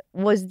 Was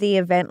the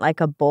event like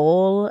a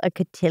ball, a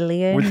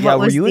cotillion? Were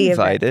you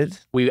invited?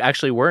 Event? We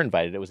actually were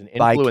invited. It was an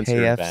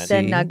influencer event.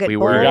 The nugget we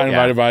ball? got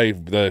invited by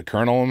the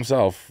Colonel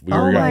himself.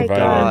 Oh my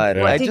God!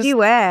 What did you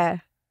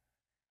wear?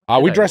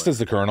 We dressed as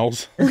the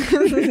Colonels.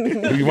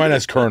 We went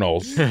as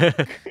Colonels.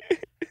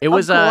 It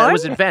was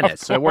in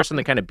Venice, so I wore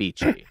something kind of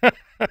beachy.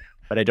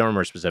 But I don't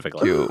remember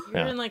specifically. You're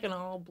in like an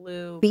all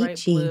blue,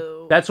 beachy. Bright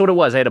blue. That's what it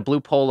was. I had a blue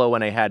polo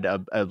and I had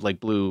a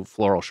like blue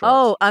floral shorts.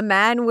 Oh, a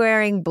man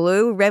wearing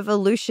blue,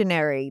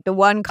 revolutionary. The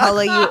one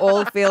color you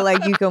all feel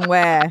like you can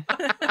wear.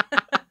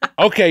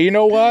 Okay, you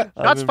know what?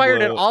 Shots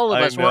fired at all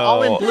of us. We're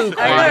all in blue.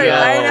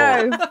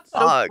 I know.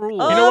 So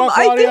cruel. You know what,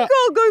 Claudia? I think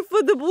I'll go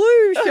for the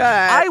blue shirt.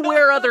 I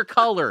wear other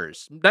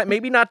colors.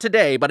 Maybe not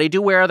today, but I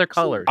do wear other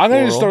colors. I'm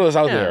going to just throw this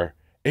out there.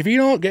 If you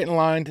don't get in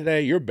line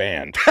today, you're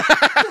banned.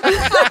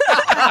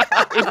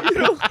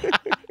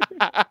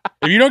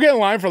 If you don't get in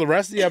line for the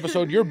rest of the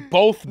episode, you're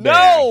both banned.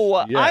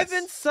 No, yes. I've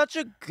been such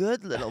a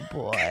good little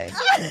boy.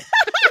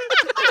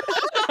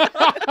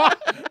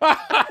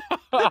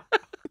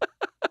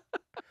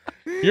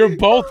 You're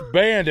both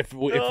banned if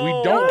we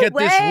don't get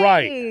this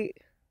right.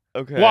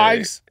 Okay.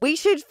 Wives. We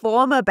should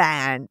form a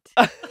band.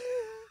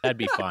 That'd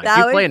be fun. Do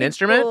you play an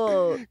instrument?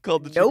 Cool.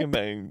 Called the Chicken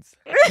Bangs.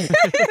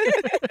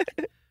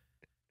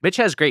 Mitch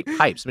has great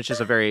pipes. Mitch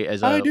is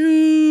I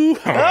do.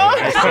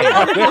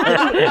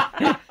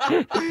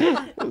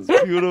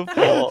 It's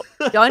beautiful.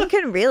 John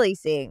can really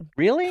sing.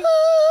 Really?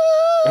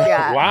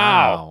 Yeah.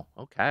 Wow.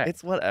 Okay.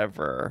 It's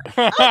whatever.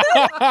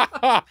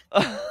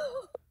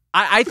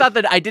 I thought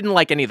that I didn't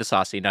like any of the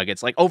saucy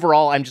nuggets. Like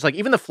overall, I'm just like,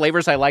 even the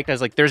flavors I liked, I was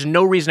like, there's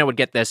no reason I would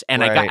get this.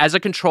 And I got, as a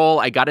control,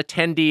 I got a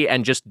tendy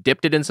and just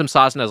dipped it in some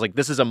sauce. And I was like,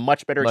 this is a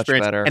much better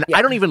experience. And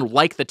I don't even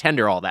like the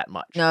tender all that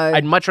much. No.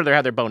 I'd much rather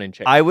have their bone-in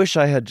chicken. I wish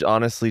I had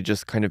honestly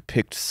just kind of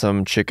picked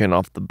some chicken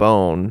off the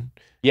bone.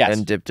 Yes.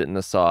 And dipped it in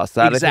the sauce.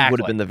 That I think would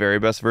have been the very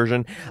best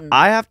version.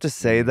 I have to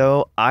say,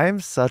 though, I'm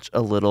such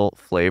a little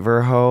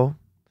flavor hoe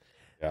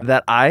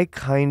that I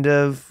kind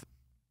of...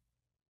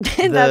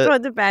 That's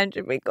what the band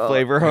should be called.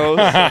 Flavor hose.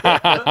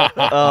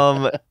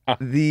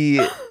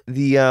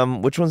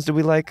 Which ones do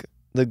we like?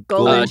 The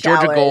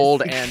Georgia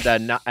Gold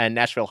and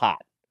Nashville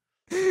Hot.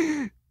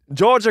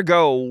 Georgia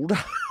Gold,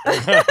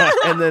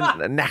 and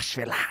then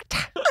Nashville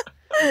Hot.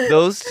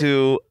 Those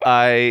two,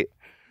 I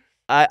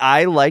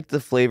like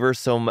the flavor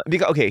so much.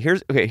 Because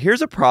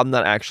here's a problem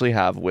that I actually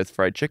have with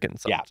fried chicken.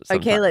 Sometimes.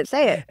 Okay, let's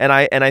say it. And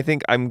I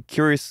think I'm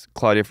curious,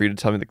 Claudia, for you to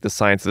tell me like the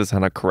science of this, how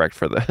not correct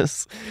for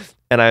this.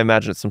 And I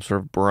imagine it's some sort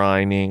of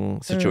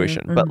brining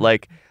situation. But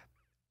like,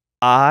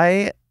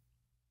 I,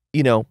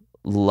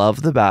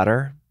 love the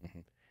batter.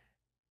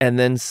 And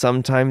then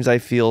sometimes I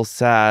feel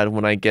sad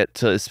when I get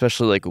to,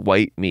 especially like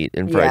white meat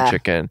and fried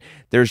chicken.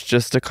 There's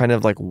just a kind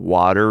of like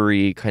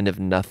watery, kind of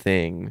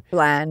nothing,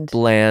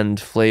 bland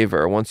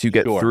flavor once you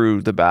get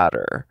through the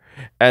batter.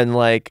 And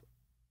like,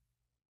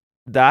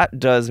 that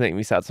does make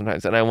me sad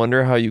sometimes. And I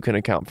wonder how you can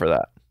account for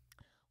that.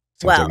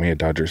 Sounds like me at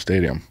Dodger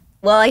Stadium.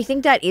 Well, I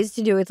think that is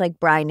to do with like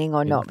brining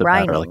or not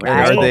brining,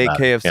 right? Are they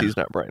KFC's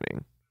not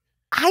brining?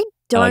 I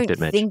don't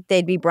think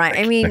they'd be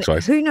brining. I mean,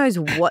 who knows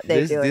what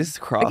they're doing? This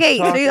okay,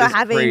 so you're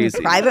having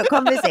private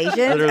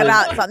conversations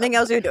about something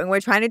else you're doing. We're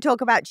trying to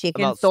talk about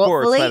chicken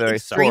thoughtfully,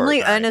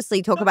 extremely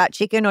earnestly talk about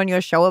chicken on your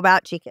show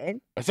about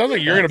chicken. It sounds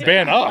like you're going to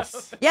ban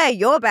us. Yeah,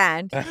 you're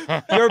banned.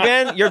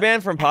 You're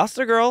banned from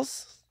Pasta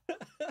Girls?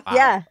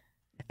 Yeah.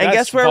 And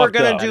guess where we're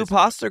going to do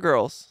Pasta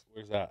Girls?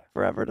 Where's that?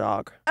 Forever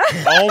Dog.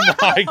 Oh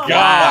my God.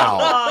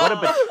 Wow. What a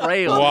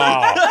betrayal.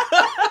 Wow.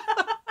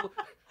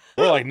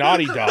 We're like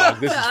Naughty Dog.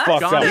 This is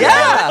fucked up.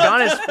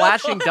 John is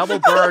flashing double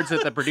birds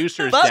at the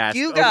producer's Fuck desk.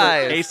 you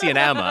guys. Over Casey and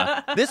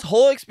Emma. This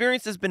whole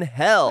experience has been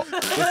hell.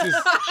 This is.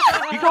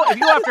 If you go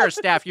after our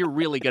staff, you're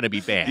really going to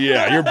be banned.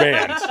 Yeah, you're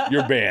banned.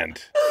 You're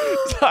banned.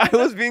 I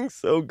was being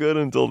so good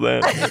until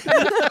then.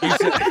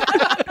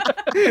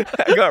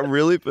 I got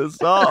really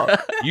pissed off.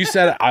 You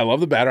said, I love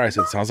the batter. I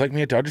said, sounds like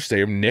me at Dodger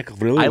Stadium. Nick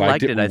really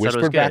liked it. We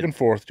whispered back and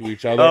forth to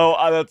each other. Oh,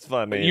 that's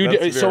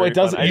funny. So it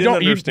doesn't. You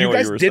don't. You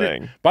guys didn't.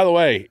 Saying. By the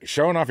way,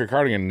 showing off your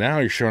cardigan. Now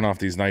you're showing off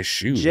these nice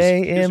shoes.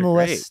 J.M.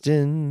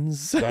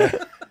 Weston's.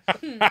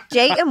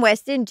 J.M.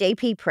 Weston,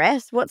 JP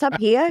Press. What's up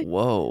here?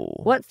 Whoa.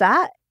 What's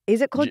that?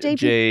 Is it called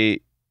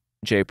JP?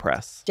 J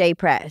Press. J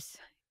Press.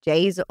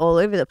 J's all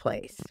over the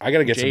place. I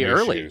gotta get some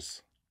Early.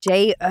 shoes.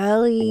 J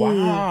Early.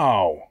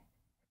 Wow.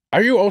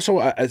 Are you also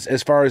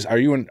as far as are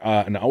you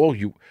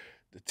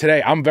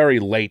today? I'm very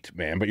late,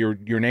 man. But your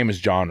name is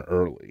John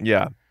Early.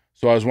 Yeah.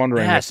 So I was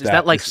wondering. Yes, is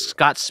that like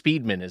Scott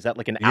Speedman? Is that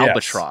like an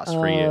albatross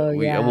for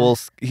you? Yeah. Well,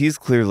 he's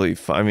clearly.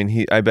 I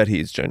mean, I bet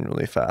he's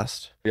genuinely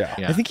fast. Yeah.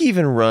 I think he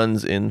even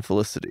runs in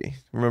Felicity.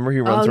 Remember, he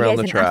runs around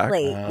the track.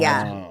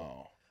 Yeah.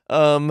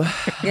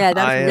 Yeah,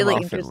 that's really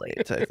often interesting.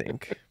 late, I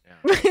think.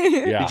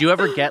 Yeah. Did you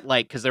ever get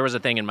like? Because there was a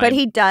thing in my. But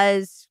he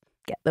does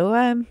get the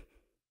worm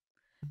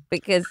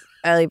because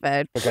early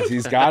bird. Because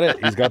he's got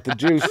it. He's got the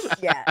juice.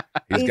 Yeah.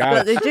 He's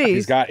got the juice.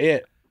 He's got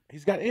it.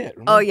 He's got it.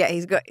 Remember? Oh yeah,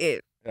 he's got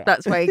it. Yeah.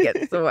 That's why he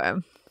gets the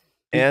worm.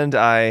 And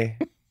I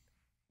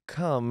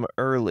come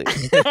early.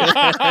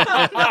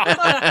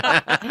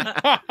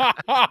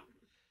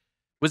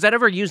 Was that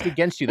ever used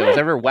against you though? Was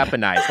that ever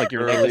weaponized? Like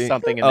you're Early?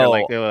 something and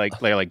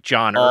they're like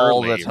John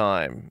all Early. the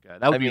time. Yeah,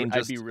 that would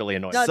I'd be really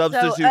annoying. Not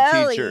Substitute so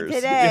early teachers.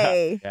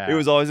 today. Yeah. It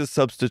was always a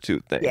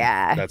substitute thing.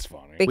 Yeah. That's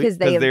funny. Because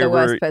they have the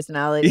worst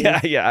personality.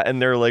 Yeah, and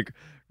they're like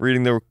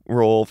reading the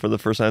role for the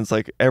first time. It's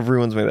like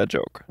everyone's made that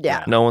joke.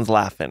 Yeah. No one's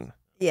laughing.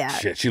 Yeah.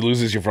 Shit, she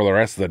loses you for the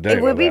rest of the day.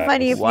 It would be with that.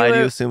 funny if Why you do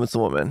were... you assume it's a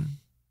woman?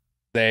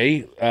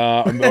 They,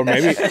 or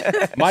maybe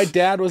my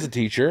dad was a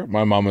teacher.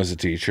 My mom was a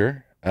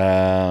teacher.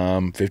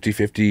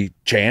 50-50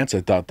 chance. I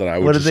thought that I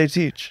would. What did they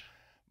teach?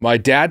 My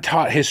dad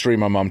taught history.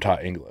 My mom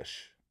taught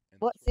English.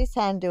 What's this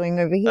hand doing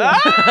over here?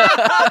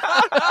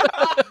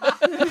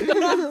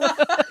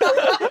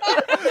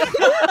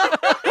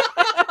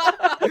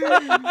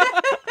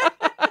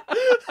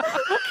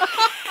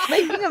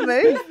 Making a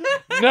move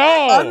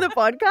No. on the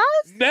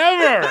podcast?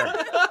 Never.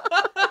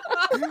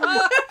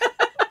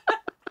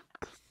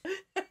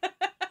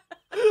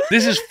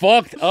 This is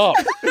fucked up.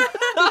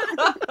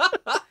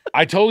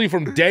 I told you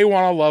from day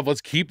one on Love,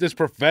 let's keep this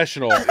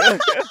professional.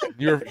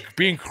 You're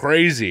being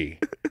crazy.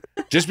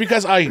 Just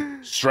because I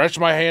stretched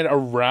my hand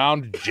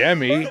around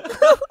Jemmy.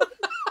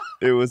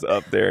 It was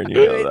up there, and you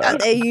know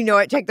that. You know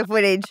it. Check the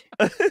footage.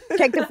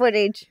 Check the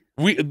footage.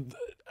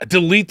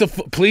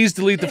 Please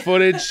delete the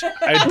footage.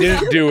 I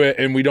didn't do it,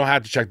 and we don't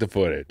have to check the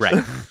footage.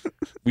 Right.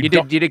 You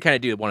did kind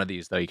of do one of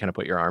these though. You kind of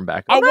put your arm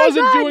back. I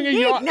wasn't God, doing a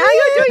Nick, yawn. now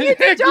you're doing it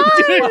to Nick, you John.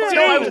 didn't do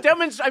No, I it.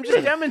 was I'm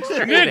just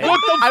demonstrating. Nick, what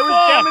the I was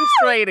fuck?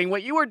 demonstrating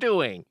what you were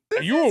doing.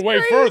 You were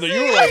way further.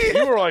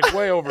 You were like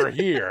way over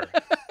here.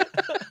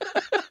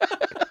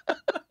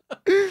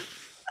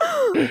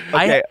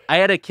 I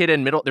had a kid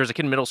in middle. There was a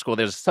kid in middle school.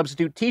 There was a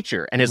substitute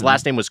teacher, and his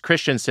last name was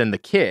Christensen, the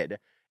kid,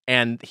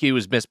 and he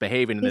was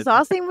misbehaving. His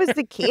last name was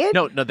the kid?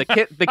 No, the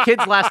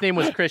kid's last name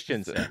was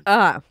Christensen.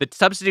 The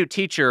substitute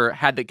teacher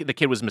had the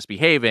kid was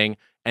misbehaving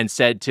and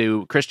said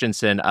to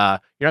Christensen, "You're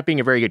not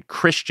being a very good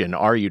Christian,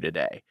 are you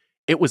today?"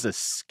 It was a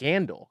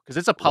scandal because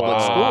it's a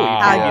public school. You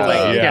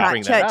can't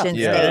bring that church up. and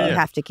state, you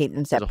have to keep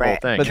them It was a whole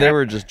separate. thing. But they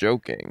were just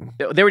joking.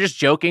 They were just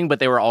joking,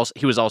 but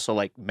he was also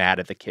like mad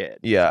at the kid.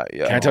 Yeah.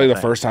 Can I tell you the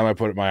first time I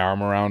put my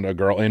arm around a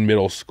girl in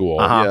middle school?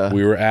 Yeah.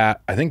 We were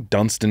at, I think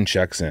Dunstan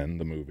Checks In,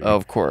 the movie.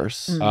 Of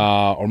course.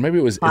 Or maybe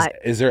it was,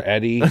 is there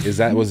Eddie? Was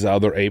the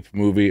other ape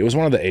movie? It was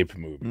one of the ape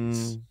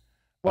movies.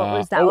 What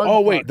was that one?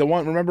 Oh, wait, the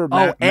one, remember?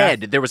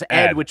 Ed. There was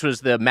Ed, which was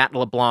the Matt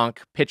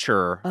LeBlanc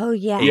pitcher. Oh,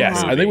 yeah.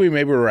 Yes, I think we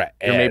maybe were at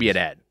Ed. Or maybe at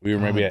Ed. We were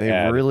maybe at They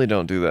Ed. really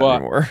don't do that But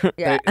anymore.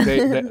 Yeah.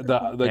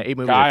 The ape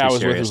movies guy are I too was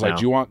with serious was like, now.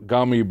 "Do you want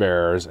gummy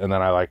bears?" And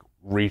then I like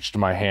reached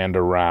my hand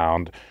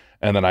around,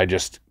 and then I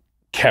just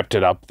kept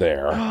it up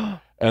there.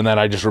 And then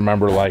I just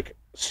remember like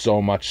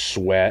so much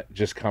sweat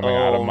just coming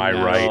out of my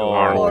right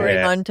pouring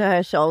armpit. onto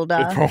her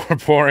shoulder.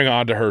 Pouring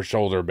onto her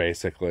shoulder,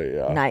 basically.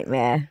 Yeah.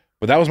 Nightmare.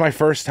 But that was my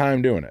first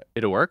time doing it.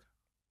 Did it work?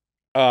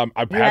 I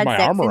had my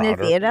arm around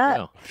her.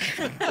 Theater?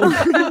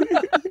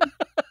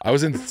 I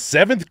was in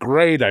 7th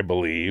grade, I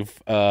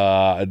believe.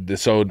 Oh,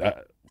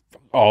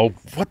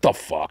 what the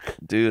fuck?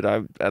 Dude,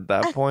 at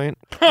that point,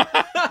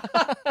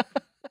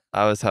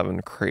 I was having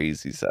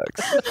crazy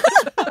sex.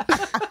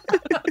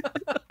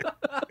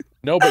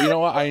 No, but you know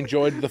what? I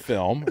enjoyed the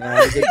film. And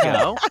I had a good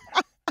time.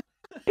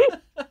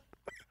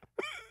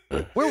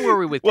 Where were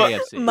we with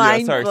KFC?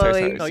 Mind sorry.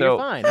 blowing. No, So, you're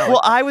fine. No,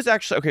 well, I was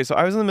actually okay. So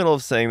I was in the middle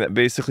of saying that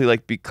basically,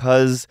 like,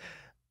 because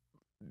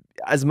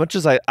as much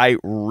as I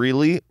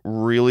really,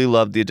 really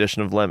loved the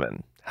addition of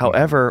lemon,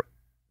 however,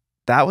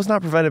 that was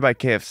not provided by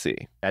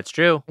KFC. that's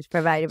true. It's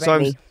provided by So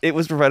me. it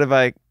was provided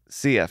by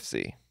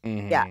CFC.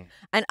 Yeah.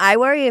 And I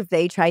worry if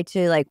they tried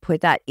to like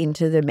put that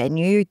into the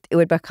menu, it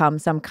would become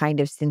some kind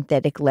of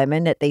synthetic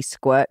lemon that they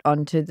squirt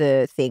onto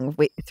the thing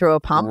through a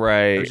pump.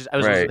 Right. I was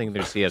right. also thinking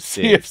there's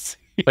CFC. CFC.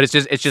 But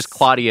it's just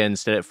Claudia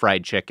instead of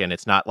fried chicken.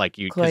 It's not like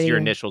you because your Claudia.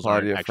 initials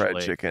Claudia aren't actually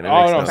fried chicken. It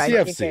Oh, makes no, no Fried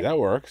sense. CFC. chicken. That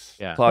works.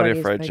 Yeah. Claudia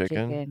Claudia's fried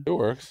chicken. It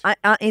works.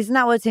 Isn't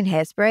that what's in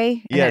Hairspray?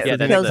 And Yes, it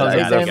that's kills the- the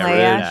yeah, ozone they'll layer. get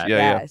rid of that.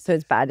 Yeah. So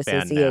it's bad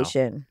Banned now.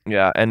 association.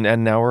 Yeah, and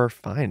now we're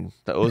fine.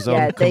 The ozone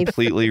Yeah, they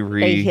completely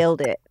They healed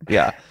it.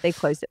 Yeah. They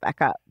closed it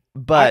back up.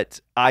 But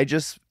I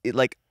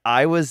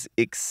was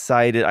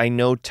excited. I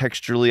know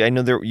texturally, I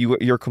know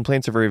your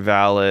complaints are very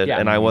valid, Yeah.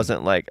 and I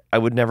wasn't like I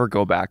would never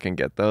go back and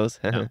get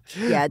those. No.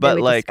 Yeah, they But,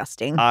 were like,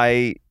 disgusting.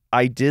 I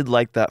did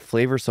like that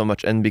flavor so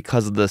much, and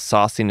because of the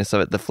sauciness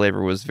of it, the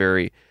flavor was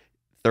very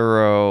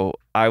thorough.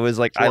 I was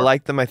like, I Sure.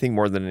 liked them, I think,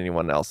 more than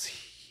anyone else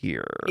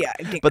here.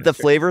 I think But the that's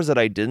true. flavors that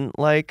I didn't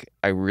like,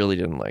 I really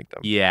didn't like them.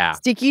 Yeah.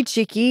 Sticky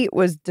Chicky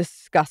was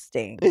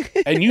disgusting.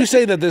 And you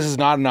say that this is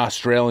not an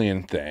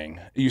Australian thing.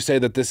 You say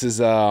that this is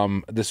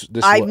this.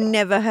 I've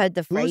never heard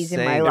the phrase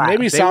in my saying that? life.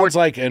 Maybe They sounds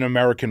like an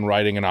American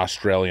writing an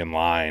Australian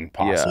line.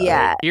 Possibly.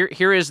 Yeah.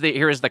 Here is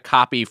the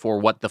copy for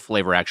what the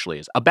flavor actually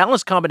is. A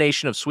balanced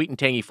combination of sweet and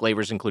tangy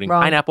flavors, including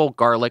Wrong. pineapple,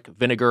 garlic,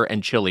 vinegar,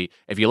 and chili.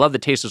 If you love the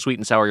taste of sweet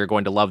and sour, you're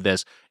going to love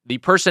this. The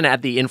person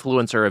at the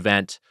influencer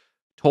event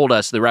told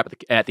us, the rep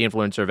at the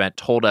influencer event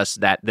told us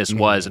that this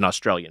was an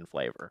Australian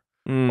flavor,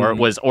 or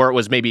it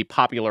was maybe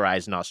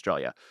popularized in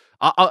Australia.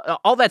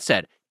 All that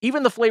said,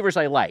 even the flavors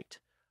I liked,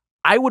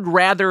 I would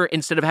rather,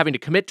 instead of having to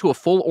commit to a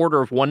full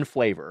order of one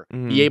flavor,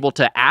 be able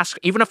to ask,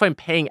 even if I'm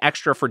paying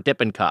extra for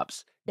dipping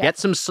cups, get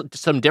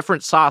some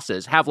different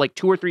sauces, have like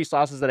 2 or 3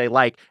 sauces that I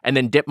like, and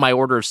then dip my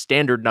order of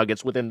standard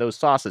nuggets within those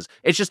sauces.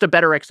 It's just a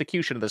better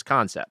execution of this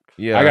concept.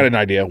 Yeah. I got an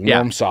idea. Warm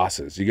Yeah.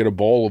 sauces. You get a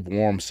bowl of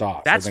warm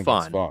sauce. That's I think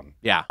fun. That's fun.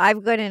 Yeah.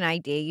 I've got an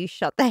idea. You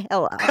shut the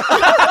hell up.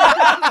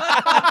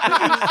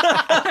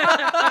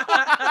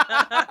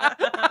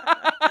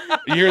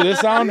 You hear this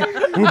sound?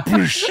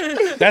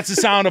 Whoopoosh. That's the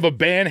sound of a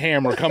band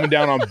hammer coming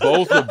down on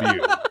both of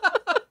you.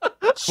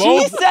 She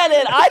said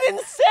it. I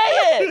didn't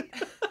say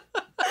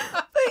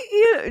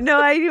it. No,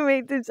 I didn't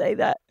mean to say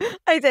that.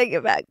 I take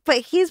it back.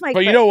 But here's my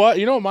But you know what?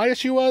 You know what my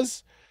issue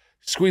was?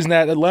 Squeezing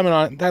that lemon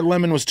on. That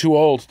lemon was too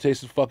old. It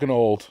tasted fucking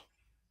old.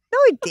 No,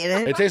 it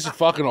didn't. It tasted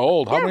fucking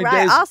old. How Yeah, many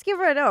right. days? Ask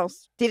everyone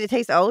else. Did it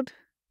taste old?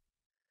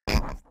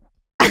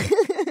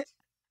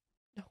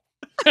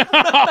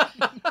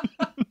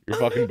 You're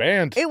fucking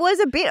banned. It was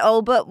a bit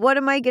old, but what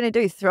am I going to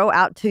do? Throw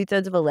out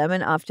 2/3 of a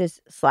lemon after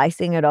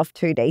slicing it off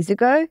 2 days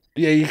ago?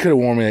 Yeah, you could have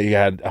warned me that you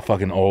had a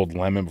fucking old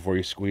lemon before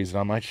you squeezed it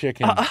on my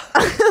chicken.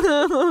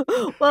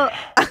 Well,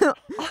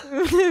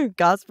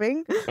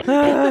 gasping.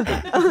 Oh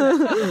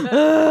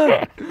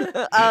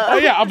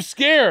yeah, I'm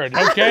scared.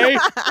 Okay.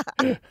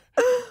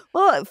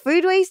 Well,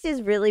 food waste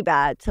is really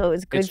bad, so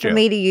it's good It's for true.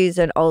 me to use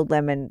an old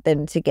lemon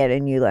than to get a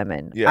new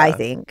lemon. Yeah. I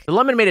think. The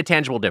lemon made a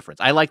tangible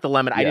difference. I like the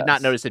lemon. I did not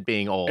Yes. notice it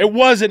being old. It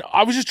wasn't.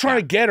 I was just trying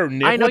to get her,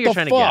 Nick. I know what you're the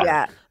trying to fuck? get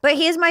her. Yeah, but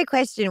here's my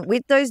question: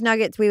 with those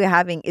nuggets we were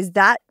having, is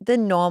that the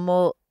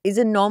normal? Is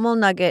a normal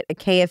nugget a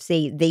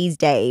KFC these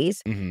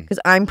days? Mhm. Because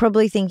I'm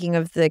probably thinking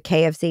of the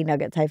KFC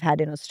nuggets I've had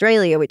in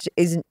Australia, which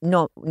is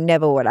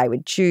never what I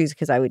would choose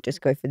because I would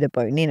just go for the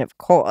bone in, of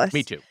course.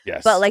 Me too.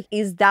 Yes. But like,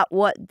 is that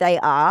what they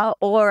are,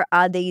 or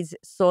are these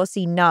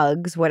saucy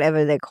nugs,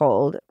 whatever they're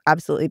called,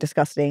 absolutely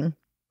disgusting?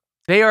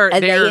 They are.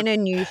 Are They are they in a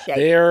new shape?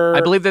 they're.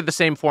 I believe they're the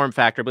same form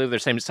factor. I believe they're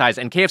the same size.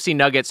 And KFC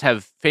nuggets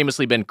have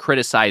famously been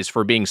criticized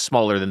for being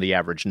smaller than the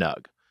average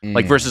nug,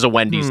 like versus a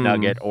Wendy's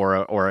nugget or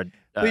a.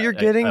 But you're a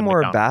getting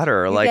more McDonald's. batter.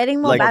 You're Like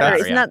getting more like batter.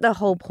 that's- Isn't that the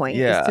whole point?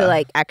 Is Yeah. to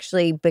like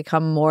actually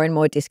become more and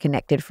more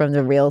disconnected from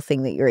the real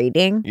thing that you're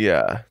eating.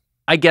 Yeah.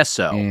 I guess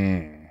so.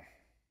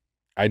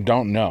 I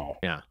don't know.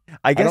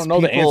 I guess don't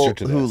know the people answer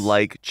to who this.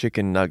 like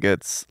chicken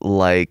nuggets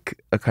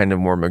like a kind of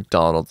more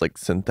McDonald's, like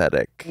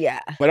synthetic, Yeah.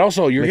 But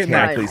also, you're getting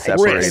that mechanically It's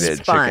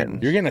separated fun. chicken.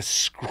 You're getting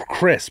a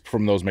crisp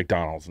from those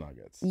McDonald's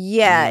nuggets.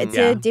 Yeah, it's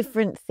Yeah. a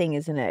different thing,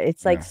 isn't it?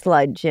 It's like Yeah.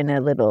 sludge in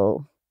a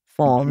little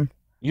form.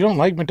 You don't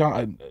like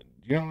McDonald's?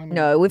 You don't like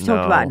No, we've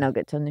talked about No.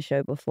 nuggets on the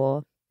show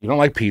before. You don't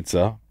like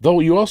pizza, though.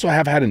 You also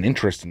have had an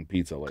interest in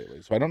pizza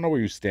lately, so I don't know where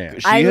you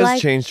stand. She I has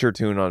like- changed her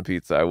tune on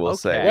pizza, I will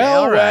say.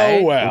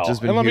 Well. Which has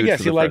been And let me huge guess,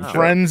 for you the like friendship.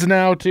 Friends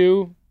now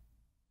too?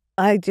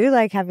 I do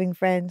like having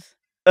friends.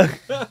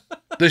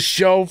 The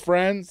show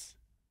Friends?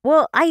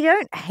 Well, I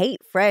don't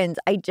hate Friends.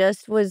 I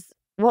just was.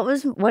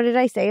 What did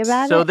I say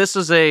about So it? this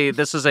is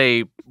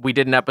a we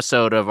did an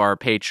episode of our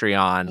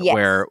Patreon Yes.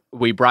 where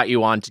we brought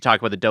you on to talk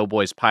about the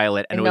Doughboys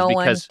pilot, and it was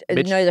because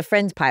Mitch, the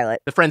Friends pilot.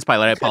 the Friends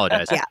pilot. I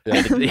apologize. Yeah.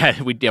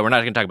 We're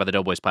not going to talk about the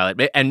Doughboys pilot.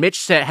 And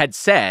Mitch had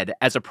said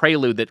as a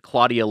prelude that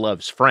Claudia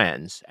loves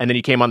Friends, and then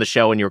you came on the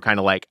show and you were kind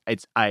of like,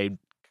 it's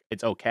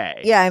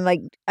okay. Yeah, I'm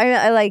like,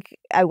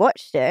 I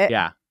watched it.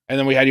 Yeah. And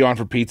then we had you on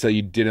for pizza.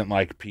 You didn't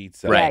like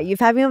pizza. Yeah, you've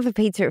had me on for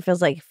pizza. It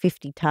feels like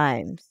 50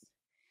 times.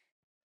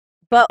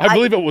 But I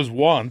believe it was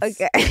once.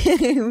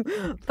 Okay,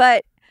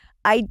 but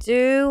I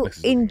do This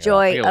is looking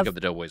enjoy. Take a look at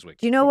the Doughboys wiki.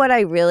 Do you know what I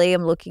really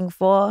am looking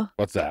for?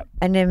 What's that?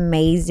 An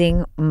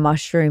amazing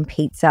mushroom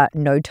pizza,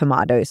 no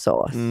tomato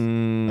sauce,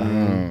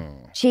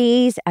 Mm.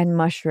 cheese and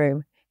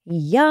mushroom.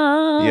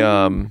 Yum.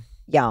 Yum.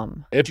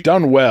 Yum. If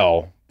done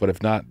well, but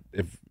if not,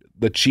 if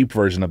the cheap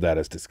version of that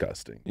is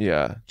disgusting.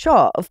 Yeah.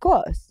 Sure, of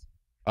course.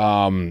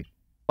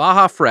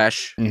 Baja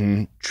Fresh,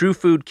 Mhm. True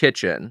Food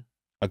Kitchen.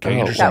 Okay, Oh,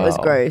 interesting. That was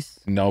Wow. gross.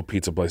 No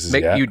pizza places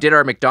yet. You did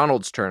our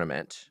McDonald's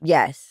tournament.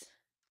 Yes.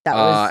 That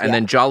was. And yeah.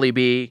 then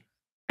Jollibee,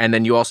 and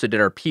then you also did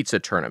our pizza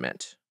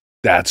tournament.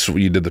 That's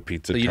what you did the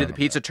pizza. So you did the tournament.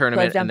 pizza So I've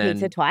tournament, done and then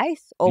pizza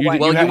twice or You once?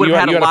 did- Well, you would've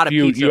had a lot of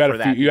few- pizza you had for a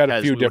that few, you had a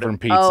because few we would've-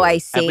 different pizzas. Oh, I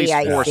At see. least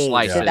I 4 see.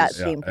 slices. So that's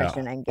the Yeah,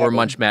 impression I'm or getting.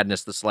 Munch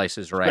Madness, the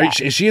slices, right?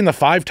 Right, is she in the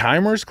 5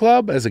 Timers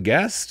Club as a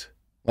guest?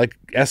 Like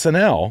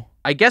SNL?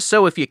 I guess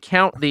so. If you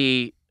count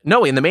in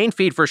the main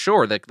feed for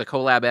sure, the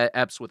collab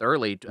eps with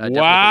Early, definitely in the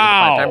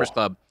Wow. 5 Timers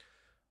Club.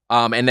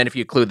 And then if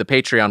you include the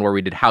Patreon where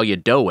we did How You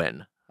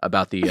Doin'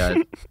 about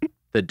the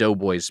the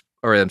Doughboys,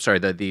 or I'm sorry,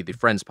 the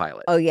Friends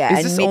pilot. Oh yeah. Is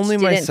and this Mitch only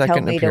my didn't tell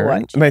second me to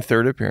appearance? watch. My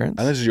third appearance?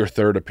 And this is your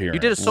 3rd appearance. You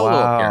did a solo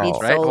Wow. appearance,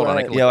 Did right? Hold on,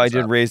 I solo. can Yeah, look I this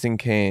did up. Raising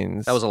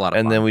Cane's. That was a lot of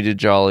And fun. then we did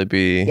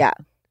Jollibee. Yeah.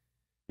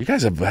 You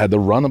guys have had the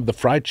run of the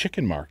fried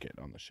chicken market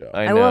on the show.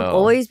 I I've know.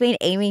 always been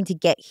aiming to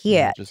get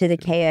here Just to the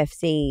do it.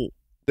 KFC.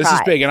 This is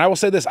fries. big, and I will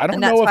say this: I don't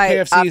And that's know if why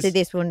KFC after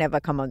this we'll never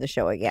come on the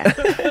show again.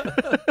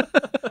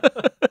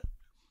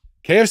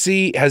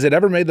 KFC has it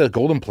ever made the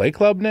Golden Plate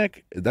Club,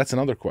 Nick? That's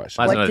another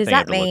question. That's What another does thing I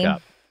had that to look mean?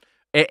 up.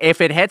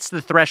 If it hits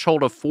the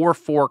threshold of 4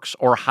 forks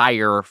or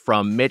higher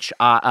from Mitch,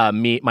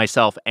 me,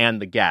 myself,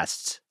 and the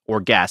guests,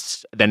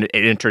 then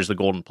it enters the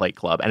Golden Plate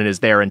Club, and it is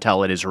there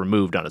until it is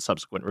removed on a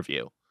subsequent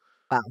review.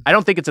 Wow. I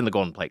don't think it's in the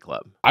Golden Plate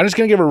Club. I'm just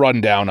gonna give a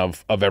rundown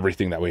of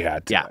everything that we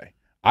had today. Yeah.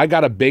 I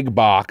got a big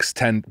box,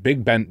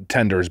 big bent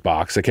tenders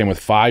box that came with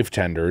 5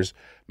 tenders,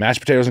 mashed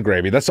potatoes and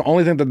gravy. That's the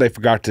only thing that they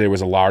forgot today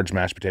was a large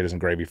mashed potatoes and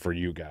gravy for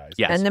you guys.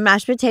 Yes. And the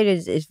mashed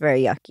potatoes is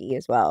very yucky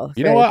as well. It's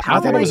You know very what? I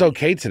thought it was powdery.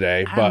 okay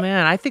today, Oh, but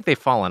man, I think they've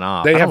fallen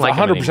off. they I have don't like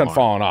them 100% anymore.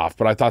 fallen off.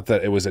 But I thought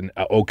that it was an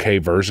okay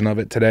version of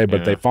it today, but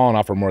Yeah. they've fallen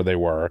off from where they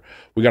were.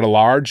 We got a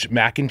large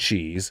mac and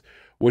cheese,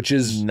 which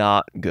is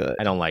Not good.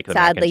 I don't like the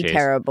mac and Sadly cheese.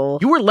 terrible.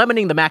 You were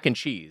lemoning the mac and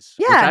cheese,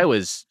 which Yeah.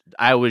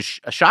 I was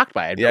shocked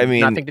by. Yeah, I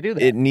mean, nothing to do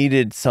that. it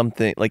needed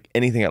something, like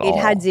anything at all. It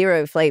had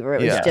zero flavor.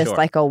 It was Yeah. just Sure.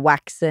 like a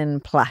waxen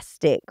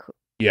plastic,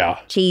 yeah.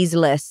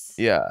 cheeseless,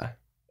 Yeah.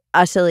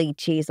 utterly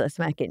cheeseless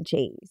mac and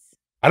cheese.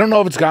 I don't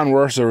know if it's gotten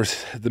worse or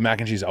has the mac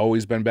and cheese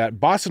always been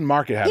bad. Boston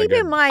Market had a Keep good.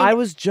 in mind, I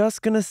was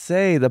just going to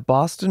say the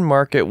Boston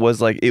market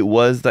was like, it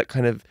was that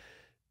kind of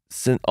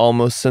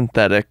almost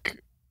synthetic.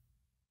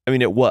 I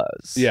mean, it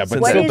was. Yeah, but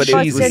What still is it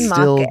was Boston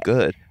still Market?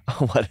 good.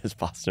 What is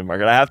Boston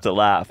Market? I have to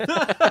laugh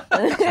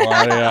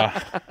Oh, yeah.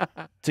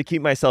 to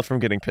keep myself from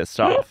getting pissed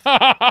off.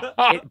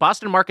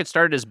 Boston Market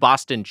started as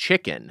Boston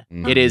Chicken.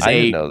 Mm. It is I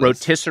a didn't know this.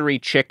 rotisserie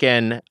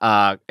chicken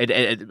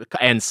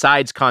and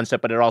sides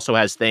concept, but it also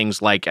has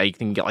things like you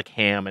can get like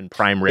ham and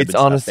prime rib. It's and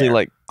stuff honestly there.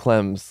 like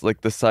Clem's, like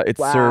it's served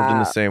in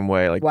the Wow. same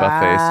way, like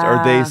buffet,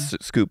 or they Wow.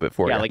 scoop it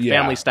for yeah, you. like Yeah.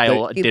 family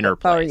style They- dinner Oh,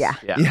 place. yeah.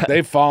 Yeah.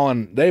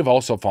 They've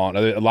also fallen.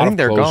 A lot think of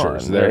they're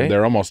closures. gone, they're right?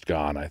 they're almost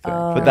gone, I think.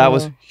 But that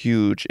was Oh.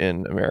 huge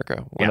in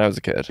America when Yeah. I was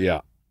a kid.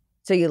 Yeah.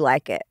 So you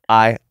like it.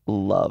 I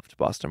loved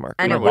Boston Market.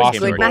 And it Remember was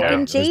Boston good Market, mac yeah. and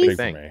It was cheese. big for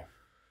Thing. me.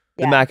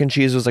 The Yeah. mac and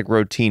cheese was like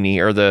rotini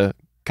or the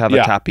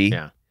cavatappi.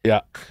 Yeah.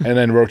 Yeah. And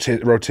then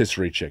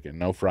rotisserie chicken,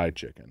 no fried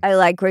chicken. I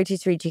like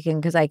rotisserie chicken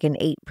because I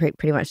can eat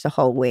pretty much the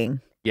whole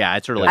wing. Yeah,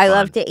 it's really I fun.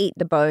 love to eat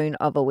the bone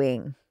of a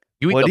wing.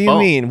 You eat What the do you bone.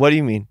 mean? What do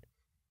you mean?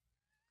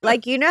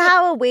 Like, you know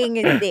how a wing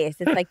is this?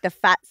 It's like the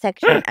fat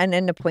section and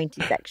then the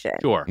pointy section.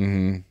 Sure.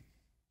 Mm-hmm.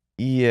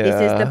 Yeah.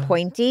 This is the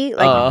pointy.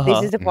 Like, this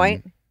Uh-huh. is the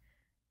point.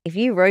 If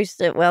you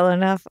roast it well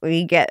enough or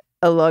you get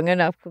a long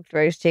enough cooked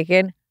roast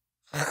chicken,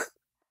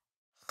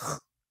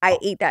 I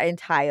eat that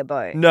entire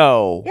bone.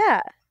 No.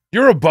 Yeah.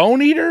 You're a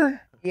bone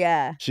eater?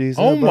 Yeah. She's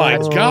Oh a my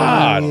bone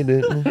God.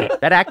 eater.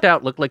 That act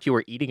out looked like you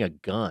were eating a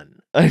gun.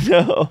 I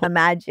know.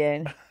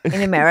 Imagine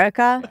in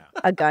America,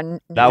 a gun.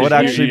 That would Yeah,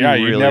 actually yeah,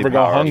 be you'd really never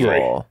go hungry.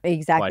 powerful.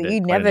 Exactly. Quite You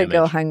an never go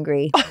image.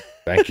 hungry.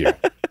 Thank you.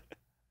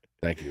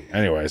 Thank you.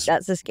 Anyways.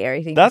 That's a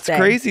scary thing That's to say.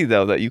 crazy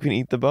though that you can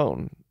eat the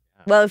bone.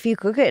 Well, if you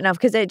cook it enough,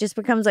 because it just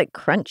becomes like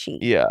crunchy.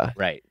 Yeah.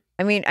 Right.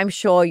 I mean, I'm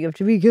sure you have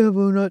to be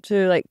careful not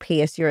to like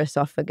pierce your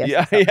esophagus. or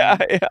Yeah, something.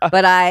 yeah.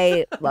 But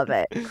I love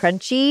it.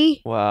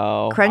 Crunchy,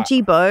 Wow.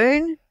 crunchy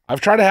bone. I've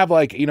tried to have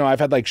like, I've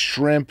had like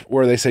shrimp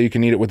where they say you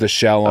can eat it with the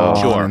shell on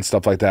Sure. and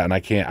stuff like that, and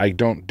I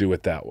don't do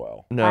it that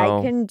well. No.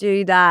 I can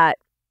do that.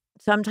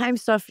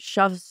 Sometimes soft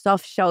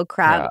shell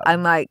crab.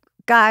 I'm like,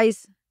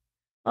 guys,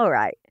 all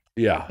right.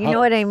 Yeah. You know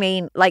what I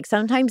mean? Like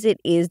sometimes it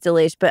is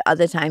delish, but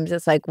other times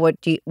it's like, what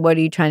are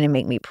you trying to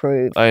make me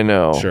prove? I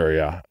know. Sure,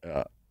 yeah.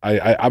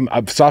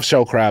 I'm soft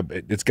shell crab.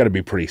 It's got to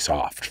be pretty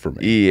soft for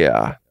me.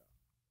 Yeah.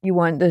 You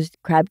want the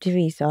crab to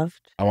be soft?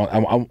 I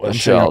want the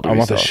shell to be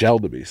the soft. shell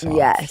to be soft.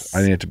 Yes.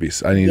 I need it to be.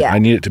 I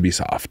need it to be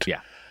soft.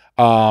 Yeah.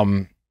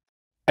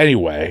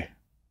 Anyway, Is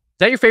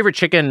that your favorite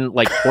chicken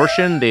like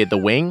portion? The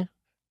wing?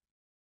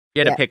 You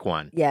had Yeah. to pick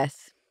one.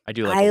 Yes. I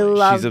do like I the wing.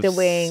 love She's the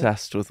wing.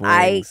 obsessed with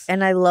I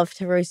wings. love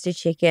to roast a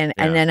chicken,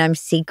 Yeah. and then I'm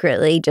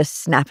secretly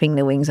just snapping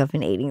the wings off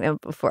and eating them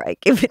before I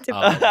give it to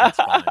Oh, that's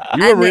fun. you were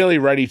And then- really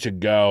ready to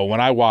go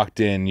when I walked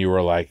in. You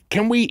were like,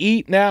 "Can we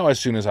eat now?" As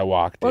soon as I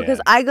walked Well, in,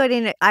 because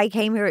I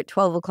came here at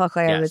 12 o'clock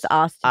like I Yes. was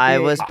asked to I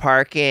do. was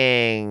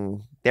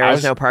parking. There I was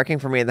was- no parking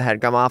for me in the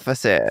Headgum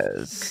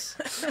offices.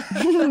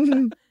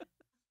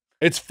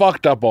 it's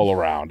fucked up all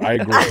around. I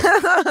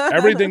agree.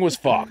 Everything was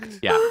fucked.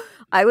 Yeah.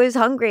 I was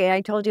hungry, and I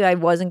told you I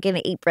wasn't going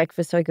to eat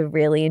breakfast so I could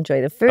really enjoy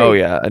the food. Oh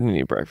yeah, I didn't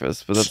eat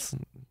breakfast, but that's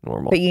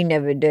normal. But you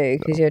never do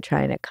because you're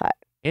trying to cut.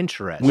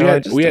 Interesting. We No, I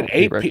had just we had don't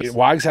eat 8 breakfast.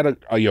 Wags had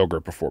a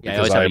yogurt before Yeah, I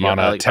because always have I'm a on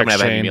yogurt. a I'm text gonna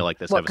have a chain. meal like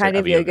this. What kind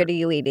of yogurt are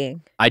you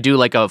eating? I do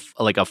like a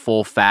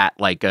full fat,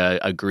 like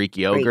a Greek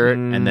yogurt,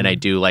 and then I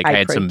do like High I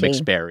had some protein.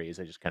 mixed berries.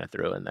 I just kind of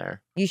threw in there.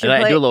 You should And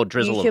I put, do a little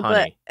drizzle you of should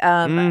honey.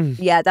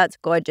 Put, yeah, that's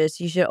gorgeous.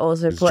 You should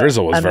also This put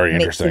drizzle was a very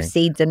mix interesting. of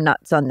seeds and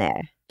nuts on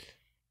there.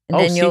 And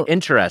Oh, then see, you'll,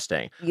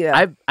 interesting.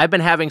 yeah. I've been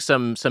having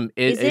some Isn't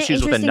it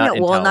issues with a interesting nut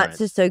that walnuts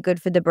intolerance. are so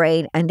good for the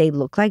brain and they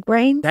look like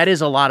brains? That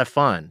is a lot of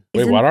fun.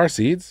 Wait, Isn't what are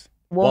seeds?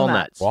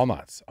 Walnuts.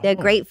 Walnuts. They're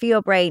Oh. great for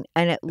your brain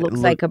and it looks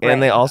like a brain.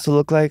 And they also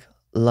look like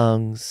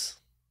lungs.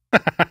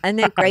 And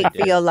they're great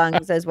for your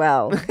lungs as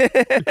well.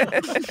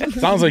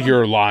 Sounds like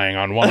you're lying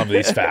on one of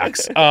these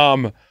facts.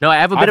 No, I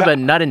have a bit I've of had-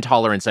 a nut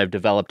intolerance I've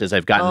developed as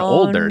I've gotten Oh,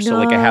 older. So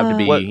like I have to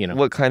be, no.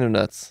 What kind of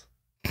nuts?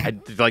 I,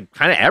 like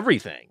kind of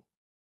everything.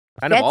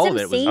 Kind of Get all some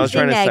of it was. I was seeds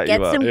trying in to there. set Get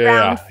you up. some Yeah,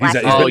 ground he's flax.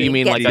 a- Oh, been- you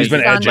mean Get like some he's been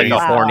like a edging.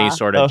 horny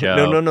sort of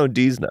joke? No,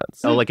 D's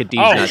nuts. Oh, like a D's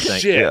Oh nut thing.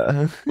 shit! Yeah.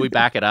 Can we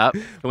back it up?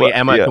 Can we, Well,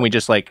 Emma? yeah. Can we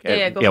just like?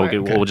 Yeah, go for it.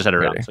 we'll just set it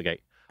around. Ready. It's okay.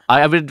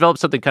 I've developed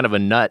something kind of a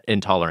nut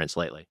intolerance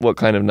lately. What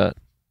kind of nut?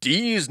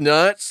 D's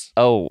nuts.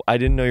 Oh, I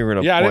didn't know you were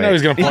gonna. Yeah, I didn't know he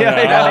was gonna point Yeah,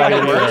 that yeah,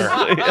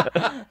 out.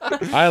 yeah. I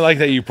like I like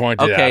that you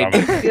pointed Okay. at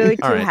him. You're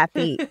too All right.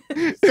 happy.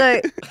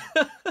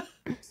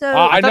 So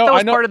I thought know- that was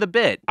I know- part of the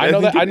bit. I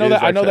know that think it is,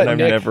 actually, and I've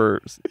Nick.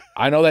 never.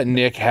 I know that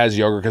Nick has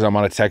yogurt because I'm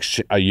on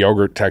a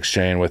yogurt text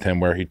chain with him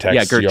where he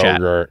texts Gert chat.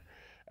 yogurt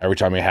every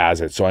time he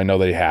has it. So I know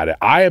that he had it.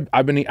 I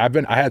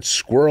had a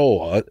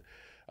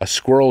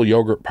squirrel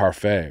yogurt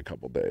parfait a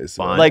couple days.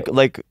 Fun.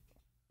 Like.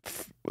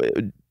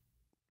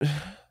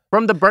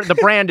 From the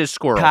brand is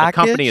Squirrel. The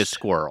company is Packaged?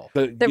 Squirrel.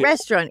 the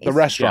restaurant is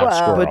restaurant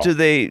well, squirrel. But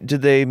do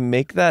they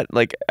make that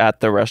like at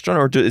the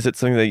restaurant, or is it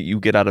something that you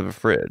get out of a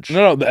fridge?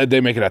 No,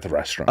 they make it at the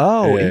restaurant.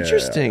 Oh,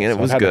 interesting. And it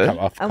I've was had good?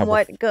 a And couple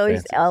what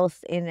goes fancies.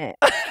 else in it?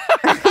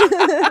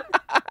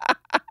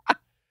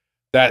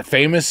 That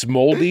famous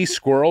moldy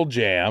squirrel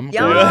jam.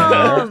 goes in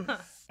there. Yum.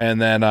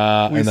 And then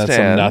We some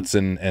stand. nuts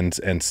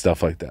and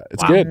stuff like that.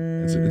 It's Wow. good.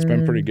 It's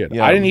been pretty good.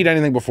 Yum. I didn't eat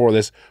anything before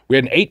this. We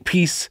had an eight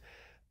piece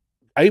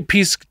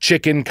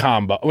chicken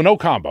combo. Oh, no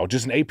combo,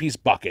 just an 8-piece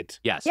bucket.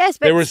 Yes. Yes,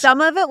 There but was-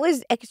 some of it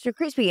was extra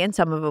crispy and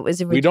some of it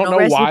was original We don't know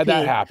recipe. why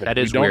that happened. That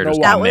is we don't weird know as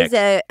why. well. That was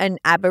mix. an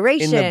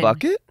aberration. In the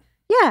bucket,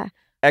 Yeah.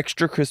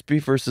 extra crispy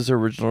versus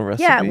original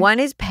recipe. Yeah, one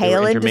is pale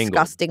and intermingled.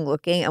 disgusting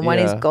looking, and one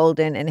is Yeah.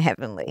 golden and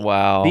heavenly.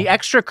 Wow. The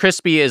extra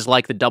crispy is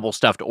like the double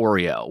stuffed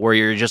Oreo, where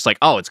you're just like,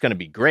 oh, it's going to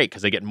be great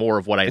because I get more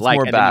of what I It's like.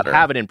 more And then batter. you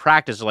have it in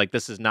practice, you're like,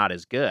 this is not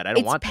as good. I don't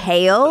It's want that.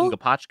 pale.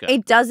 Gazpacho.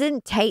 It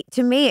doesn't taste,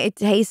 to me, it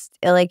tastes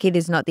like it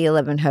is not the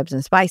 11 herbs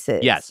and spices.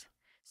 Yes,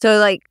 So,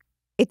 like,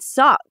 it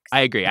sucks.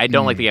 I agree. I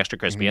don't like the extra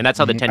crispy, and that's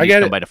how the Mhm. I tendies get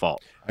come it. by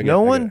default.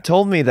 No one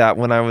told me that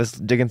when I was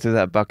digging through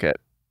that bucket,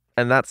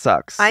 and that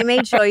sucks. I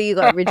made sure you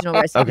got original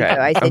recipe, okay.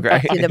 though. I said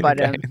okay. top to the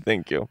bottom. Okay,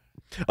 thank you.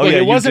 Look, yeah, it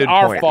you wasn't did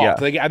our point, fault.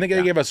 yeah. I think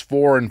they gave us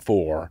 4 and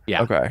 4.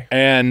 Yeah. Okay.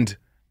 And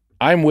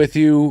I'm with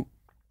you.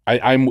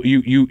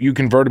 You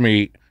converted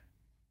me.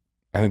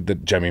 I think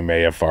that Jemmy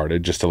may have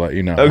farted, just to let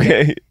you know.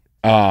 Okay.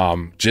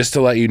 Just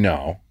to let you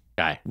know.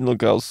 Guy.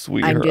 Look how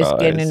sweet I'm her just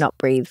going to eyes. not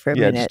breathe for a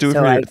Yeah, minute. just do it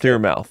so through your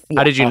mouth.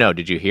 How did you know?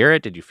 Did you hear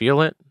it? Did you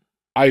feel it?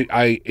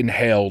 I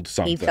inhaled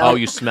something. felt- Oh,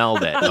 you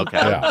smelled it. Okay.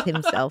 Yeah. felt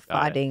himself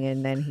Got it. farting,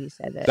 and then he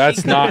said it.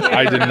 That's not.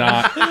 I did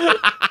not.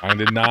 I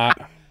did not.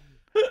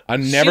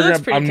 I'm never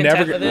looks gonna. pretty I'm never.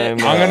 content with it. I'm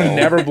gonna No.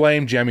 never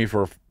blame Jemmy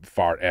for a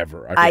fart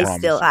ever. I I promise.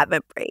 still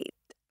haven't breathed.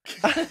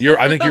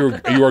 I think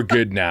you are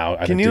good now.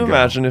 I Can think you to go.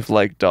 imagine if,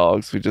 like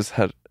dogs, we just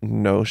had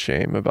no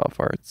shame about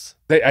farts?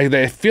 They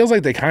it feels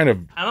like they kind of.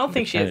 I don't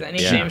think she has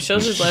any Yeah. shame. She'll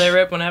just let it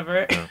rip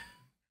whenever.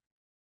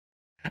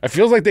 It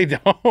feels like they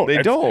don't.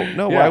 They don't.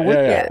 No, Yeah, why would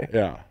yeah, they?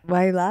 Yeah.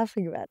 Why are you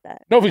laughing about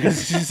that? No,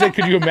 because she said,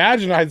 "Could you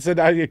imagine?" I said,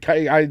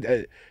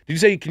 did you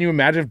say, "Can you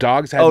imagine if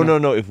dogs had?" Oh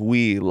no, if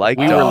we like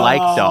We dogs. were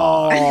like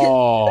dogs.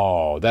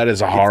 Oh, that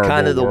is a horrible. It's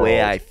kind of the way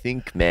world. I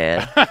think,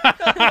 man.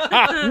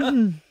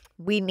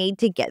 We need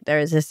to get there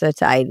as a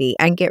society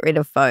and get rid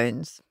of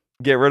phones.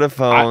 Get rid of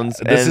phones.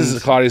 This and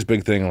is Claudia's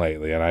big thing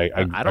lately, and I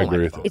don't agree like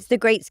with phones. you. It's the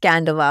great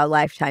scandal of our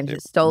lifetimes. It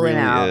It's stolen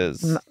really our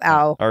is.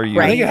 our Our youth.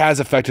 I think it brains. has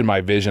affected my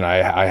vision.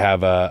 I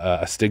have a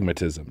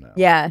astigmatism now.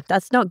 Yeah,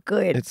 that's not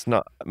good. It's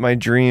not. My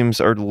dreams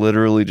are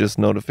literally just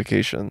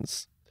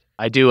notifications.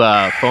 I do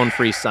a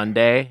phone-free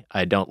Sunday.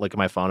 I don't look at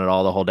my phone at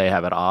all the whole day.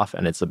 Have it off,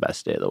 and it's the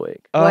best day of the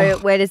week.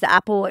 Where does the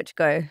Apple Watch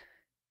go?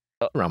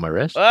 Around my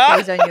wrist.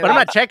 Goes on your But I'm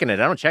not wrist. checking it.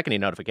 I don't check any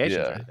notifications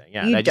or Yeah. anything.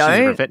 Yeah, You I just use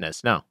it don't? for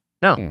fitness. No.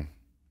 Kind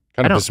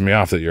I of don't- pisses me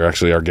off that you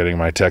actually are getting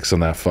my texts on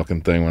that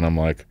fucking thing when I'm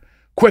like,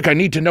 quick, I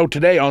need to know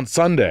today on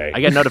Sunday.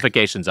 I get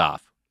notifications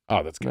off.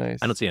 Oh, that's good. Nice.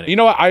 I don't see any. You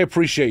know what? I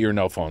appreciate your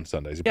no phone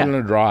Sundays. You put Yeah. it in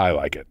a drawer. I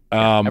like it.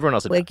 Everyone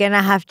else. We're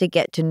gonna have to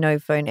get to no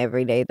phone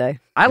every day, though.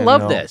 I I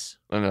love know. this.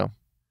 I know.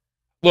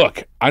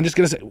 Look, I'm just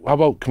gonna say, how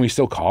about can we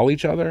still call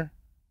each other?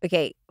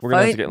 Okay, We're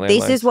gonna have to phone- get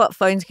this is landlines. what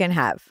phones can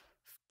have.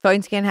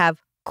 Phones can have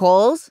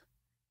calls.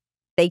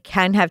 They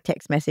can have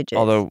text messages.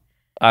 Although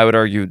I would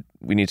argue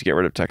we need to get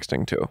rid of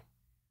texting too.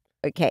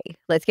 okay,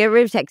 let's get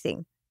rid of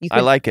texting. You I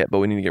can, like it, but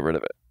we need to get rid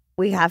of it.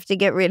 we have to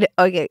get rid of.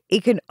 Okay,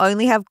 it can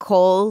only have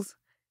calls,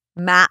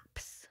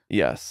 maps,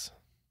 Yes.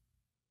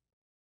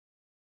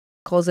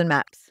 calls and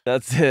maps.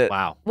 That's it.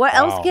 Wow. What Wow.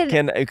 else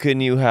can?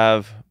 Can you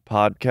have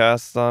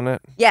podcasts on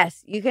it?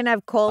 Yes, you can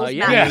have calls,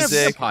 Yeah, maps.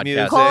 Yes.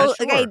 Music. Call,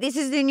 Sure. Okay, this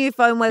is the new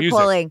phone we're Music.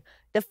 calling.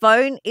 The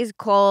phone is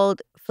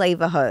called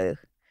Flavor Ho,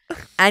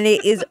 and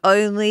it is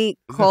only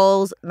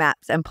calls,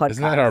 maps, and podcasts.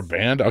 Isn't that our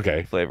band?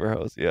 Okay. Flavor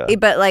hose, yeah.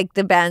 But like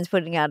the band's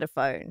putting out a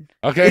phone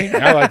Okay.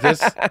 I like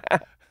this.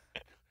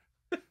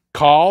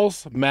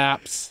 Calls,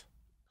 maps.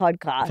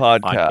 podcast.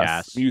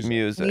 Podcasts,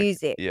 Music.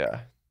 Music.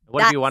 Yeah.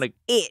 What if you want to?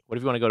 It. What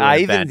if you want to go to an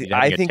event? You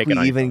have to I get a think ticket we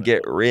on your even phone.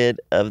 get rid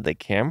of the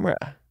camera.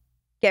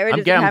 Get rid I'm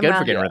of good- the I'm good camera.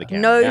 for getting rid of the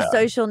camera, No yeah.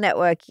 social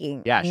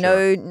networking. Yeah,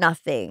 No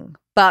nothing.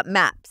 But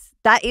maps.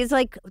 That is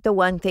like the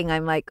one thing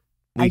I'm like,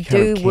 We I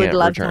kinda do would can't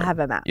love to return. have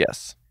a map.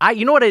 Yes.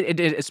 You know what? It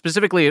is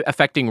specifically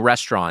affecting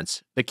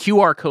restaurants. The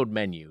QR code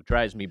menu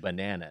drives me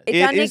bananas. It's It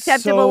is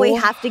unacceptable. We so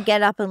have to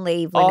get up and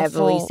leave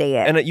whenever we Awful. see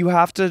it. And you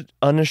have to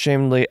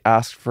unashamedly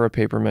ask for a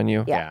paper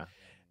menu. Yeah.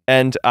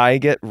 And I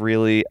get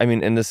really, I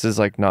mean, and this is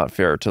like not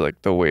fair to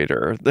like the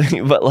waiter,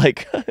 but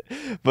like,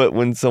 but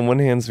when someone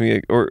hands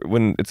me, or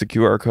when it's a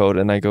QR code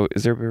and I go,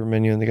 is there a paper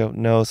menu? And they go,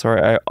 no,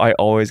 sorry. I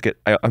always get,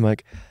 I'm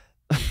like,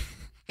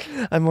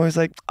 I'm always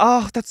like,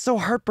 oh, that's so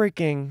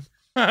heartbreaking.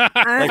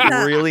 Like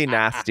really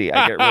nasty.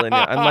 I get really,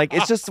 I'm like,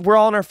 it's just, we're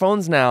all on our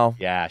phones now.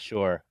 Yeah,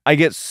 sure. I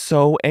get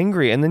so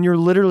angry. And then you're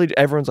literally,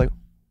 everyone's like,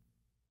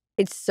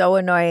 It's so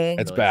annoying.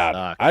 It's really bad.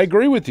 sucks. I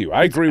agree with you.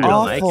 I agree with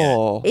don't you. like it.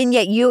 awful. And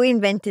yet you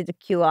invented the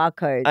QR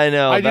code. I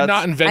know. I did that's-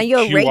 not invent and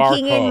you're QR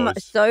raking in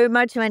codes. so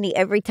much money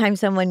every time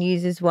someone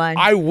uses one.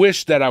 I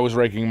wish that I was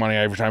raking money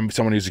every time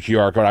someone used a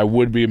QR code. I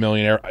would be a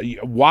millionaire.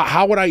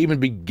 How would I even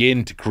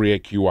begin to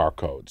create QR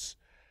codes?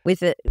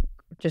 with it,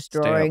 just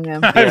drawing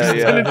them.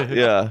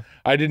 Yeah.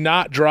 I did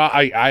not draw.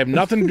 I have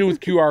nothing to do with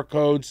QR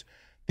codes.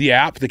 The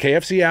app, the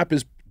KFC app,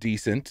 is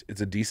decent.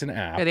 It's a decent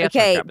app. Yeah, the app's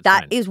not Okay, crap, it's that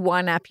fine. is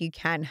one app you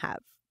can have.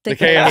 The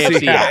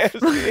KFC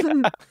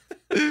app.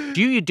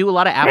 Do you do a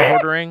lot of app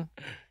ordering?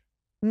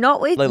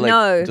 Not with Like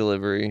no.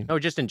 delivery. No,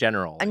 just in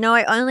general. No,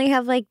 I only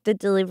have like the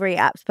delivery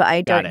apps, but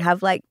I Got don't it.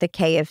 have like the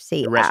KFC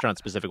The app. restaurant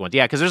specific ones.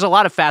 Yeah, because there's a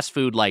lot of fast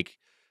food. Like,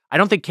 I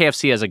don't think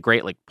KFC has a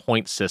great like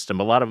point system.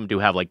 A lot of them do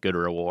have like good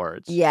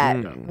rewards. Yeah,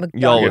 Mm.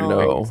 Y'all would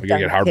McDonald's, know. We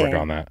gotta get Hardwick Dunkin'.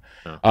 on that.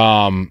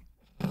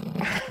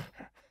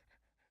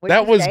 What'd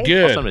That you was say?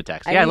 good. Also to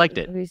text. Yeah, I liked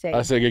it. What'd you say?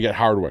 I said I could get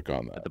Hardwick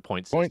on With that. the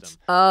point Points.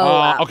 system.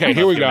 Oh, Okay,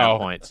 here we Giving out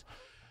go. Points.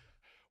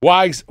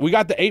 Wags, we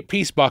got the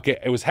 8-piece bucket.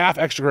 It was half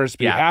extra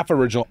crispy, Yeah. half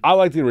original. I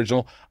liked the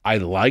original. I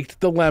liked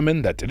the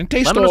lemon. That didn't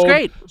taste Lemon was old.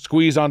 great.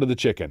 Squeeze onto the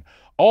chicken.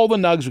 All the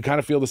nugs we kind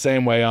of feel the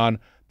same way on.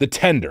 The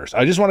tenders.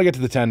 I just want to get to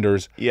the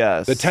tenders.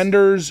 Yes. The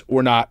tenders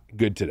were not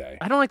good today.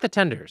 I don't like the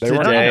tenders. They were.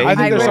 Today? I think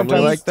I there's refuse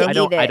sometimes like to them?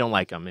 eat it. I don't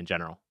like them in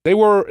general. they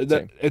were.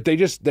 Same.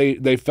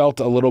 They felt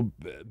a little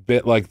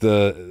bit like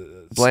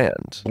the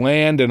bland.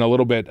 and a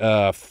little bit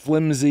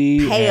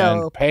flimsy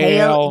pale, and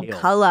pale. in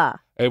color.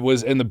 It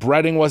was, and the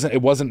breading wasn't.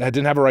 It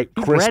didn't have a right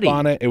crisp Bready.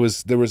 on it. It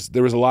was. There was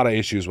a lot of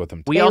issues with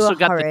them. We They also were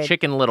got the horrid.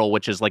 chicken little,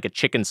 which is like a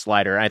chicken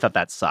slider. And I thought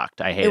that sucked.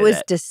 I hated It it.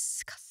 was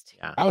disgusting.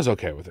 I was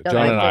okay with it. Don't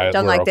John like and it. I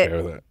Don't were like okay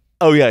it. with it.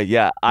 Oh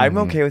yeah. I'm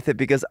Mhm. okay with it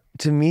because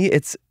to me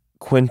it's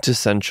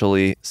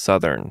quintessentially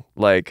Southern.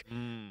 Like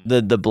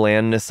the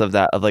blandness of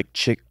that of like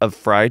of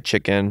fried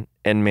chicken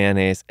and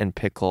mayonnaise and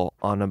pickle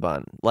on a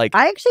bun. Like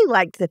I actually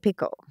liked the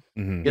pickle.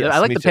 Mhm. Yeah, Yes, I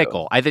like me the too.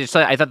 pickle. I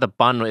thought the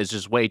bun is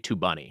just way too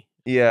bunny.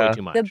 Yeah. Way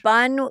too much. The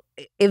bun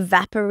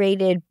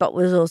evaporated, but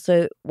was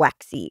also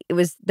waxy.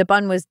 The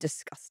bun was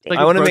disgusting. Like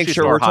I want to grocery make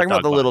sure store we're hot talking about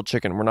dog the bun. little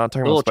chicken. We're not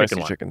talking Little about spicy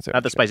chicken one. chicken sandwich.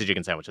 Not the spicy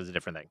chicken sandwich. It's a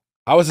different thing.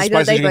 I was a I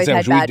thought spicy they chicken both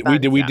had sandwich.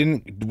 bad We buns.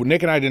 didn't.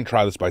 Nick and I didn't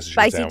try the spicy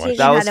chicken Spicy sandwich. chicken-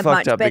 That was had a much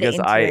fucked up better because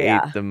I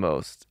interior. ate the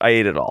most. I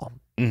ate it all.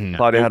 Mhm.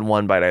 Claudia had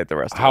one bite. I ate the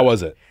rest. How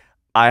was it?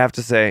 I have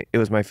to say it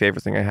was my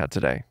favorite thing I had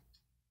today.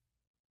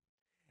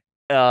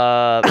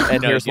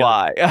 And No, here's you know,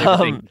 why.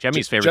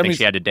 Jemmy's favorite thing Jemmy's-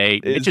 she had today.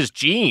 It's just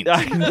jeans.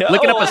 I know.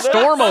 Looking up a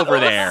storm over So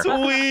there.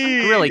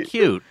 Sweet. Really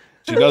cute.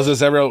 She does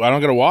this every. I don't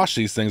get to wash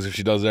these things if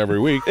she does it every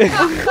week.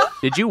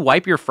 Did you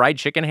wipe your fried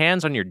chicken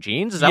hands on your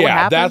jeans? Is that what Yeah,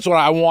 happened? that's what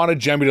I wanted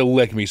Jemmy to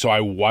lick me, so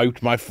I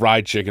wiped my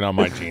fried chicken on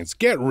my jeans.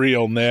 Get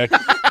real, Nick.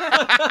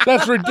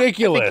 That's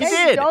ridiculous. You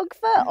There's did. dog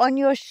fur on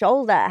your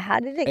shoulder. How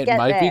did it It get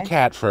might there? be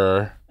cat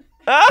fur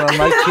from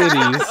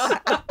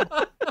my kitties.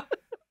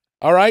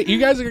 All right, you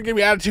guys are gonna give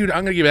me attitude.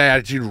 I'm gonna give you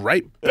attitude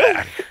right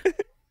back.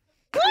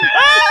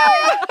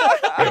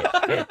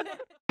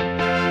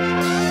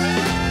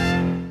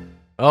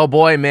 Oh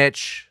boy,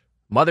 Mitch.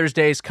 Mother's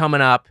Day's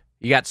coming up.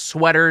 You got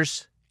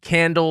sweaters,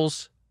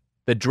 candles,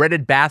 the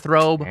dreaded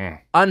bathrobe.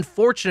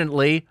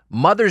 Unfortunately,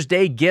 Mother's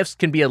Day gifts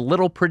can be a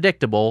little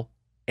predictable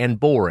and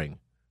boring.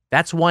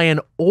 That's why an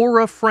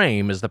Aura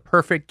frame is the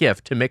perfect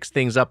gift to mix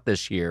things up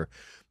this year.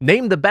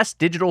 Named the best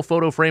digital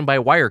photo frame by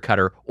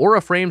Wirecutter,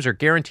 Aura frames are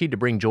guaranteed to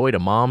bring joy to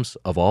moms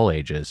of all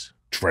ages.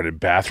 Dreaded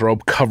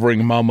bathrobe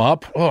covering mom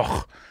up.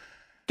 Ugh.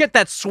 Get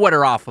that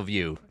sweater off of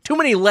you. Too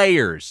many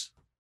layers.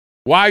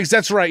 Wags,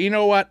 that's right. You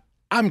know what?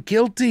 I'm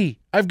guilty.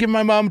 I've given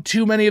my mom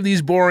too many of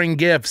these boring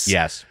gifts.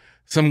 Yes.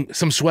 Some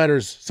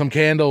sweaters, some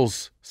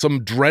candles,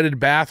 some dreaded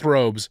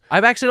bathrobes.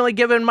 I've accidentally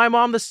given my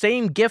mom the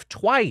same gift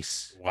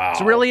twice. Wow. It's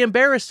really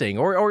embarrassing.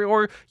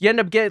 Or you end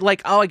up getting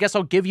like, oh, I guess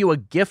I'll give you a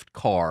gift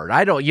card.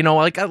 I don't,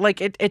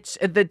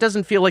 it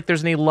doesn't feel like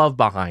there's any love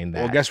behind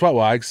that. Well, guess what,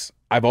 Wags?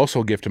 I've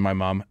also gifted my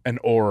mom an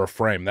Aura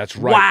frame. That's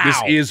right. Wow.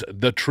 This is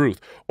the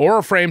truth.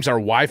 Aura frames are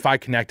Wi-Fi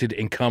connected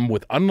and come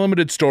with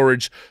unlimited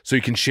storage, so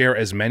you can share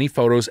as many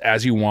photos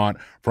as you want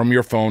from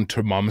your phone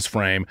to mom's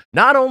frame.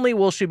 Not only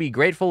will she be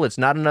grateful it's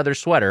not another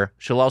sweater,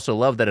 she'll also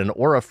love that an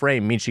Aura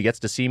frame means she gets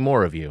to see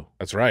more of you.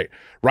 That's right.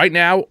 Right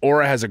now,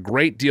 Aura has a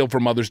great deal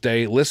for Mother's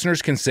Day.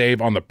 Listeners can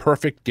save on the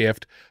perfect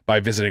gift by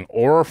visiting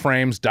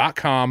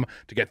auraframes.com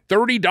to get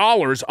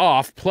 $30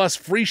 off plus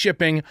free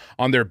shipping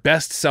on their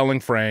best-selling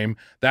frame.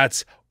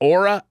 That's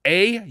Aura,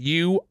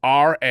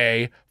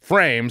 A-U-R-A,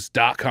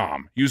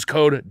 frames.com. Use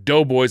code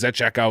Doughboys at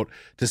checkout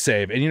to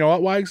save. And you know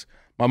what, Wags?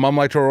 My mom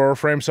liked her Aura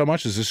frame so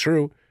much. This is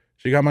true.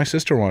 She got my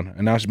sister one,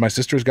 and now my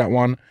sister's got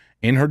one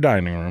in her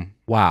dining room.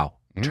 Wow.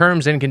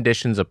 Terms and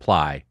conditions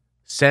apply.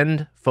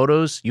 Send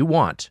photos you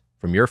want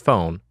from your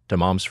phone to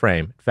mom's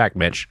frame. In fact,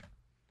 Mitch,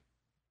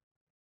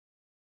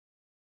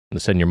 I'm going to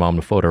send your mom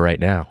a photo right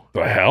now.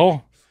 The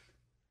hell?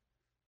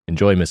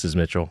 Enjoy, Mrs.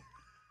 Mitchell.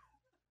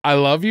 I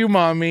love you,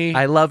 Mommy.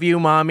 I love you,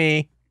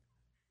 Mommy.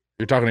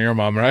 You're talking to your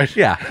mom, right?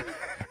 Yeah.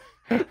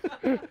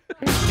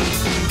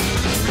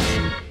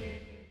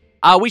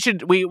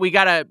 We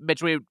gotta,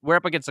 Mitch, we're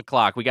up against the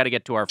clock. We gotta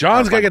get to our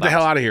John's our got to fun get the hell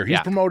thoughts. out of here. He's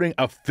Yeah. promoting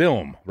a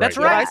film. That's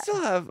now. right. I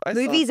still have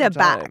Movies some are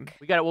back. time.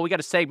 We got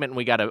a segment and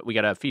we got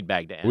a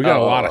feedback to end. We got a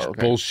Oh, lot of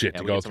okay. bullshit Yeah,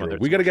 to we go got some through. other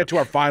We got to get to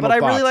our final But I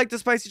thoughts. really like the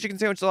spicy chicken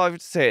sandwich. That's all I have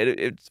to say.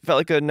 It felt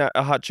like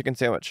a hot chicken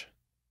sandwich.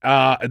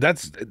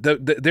 That's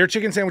their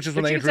chicken sandwiches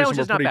when The they chicken introduced them sandwich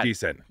were is not pretty bad.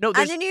 decent. No, And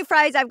there's, the new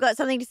fries, I've got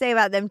something to say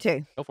about them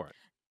too. go for it.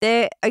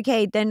 They're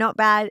okay. They're not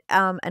bad.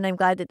 And I'm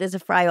glad that there's a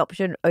fry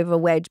option over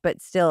wedge, but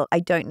still,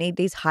 I don't need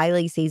these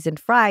highly seasoned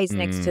fries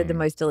next to the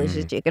most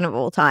delicious chicken of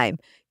all time.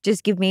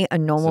 Just give me a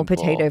normal Simple.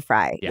 potato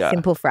fry. Yeah.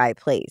 Simple fry,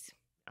 please.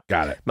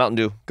 Got it. Mountain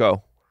Dew,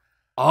 go.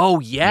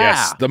 Oh yeah,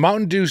 Yes. The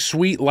Mountain Dew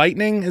Sweet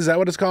Lightning, is that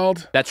what it's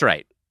called? that's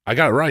right. I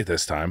got it right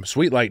this time.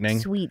 Sweet Lightning.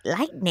 Sweet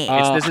lightning.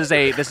 This is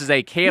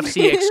a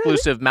KFC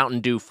exclusive Mountain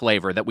Dew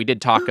flavor that we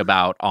did talk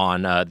about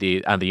on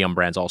the Yum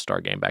Brands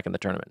All-Star game back in the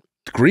tournament.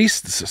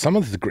 Greece,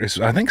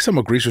 I think some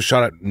of Greece was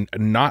shot at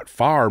not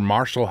far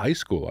Marshall High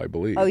School, I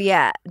believe. Oh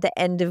yeah, the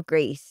end of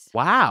Greece.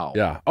 Wow.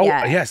 Yeah. Oh,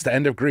 Yeah. yes, the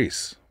end of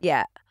Greece.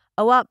 Yeah.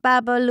 A wop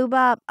baba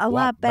loobop, a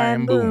wop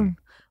bam boom.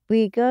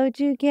 We go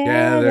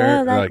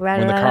together like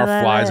when the car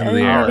flies into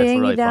the air. Oh, that's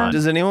really fun.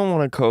 Does anyone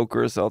want a Coke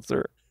or a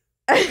seltzer?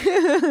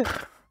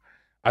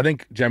 I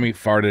think Jemmy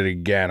farted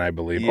again, I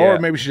believe. Yeah. Or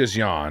maybe she just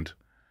yawned.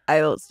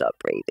 I will stop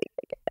breathing.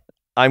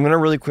 I'm gonna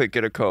really quick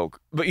get a Coke,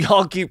 but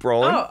y'all keep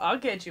rolling. Oh, I'll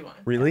get you one.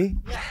 Really?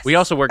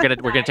 We're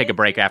gonna take a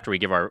break after we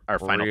give our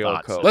final Real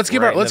thoughts. Coke. Let's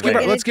give Right our let's in the give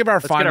our vein. let's give our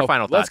get final our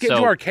final let's thoughts. get to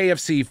So- our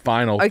KFC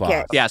final Okay.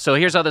 thoughts. Yeah, so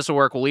here's how this will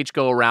work. We'll each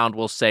go around.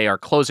 We'll say our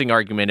closing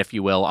argument, if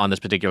you will, on this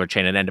particular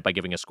chain and end it by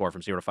giving a score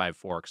from 0 to 5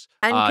 forks.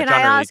 And can John I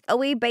Early- ask, are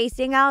we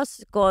basing our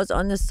scores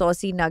on the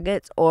saucy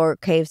nuggets or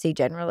KFC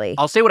generally?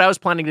 I'll say what I was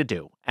planning to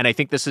do, and I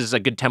think this is a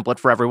good template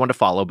for everyone to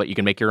follow, but you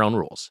can make your own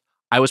rules.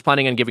 I was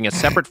planning on giving a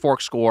separate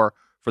fork score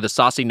for the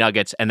saucy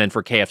nuggets and then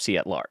for KFC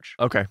at large.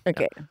 Okay.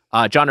 Okay.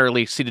 John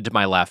Early, seated to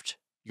my left.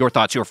 Your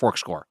thoughts, your fork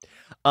score.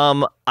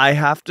 I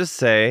have to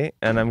say,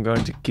 and I'm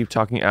going to keep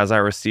talking as I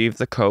receive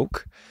the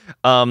Coke.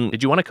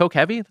 Did you want a Coke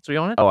heavy? That's what you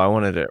wanted? Oh, I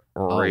wanted it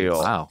real.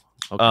 Oh, wow.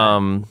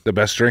 Okay. The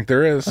best drink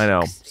there is. I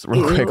know.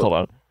 Real quick, hold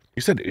on.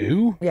 You said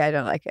ew? Yeah, I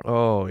don't like it.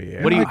 Oh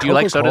yeah. What do you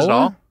like sodas at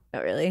all?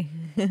 Not really.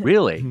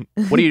 Really?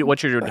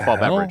 What's your default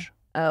hell? beverage?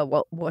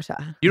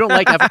 Water. You don't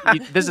like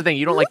this is the thing,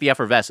 you don't like the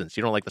effervescence.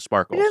 You don't like the I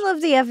sparkles. don't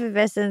love the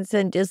effervescence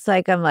and just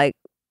like I'm like,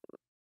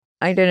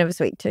 I don't have a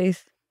sweet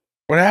tooth.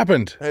 What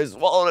happened? I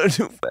swallowed it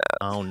too fast.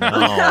 Oh no.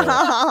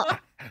 Ow!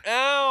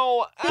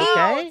 Ow!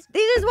 Okay.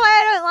 This is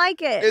why I don't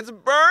like it. It's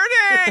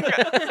burning.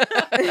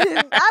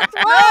 That's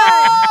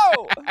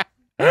why.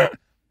 No!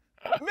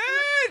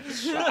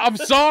 Mitch! I'm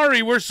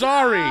sorry. We're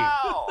sorry.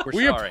 Ow!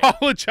 We sorry.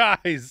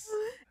 apologize.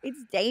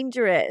 It's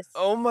dangerous.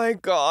 Oh my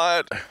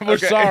god. We're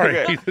Okay, sorry.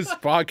 okay. This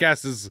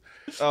podcast is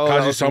Oh, Cause that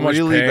you was so much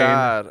really pain.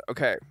 bad.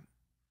 Okay.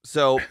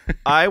 So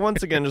I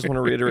once again just want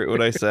to reiterate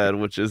what I said,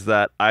 which is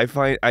that I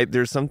find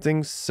there's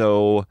something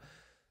so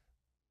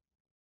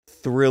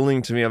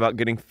thrilling to me about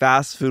getting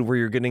fast food where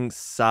you're getting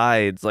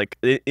sides, like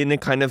in a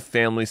kind of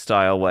family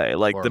style way,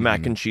 like Sure. the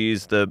mac and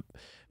cheese, the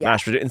Yeah.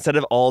 mashed potato, instead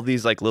of all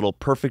these like little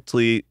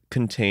perfectly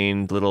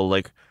contained little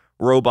like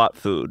robot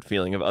food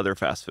feeling of other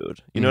fast food.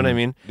 You know what I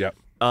mean? Yep.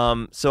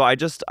 So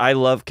I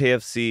love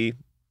KFC.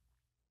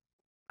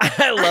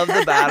 I love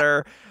the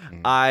batter.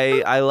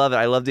 I love it.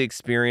 I love the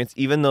experience,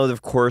 even though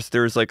of course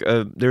there's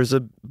a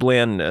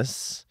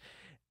blandness.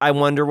 I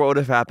wonder what would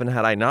have happened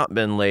had I not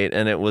been late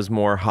and it was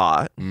more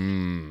hot.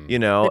 Mm. You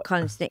know, The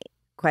constant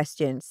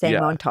question. Same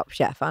Yeah. on Top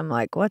Chef. I'm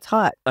like, what's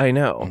hot? I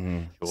know.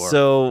 Mhm.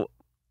 Sure.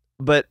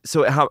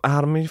 So how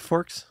many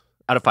forks?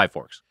 Out of 5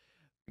 forks.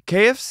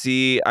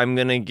 KFC, I'm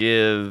gonna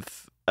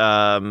give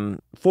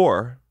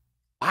 4.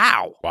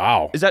 Wow.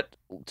 Wow. Is that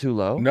too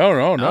low?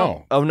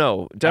 No. Oh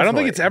no, definitely. I don't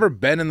think it's ever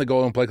been in the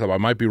Golden Plate Club. I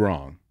might be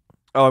wrong.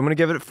 Oh, I'm gonna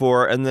give it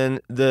 4, and then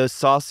the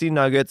saucy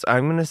nuggets,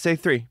 I'm gonna say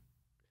 3.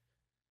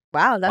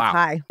 Wow, that's Wow.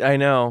 high. I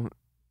know.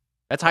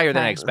 That's higher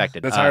than I Okay.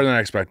 expected. That's higher than I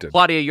expected.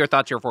 Claudia, your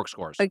thoughts, your fork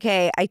scores.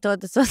 Okay, I thought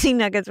the saucy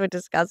nuggets were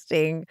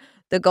disgusting.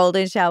 The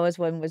golden showers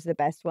one was the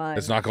best one.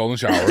 It's not Golden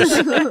Showers.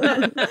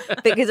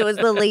 because it was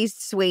the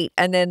least sweet,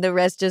 and then the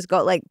rest just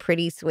got like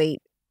pretty sweet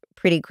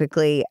pretty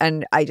quickly,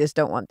 and I just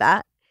don't want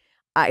that.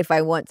 If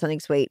I want something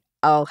sweet,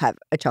 I'll have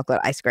a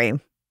chocolate ice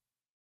cream.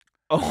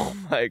 Oh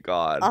my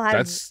god. I'll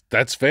have,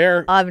 That's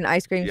fair. I'll have an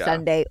ice cream Yeah.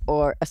 sundae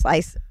or a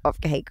slice of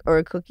cake or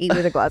a cookie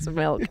with a glass of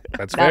milk.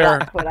 That's Now fair.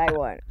 that's what I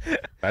want.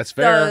 That's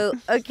fair. So,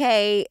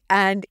 okay,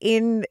 and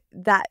in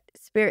that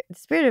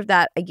spirit of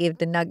that, I give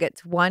the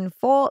nuggets 1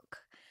 fork,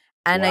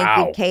 and I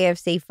Wow. give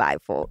KFC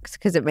 5 forks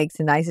because it makes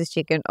the nicest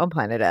chicken on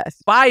planet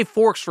Earth. 5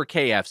 forks for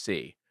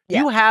KFC. Do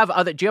Yeah. you have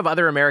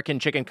other American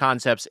chicken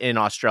concepts in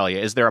Australia?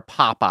 Is there a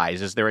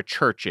Popeyes? Is there a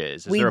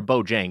Church's? Is there a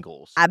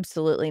Bojangles?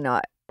 Absolutely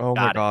not. Oh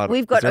Got my it. god.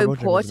 We've got Is there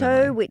Bojangles in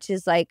Oporto, LA? which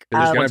is like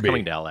There's gonna One's be.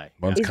 coming to LA.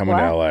 One's Is coming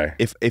what? to LA.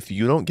 If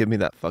you don't give me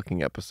that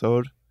fucking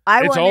episode, I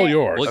It's want all it.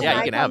 yours. Well, yeah, Can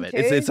you I can have come it.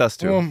 too? it's us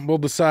two. We'll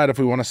decide if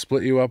we want to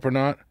split you up or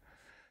not.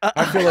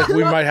 I feel like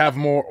we might have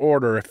more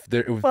order if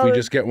we Well-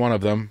 just get one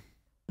of them.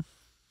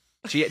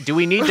 Do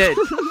we need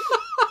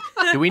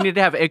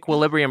to have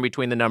equilibrium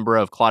between the number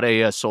of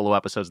Claudia solo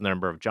episodes and the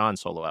number of John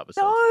solo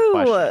episodes?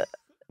 No. Question.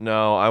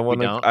 No, I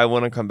want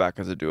don't? to come back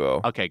as a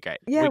duo. Okay, great.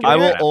 Yeah, We can I make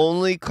will that happen.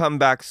 only come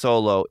back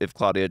solo if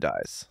Claudia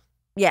dies.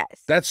 Yes.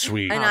 That's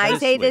sweet. And Oh, I that is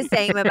say the sweet.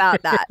 same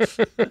about that.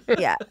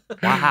 Yeah.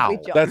 Wow.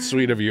 With John. That's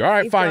sweet of you. All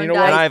right, If fine. John You know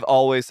dies- And what? I've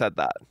always said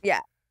that.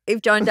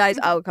 If John dies,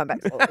 I'll come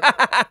back. Forward.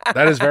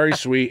 That is very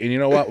sweet. And you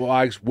know what?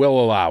 We'll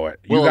allow it.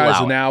 You We'll guys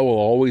allow it. now will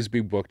always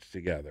be booked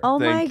together. Oh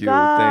Thank my you,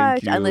 gosh!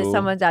 thank Unless you.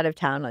 someone's out of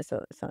town or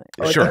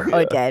something, Sure.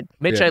 or dead.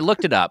 Mitch, Yeah. I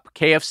looked it up.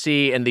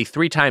 KFC, and the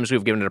 3 times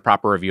we've given it a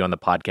proper review on the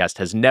podcast,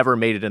 has never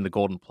made it in the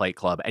Golden Plate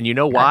Club. And you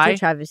know why? That's a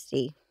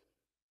travesty.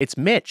 It's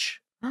Mitch.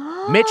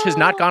 Mitch has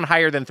not gone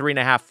higher than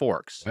 3.5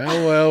 forks.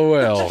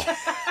 Well.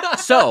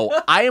 So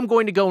I am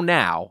going to go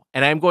now,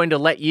 and I'm going to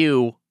let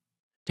you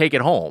take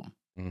it home.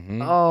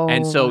 Mm-hmm. Oh,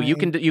 And so you my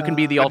can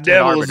be the God. ultimate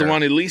arbiter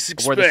he least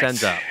of where this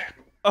ends up.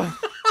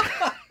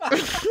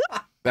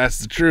 That's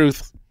the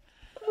truth.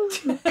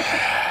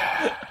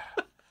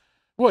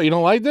 What, you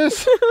don't like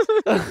this?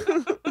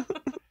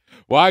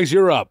 Wags,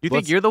 you're up. You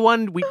think you're the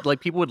one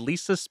people would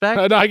least suspect?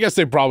 No, I guess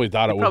they probably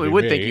thought it Probably would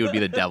would be think me. you would be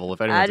the devil if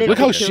I anyone. didn't Look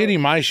how think shitty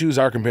my shoes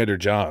are compared to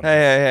John.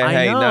 Hey,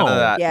 I none know. of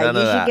that. Yeah, none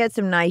you of should that. get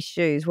some nice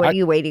shoes. What I- are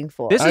you waiting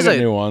for? This I is got a-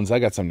 new ones. I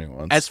got some new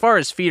ones. As far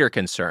as feet are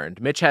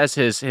concerned, Mitch has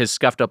his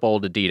scuffed up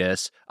old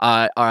Adidas.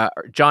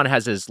 John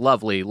has his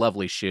lovely,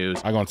 lovely shoes.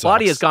 I gone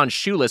Claudia's socks. gone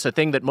shoeless, a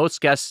thing that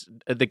most guests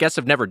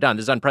have never done.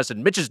 This is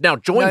unprecedented. Mitch has now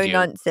no joined you,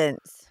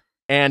 nonsense.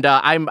 and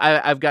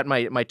I've got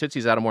my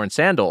tootsies out. I'm wearing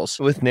sandals.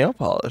 With nail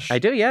polish. I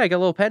do, yeah. I got a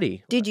little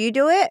petty. Did you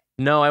do it?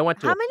 No, I went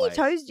to. How a many place.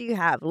 toes do you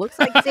have? Looks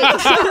like 6.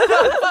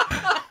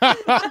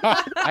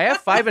 I have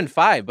 5 and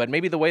 5, but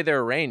maybe the way they're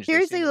arranged. they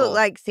Seriously, seem a look little-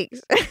 like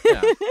 6.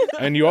 Yeah.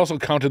 And you also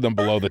counted them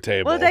below the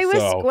table. Well, they were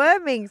so.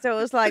 squirming, so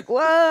it was like,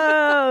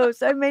 whoa,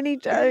 so many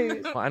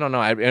toes. Well, I don't know.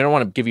 I don't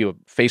want to give you a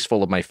face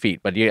full of my feet,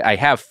 but I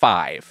have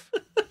 5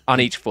 on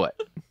each foot.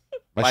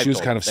 My shoes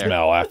kind of there.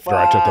 smell after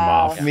I took them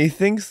off.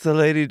 Methinks the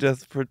lady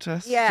doth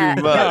protest Yeah.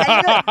 too much.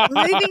 And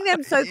you're moving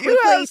them so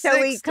quickly so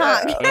we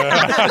can't.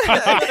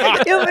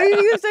 You're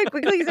moving them so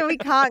quickly so we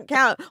can't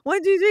count.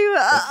 1, 2,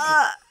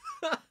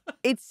 3.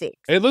 It's 6.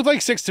 It looked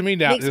like 6 to me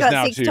now. Nick's just got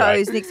now 6 too, toes.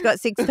 right? Nick's got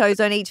 6 toes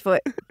on each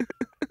foot.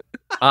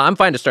 I'm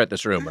fine to start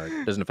this rumor.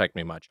 It doesn't affect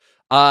me much.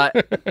 I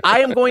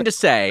am going to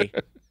say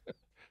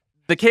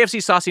the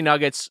KFC Saucy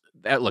Nuggets,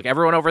 look,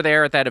 everyone over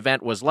there at that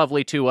event was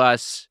lovely to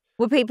us.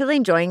 Were people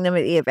enjoying them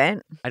at the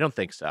event? I don't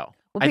think so.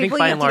 Were I think people,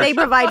 by and did they large.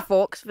 provide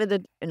forks for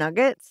the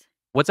nuggets?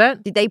 What's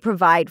that? Did they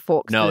provide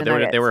forks No, for the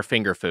nuggets? they were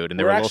finger food and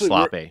they were a little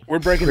sloppy. We're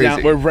breaking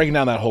Crazy.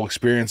 down that whole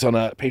experience on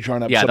a Patreon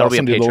episode. Yeah, that'll I'll be a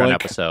send you the Patreon link.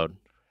 episode.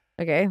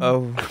 Okay.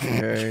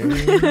 Okay.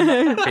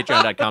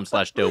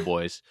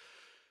 Patreon.com/doughboys.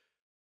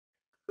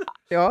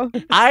 Sure.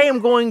 I am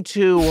going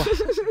to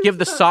give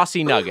the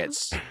Saucy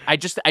Nuggets. I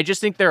just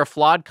think they're a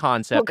flawed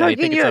concept. And I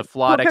think it's a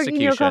flawed Put Coke in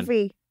your execution.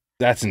 coffee.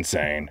 That's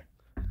insane.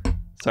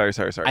 Sorry.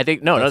 I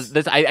think I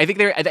think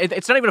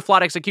it's not even a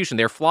flawed execution.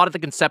 They're flawed at the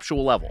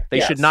conceptual level. They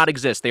should not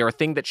exist. They are a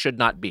thing that should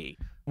not be.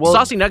 Well,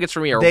 Saucy Nuggets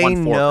for me are they 1/4.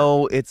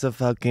 know it's a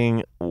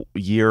fucking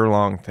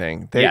year-long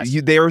thing. Yes.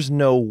 There's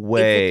no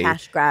way. It's a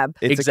cash grab.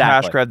 It's Exactly.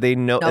 a cash grab. They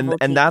know, Novelty.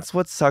 and that's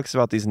what sucks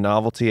about these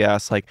novelty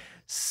ass like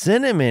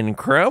cinnamon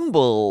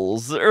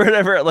crumbles or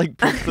whatever. Like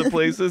pizza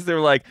places, they're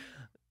like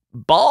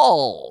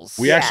balls.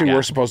 We actually Yeah.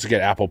 were supposed to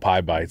get apple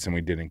pie bites and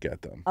we didn't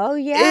get them. Oh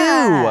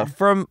yeah. Ew,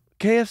 from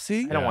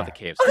KFC. I don't want the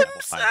KFC. I'm apple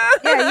pie. sad.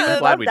 Yeah, you I'm would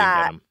glad love we that.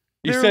 didn't get them.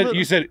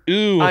 You said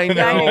ooh. I and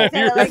know. then Yeah,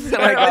 you're- like, And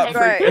I got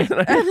Right. freaked-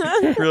 and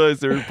I realized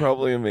they were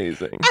probably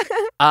amazing.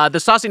 The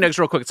Saucy Nuggets,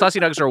 real quick.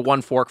 Saucy Nuggets are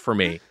 1 fork for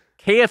me.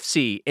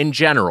 KFC in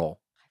general.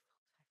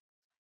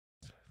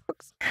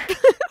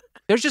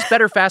 There's just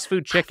better fast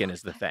food chicken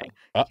is the thing.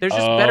 There's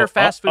just better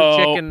fast food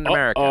chicken in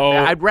America.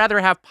 I'd rather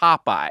have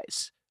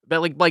Popeyes,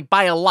 but like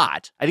by a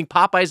lot. I think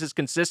Popeyes is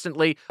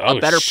consistently a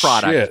better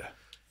product shit.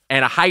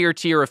 and a higher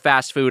tier of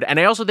fast food. And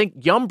I also think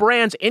Yum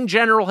Brands in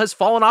general has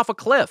fallen off a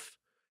cliff,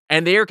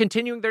 and they are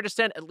continuing their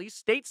descent, at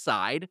least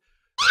stateside.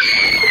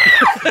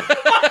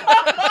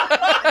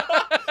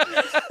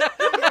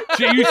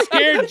 You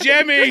scared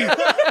Jemmy.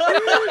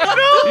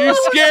 You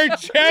scared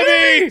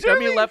Jemmy.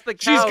 Jemmy left the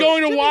couch. She's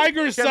going to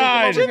Weiger's Jemmy,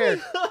 come side. over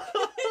here.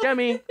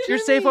 Jemmy, you're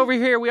safe over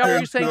here. We offer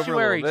you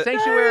sanctuary.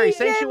 Sanctuary.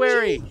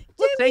 Sanctuary.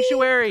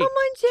 Sanctuary. Come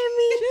on,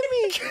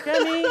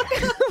 Jimmy.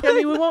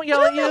 Jemmy, we won't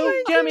yell at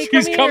you. Jemmy, come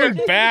She's here.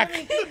 coming back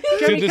to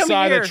Jemmy, the come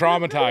side here. that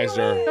traumatized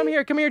her. Come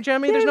here,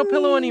 Jemmy. There's no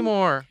pillow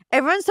anymore.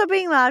 Everyone stop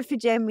being loud for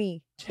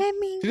Jemmy.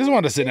 Jemmy. She doesn't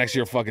want to sit next to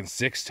your fucking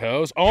 6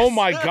 toes. Oh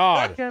my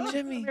God. Jemmy,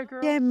 come here,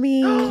 girl.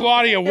 Jemmy.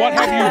 Claudia, what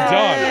have you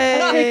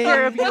done? Take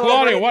care of you.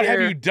 Claudia, over what have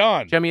here. you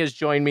done? Jemmy has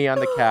joined me on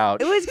the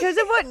couch. It was because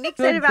of what Nick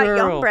said Good about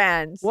girl. Yum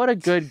Brands. What a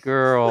good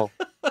girl.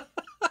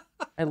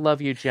 I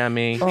love you,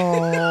 Jemmy.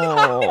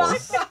 Oh.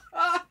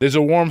 There's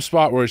a warm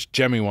spot where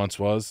Jemmy once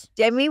was.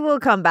 Jemmy will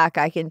come back,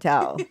 I can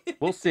tell.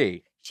 We'll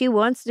see. She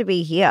wants to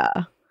be here.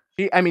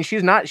 She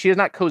has not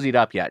cozied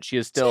up yet. She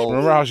is still.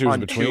 Remember how she was on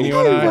between 2 you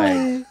and I?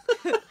 legs.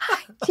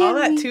 All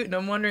that Jemmy. tooting,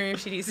 I'm wondering if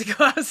she needs to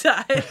go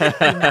outside.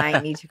 You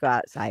might need to go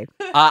outside.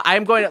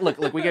 I'm going to look.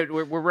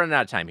 We're running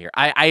out of time here.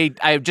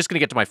 I'm just going to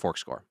get to my fork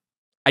score.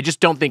 I just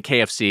don't think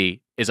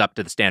KFC is up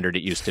to the standard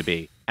it used to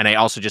be, and I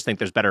also just think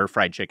there's better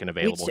fried chicken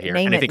available here.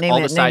 And I think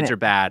all the sides are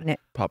bad.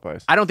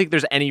 Popeyes. I don't think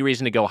there's any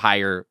reason to go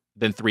higher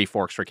than 3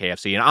 forks for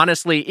KFC. And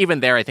honestly, even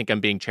there, I think I'm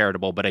being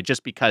charitable, but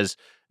just because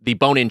the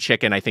bone-in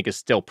chicken, I think, is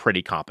still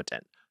pretty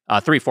competent.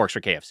 3 forks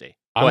for KFC.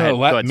 I'm going to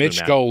let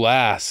Mitch go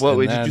last. What and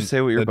did you then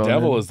say what your The bone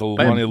devil in? is the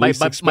My- one you my-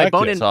 least my expected.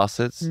 bone in-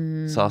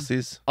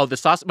 Saucies. Oh,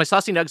 my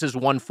Saucy Nugs is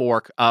 1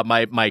 fork.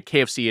 My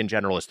KFC in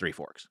general is 3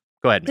 forks.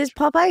 Go ahead, Mitch. Does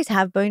Popeyes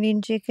have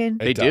bone-in chicken?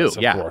 It They does,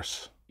 do, yeah. Of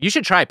course. You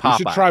should try Popeyes.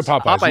 You should try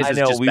Popeyes. Popeyes I is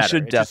know just we better.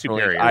 should It's just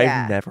definitely. superior. I've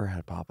Yeah. never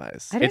had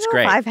Popeyes. I don't It's know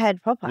great. if I've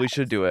had Popeyes. We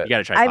should do it. You got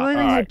to try I've Popeyes.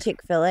 only had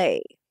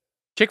Chick-fil-A.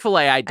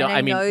 Chick-fil-A, I don't. And I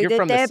I mean, know you're that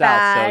from the they're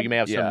South, so bad. you may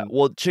have Yeah. some.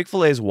 Well,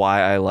 Chick-fil-A is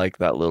why I like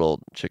that little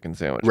chicken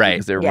sandwich. Right.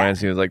 Because it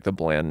reminds me of like the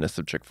blandness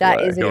of Chick-fil-A.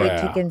 That is a good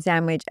Yeah. chicken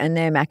sandwich, and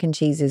their mac and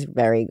cheese is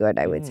very good,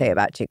 I would say,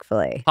 about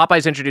Chick-fil-A.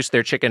 Popeyes introduced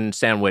their chicken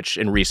sandwich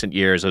in recent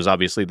years. It was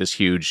obviously this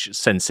huge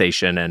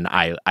sensation, and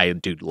I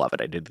do love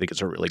it. I do think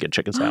it's a really good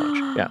chicken sandwich.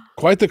 Yeah.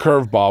 Quite the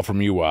curveball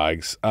from you,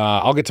 Wags.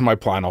 I'll get to my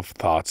final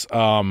thoughts.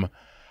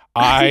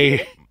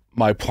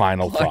 My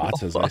final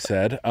thoughts, as I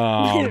said.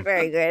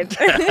 Very good.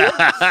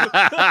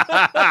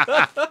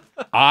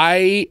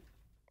 I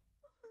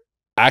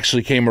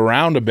actually came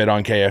around a bit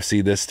on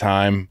KFC this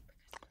time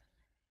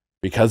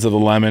because of the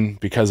lemon,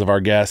 because of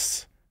our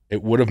guests.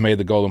 It would have made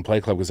the Golden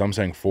Plate Club because I'm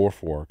saying 4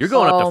 forks. You're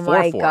going up Oh to 4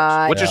 my forks.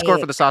 God. What's your score Yeah.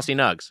 for the Saucy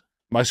Nugs?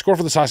 My score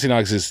for the Saucy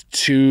Nugs is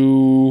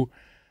 2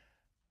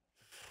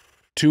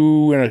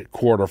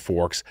 2.25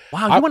 forks.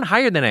 Wow, you went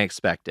higher than I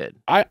expected.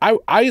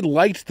 I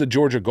liked the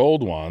Georgia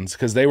Gold ones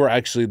because they were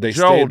actually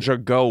Georgia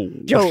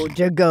Gold.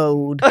 Georgia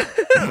Gold.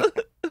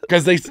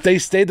 because they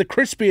stayed the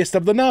crispiest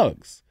of the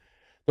nugs.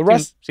 The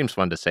rest Seems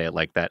fun to say it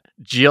like that.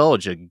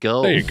 Georgia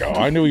Gold. There you go.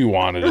 I knew you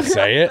wanted to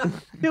say it.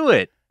 Do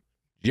it.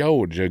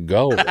 Georgia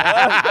Gold.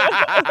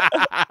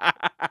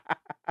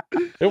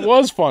 It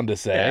was fun to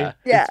say.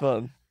 Yeah. It's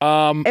fun.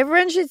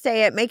 Everyone should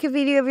say it. Make a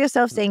video of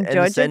yourself saying And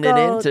Georgia send Gold. it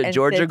in to and send it-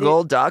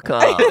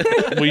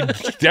 georgiagold.com. We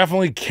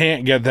definitely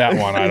can't get that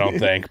one, I don't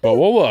think, but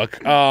we'll look.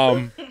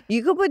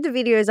 You could put the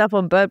videos up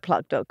on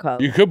birdpluck.com.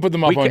 You could put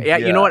them up on. Yeah,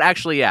 you know what?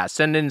 Actually, yeah.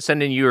 Send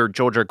in your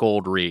Georgia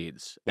Gold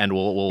reads, and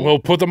we'll We'll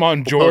put them on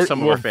we'll post George. some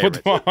of We'll our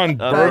put them on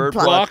Birdpluck.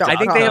 Birdpluck. I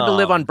think they have to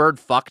live on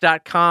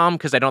birdfuck.com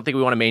because I don't think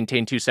we want to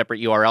maintain two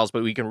separate URLs,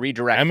 but we can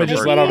redirect. Emma for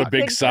just let out a Birdpluck.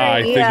 big Good sigh,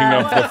 idea.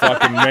 thinking of the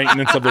fucking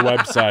maintenance of the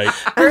website.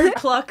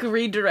 Birdpluck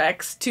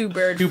redirects to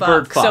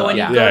birdfuck. Birdfuck, So when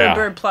yeah. you go Yeah. to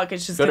birdpluck,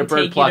 it's just Go to going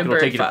to take Birdpluck, you to it'll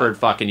take you to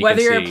Birdfuck, and you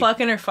Whether can you're see.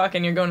 plucking or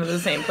fucking, you're going to the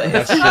same place.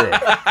 That's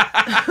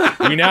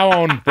true. We now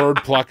own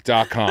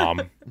birdpluck.com.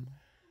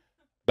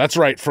 That's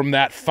right. From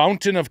that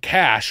fountain of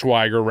cash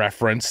Weiger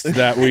referenced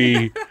that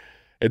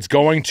it's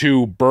going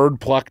to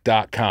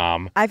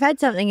birdpluck.com. I've had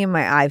something in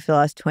my eye for the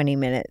last 20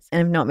 minutes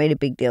and I've not made a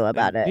big deal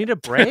about You it. need a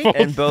break.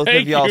 And both of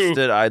Thank y'all you.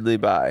 stood idly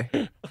by.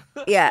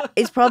 Yeah,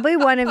 it's probably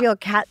one of your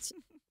cat's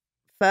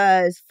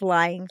furs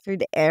flying through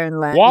the air and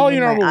landing Wally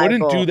in and my I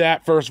wouldn't eyeball. do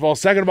that, first of all.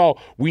 Second of all,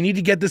 we need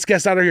to get this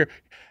guest out of here.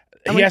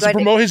 Oh He my has to God.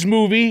 promote his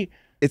movie.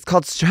 It's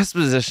called stress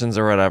positions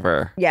or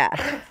whatever. Yeah.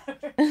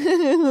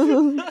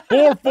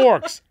 4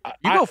 Forks.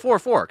 You go 4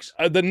 Forks.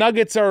 The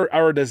nuggets are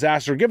a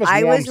disaster. Give us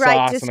I warm was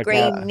right sauce to and a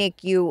scream, Coke.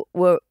 Nick,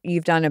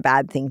 you've done a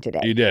bad thing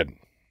today. You did.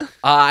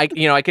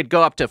 I could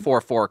go up to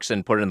 4 Forks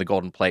and put it in the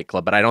Golden Plate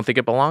Club, but I don't think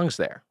it belongs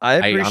there. I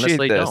appreciate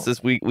honestly this.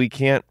 don't. We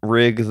can't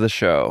rig the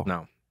show.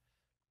 No.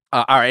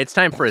 All right, it's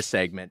time for a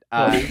segment.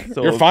 I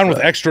So You're fine with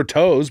upset. extra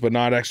toes, but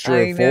not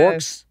extra I know.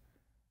 forks.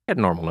 had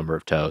a normal number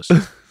of toes,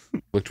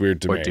 Looked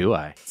weird to or me. do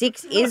I?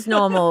 6 is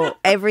normal.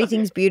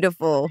 Everything's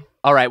beautiful.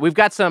 All right, we've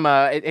got some.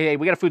 Hey,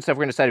 we got a food stuff.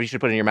 We're gonna decide if you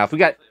should put in your mouth. We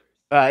got.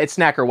 It's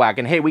Snack or Wack,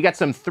 and hey, we got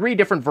some 3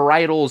 different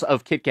varietals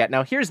of Kit Kat.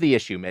 Now, here's the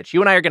issue, Mitch.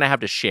 You and I are gonna have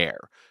to share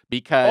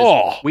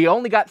because we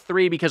only got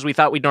 3 because we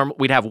thought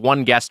we'd have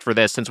one guest for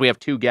this. Since we have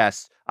 2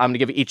 guests, I'm gonna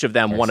give each of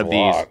them That's one a of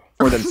these lot.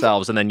 for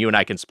themselves, and then you and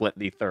I can split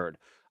the third.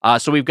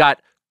 So we've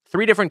got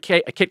 3 different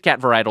Kit Kat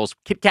varietals.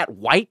 Kit Kat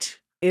White.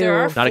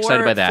 There are Ew. Not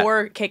excited by that.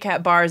 4 Kit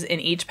Kat bars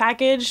in each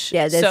package.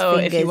 Yeah, there's so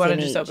if you fingers want to in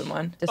just each. open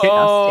one.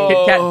 Disgusting.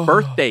 Kit Kat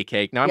birthday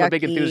cake. Now, I'm a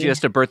big Yucky.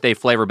 enthusiast of birthday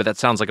flavor, but that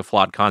sounds like a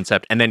flawed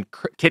concept. And then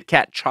Kit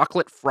Kat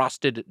chocolate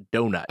frosted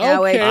donut.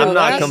 Now we're Okay, I'm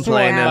not talking.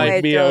 complaining. Now Might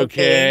we're be talking.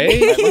 okay.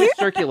 Let me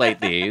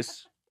circulate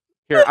these.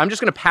 Here, I'm just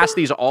going to pass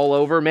these all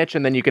over, Mitch,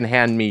 and then you can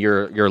hand me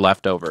your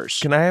leftovers.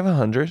 Can I have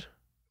 100?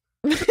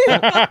 We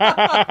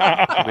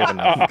have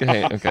enough.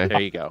 Okay.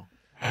 There you go.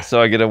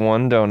 So I get a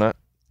 1 donut,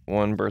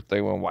 1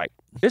 birthday, 1 white.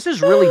 This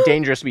is really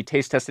dangerous to be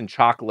taste testing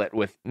chocolate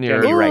with Yeah.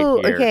 Jeremy right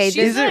Ooh, here. okay. She's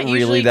Is it not really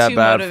usually that too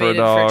bad for a motivated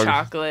dog?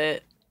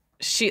 chocolate.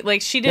 She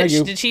Thank did.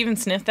 you. Did she even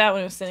sniff that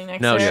when it was sitting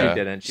next No, to she her? Yeah.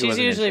 didn't. She She's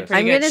wasn't usually interested. pretty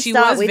I'm good. going to She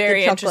start was with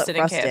very the chocolate interested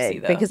in KFC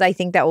frosted though. because I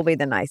think that will be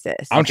the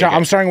nicest. I'm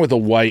starting with the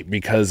white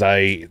because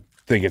I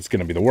think it's going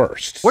to be the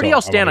worst. Where do So y'all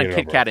I'm stand gonna on get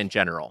Kit over Kat it. in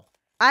general?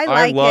 I I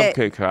like love it.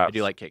 Kit Kat. I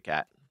do like Kit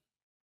Kat.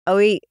 Are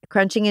we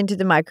crunching into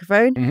the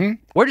microphone? Mhm.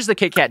 Where does the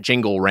Kit Kat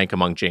jingle rank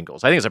among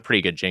jingles? I think it's a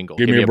pretty good jingle.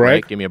 Give me a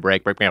break. Give me a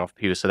break. Break me off a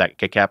piece of that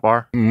Kit Kat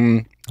bar.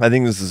 Mhm. I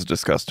think this is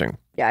disgusting.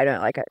 Yeah, I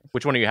don't like it.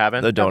 Which one are you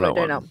having? The donut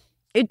Chocolate one.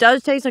 It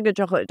does taste like a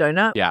chocolate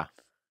donut. Yeah.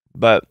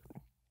 But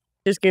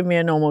Just give me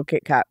a normal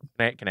Kit Kat.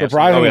 Can I have some?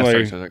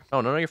 Surprisingly,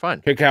 Oh, no, you're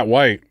fine. Kit Kat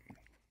white.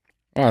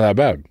 Oh, not that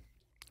bad.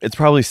 it's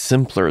probably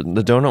simpler.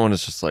 The donut one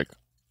is just like,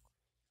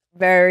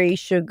 Very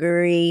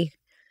sugary.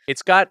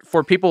 It's got,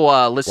 for people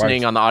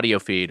listening White. on the audio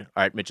feed, all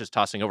right, Mitch is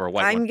tossing over a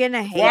white I'm one. going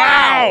to hate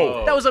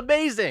Wow! That was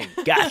amazing.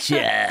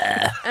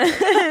 gotcha.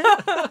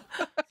 it.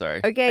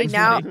 Sorry. Okay, Thanks,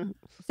 now. Minnie.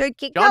 So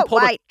Kit John Kat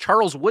pulled White. up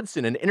Charles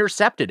Woodson and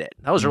intercepted it.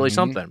 That was really Mhm.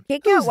 something.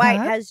 Kit Kat White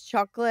has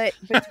chocolate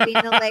between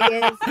the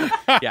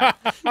layers. Yeah.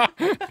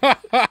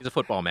 He's a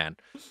football man.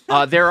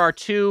 There are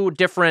 2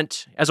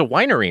 different, as a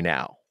winery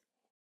now.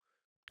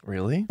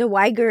 Really? The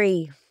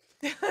Wigery.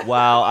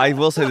 Wow. I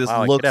will say this Wow,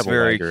 I could looks have a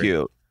very Wiger.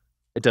 cute.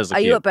 It does look Are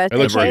cute. you at birthday It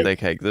looks The cake? birthday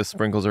cake. The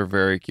sprinkles are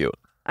very cute.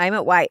 I'm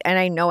at White, and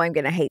I know I'm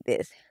going to hate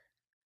this.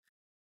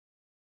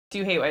 Do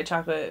you hate white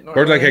chocolate?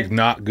 Birthday normally? cake,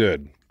 not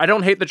good. I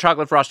don't hate the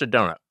chocolate frosted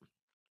donut.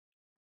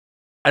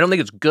 I don't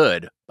think it's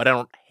good, but I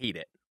don't hate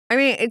it. I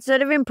mean, it's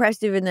sort of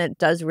impressive in that it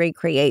does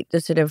recreate the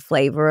sort of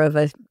flavor of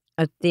a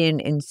thin,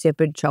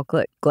 insipid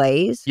chocolate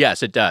glaze,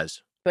 Yes, it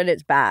does. but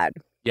it's bad.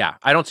 Yeah,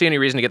 I don't see any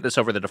reason to get this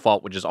over the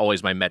default, which is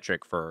always my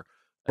metric for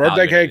Birthday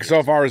evaluating cake so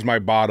these. far is my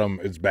bottom.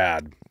 It's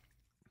bad.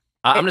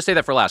 I'm going to say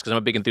that for last because I'm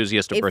a big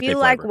enthusiast of If birthday you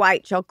like flavor.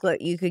 white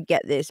chocolate, you could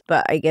get this,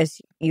 but I guess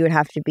you would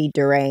have to be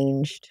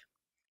deranged.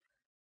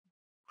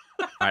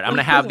 All right, I'm going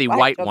to have the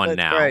white one chocolate's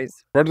now.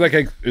 gross. Birthday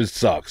cake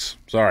sucks.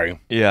 Sorry.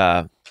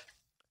 Yeah.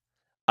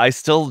 I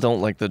still don't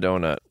like the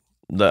donut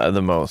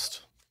the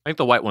most. I think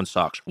the white one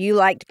sucks. You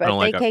liked I don't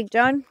birthday like it. cake,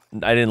 John?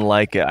 I didn't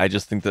like it. I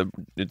just think that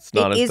it's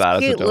not It as is bad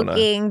cute as a donut.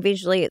 looking.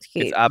 Visually, it's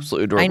cute. It's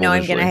absolutely adorable. I know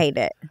I'm going to visually. hate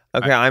it.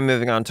 Okay, I'm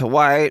moving on to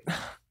white.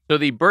 So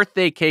the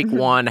birthday cake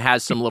one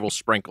has some little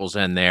sprinkles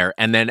in there,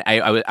 and then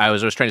I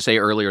was trying to say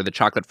earlier, the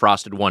chocolate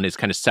frosted one is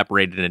kind of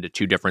separated into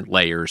two different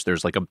layers.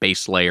 There's like a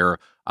base layer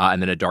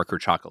and then a darker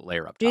chocolate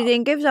layer up top. Do you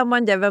think if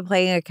someone's ever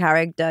playing a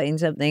character in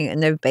something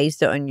and they've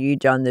based it on you,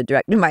 John, the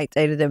director might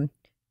say to them,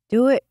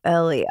 "Do it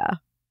earlier."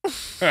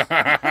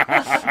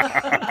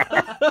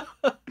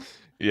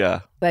 Yeah.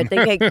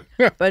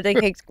 Birthday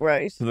cake's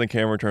gross. So the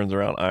camera turns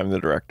around. I'm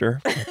the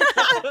director.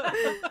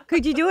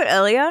 Could you do it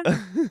earlier?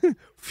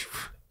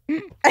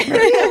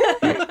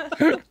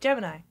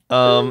 Gemini.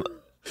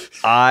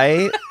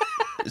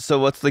 So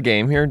what's the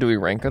game here? Do we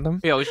rank them?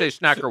 Yeah, we say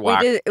snack or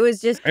whack. It was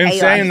just And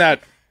chaos. saying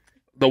that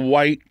the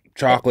white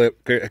chocolate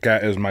Kit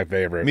Kat is my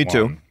favorite. Me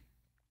too. one.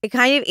 It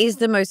kind of is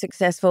the most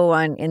successful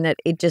one in that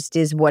it just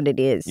is what it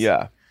is.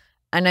 Yeah.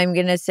 And I'm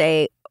going to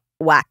say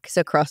wax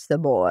across the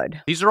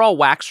board. These are all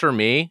whacks for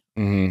me.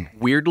 Mhm.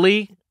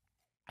 Weirdly,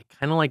 I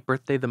kind of like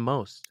birthday the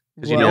most.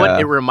 Because you know what?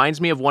 It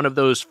reminds me of one of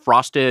those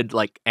frosted,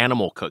 like,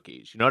 animal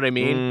cookies. You know what I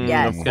mean?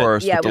 Yes. Of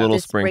course, Yeah, with the with little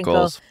the sprinkle.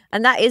 sprinkles.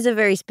 And that is a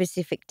very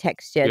specific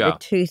texture. Yeah. The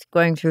tooth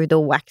going through the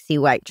waxy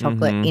white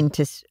chocolate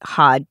into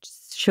hard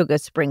sugar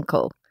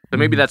sprinkle. So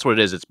maybe that's what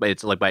it is.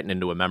 It's like biting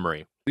into a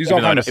memory. These Even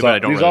all though kind of even though I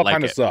suck. don't These really all like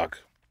kind of it. suck.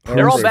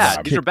 They're all Very bad.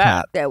 suck. These are Kit bad.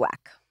 Kat. They're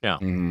whack.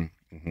 Mhm.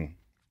 Mhm.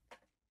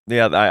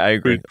 Yeah, I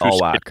agree. Proust All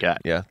Kit whack.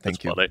 Kat. Yeah, That's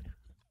thank you. funny.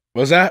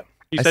 What's that?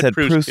 You I said said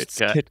Proust Proust's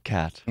Kit Kat. Kit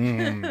Kat.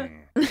 Mm.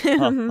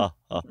 Ha,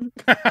 ha,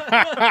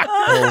 ha.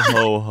 Ho,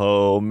 ho,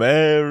 ho.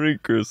 Merry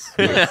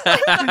Christmas.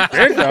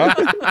 Santa?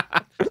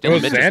 Still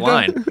was Mitch's Santa?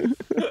 line.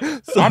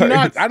 I'm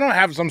not. I don't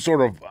have some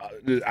sort of. I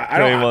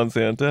Blame don't. on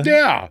Santa.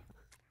 Yeah.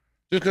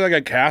 Just because I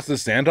get cast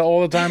as Santa all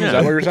the time. Is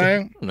that what you're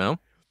saying? No. You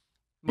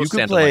Most could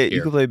Santa play. like You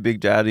here. could play Big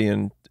Daddy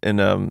in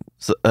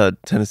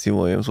Tennessee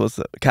Williams. What's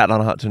that? Cat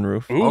on a Hot Tin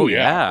Roof. Ooh, Oh,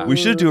 yeah. yeah. We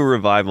should do a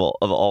revival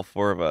of all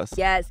four of us.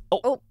 Yes.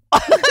 Oh.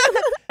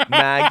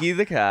 Maggie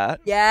the cat.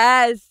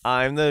 Yes.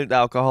 I'm the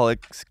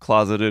alcoholic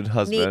closeted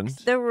husband.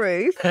 Nick's the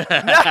roof.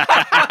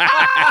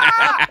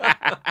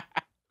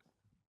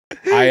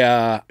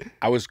 I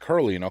was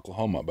Curly in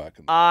Oklahoma back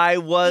in the I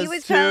was, He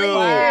was too. totally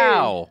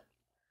Wow.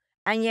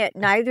 And yet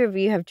neither of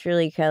you have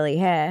truly curly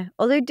hair.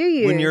 Although do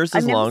you? When yours I've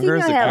is never seen longer, your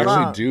is it hair I curly?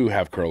 actually long. do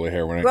have curly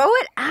hair when I Grow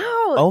it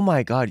out. Oh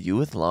my God, you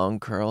with long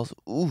curls.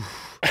 Ooh.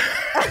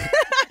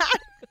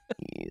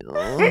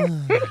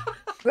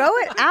 Grow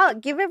it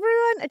out. Give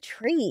everyone a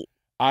treat.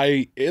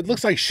 it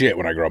looks like shit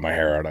when I grow my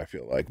hair out, I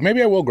feel like.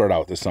 Maybe I will grow it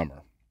out this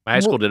summer. My high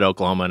school did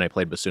Oklahoma, and I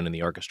played bassoon in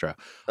the orchestra.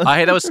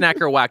 Hey, that was Snack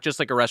or Whack, just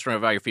like a restaurant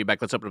about your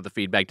feedback. Let's open up the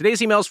feedback.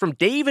 Today's email is from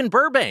Dave in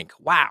Burbank.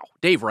 Wow.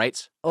 Dave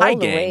writes, Hi, All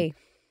the gang. way.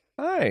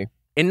 Hi.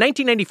 In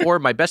 1994,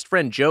 my best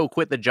friend Joe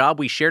quit the job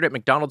we shared at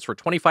McDonald's for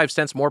 25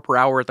 cents more per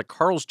hour at the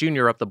Carl's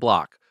Jr. up the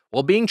block.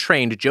 While being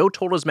trained, Joe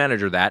told his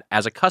manager that,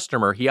 as a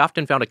customer, he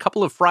often found a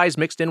couple of fries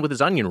mixed in with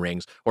his onion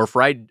rings, or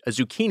fried a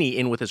zucchini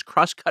in with his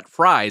crust-cut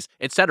fries,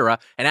 etc.,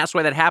 and asked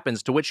why that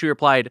happens, to which she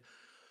replied,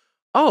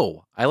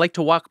 Oh, I like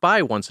to walk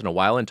by once in a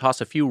while and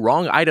toss a few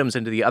wrong items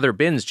into the other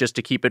bins just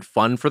to keep it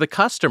fun for the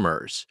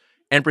customers,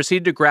 and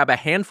proceeded to grab a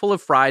handful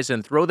of fries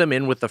and throw them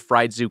in with the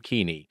fried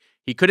zucchini.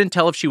 He couldn't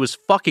tell if she was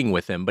fucking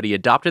with him, but he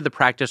adopted the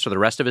practice for the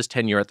rest of his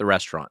tenure at the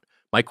restaurant.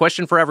 My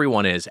question for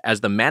everyone is,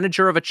 as the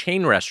manager of a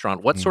chain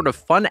restaurant, what sort of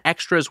fun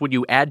extras would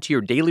you add to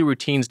your daily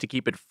routines to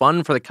keep it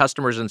fun for the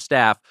customers and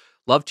staff?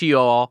 Love to you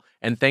all,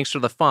 and thanks for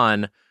the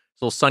fun.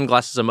 Little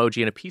sunglasses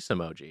emoji and a peace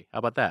emoji. How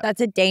about that? That's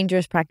a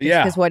dangerous practice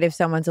Yeah. because what if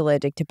someone's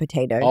allergic to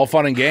potatoes? All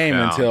fun and game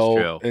Yeah, it's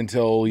true.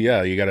 until you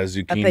got a a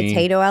zucchini.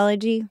 potato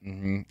allergy?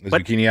 A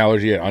But- zucchini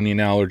allergy, an onion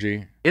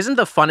allergy. Isn't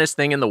the funnest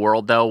thing in the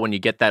world, though, when you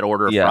get that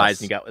order of Yes. fries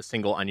and you got a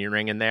single onion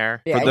ring in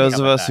there? Yeah, For I those How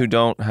of about us that? who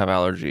don't have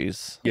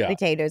allergies. Yeah.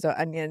 Potatoes or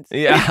onions.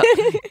 Yeah.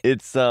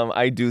 It's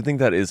I do think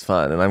that is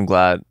fun, and I'm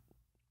glad.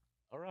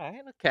 All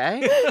right,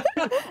 okay.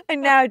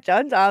 And now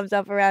John's arms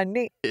up around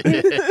Nick.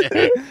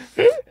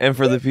 And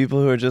for the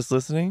people who are just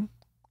listening,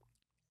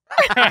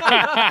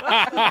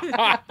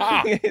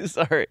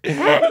 sorry.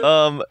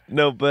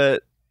 No,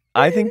 but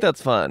I think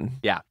that's fun.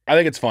 I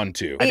think it's fun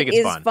too. I think It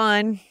it's is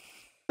fun.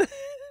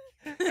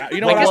 You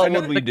know Like, what? what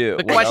else? would we do?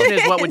 The What question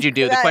else? is, what would you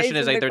do? The That question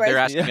is, isn't the they're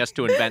question. asking us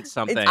to invent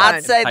something.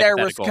 I'd say there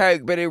was hypothetical.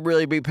 Coke, but it'd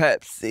really be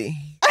Pepsi.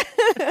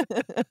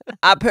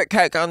 I put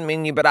Coke on the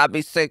menu, but I'd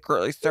be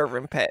secretly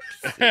serving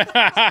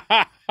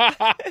Pepsi.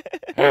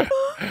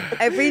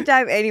 Every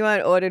time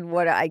anyone ordered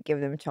water, I'd give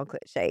them a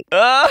chocolate shake.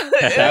 That's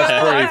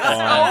pretty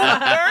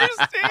I'm so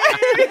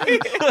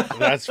thirsty.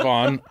 That's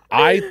fun.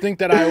 I think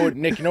that I would,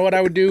 Nick. You know what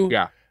I would do?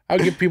 Yeah. I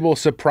would give people a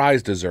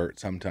surprise dessert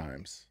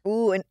sometimes.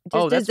 Ooh, and just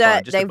Oh, that's fun.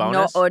 dessert. Just a They've not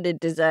bonus? ordered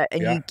dessert,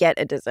 and Yeah. you get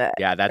a dessert.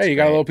 Yeah, that's Hey, you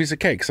got a great. little piece of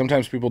cake.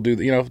 Sometimes people do.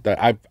 You know, that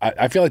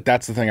I feel like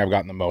that's the thing I've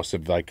gotten the most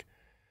of. Like,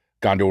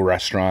 gone to a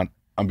restaurant.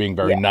 I'm being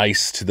very Yeah.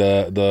 nice to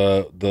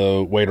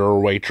the waiter or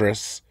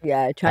waitress.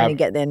 Yeah, trying to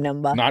get their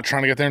number. Not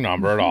trying to get their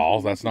number at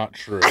all. That's not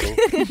true.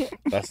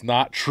 That's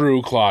not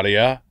true,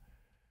 Claudia.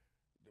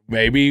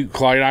 Maybe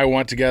Claudia and I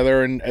went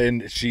together and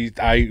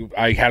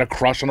I had a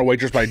crush on a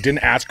waitress, but I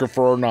didn't ask her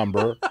for her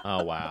number.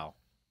 Oh, wow.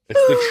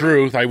 It's the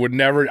truth.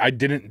 I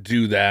didn't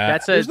do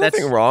that. There's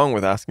nothing wrong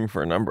with asking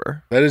for a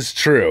number. That is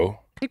true.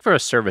 I think for a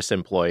service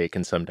employee, it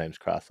can sometimes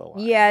cross the line.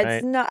 Yeah, right?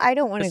 it's not. I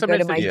don't want to go to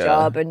Sometimes my they-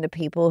 job and the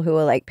people who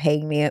are like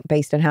paying me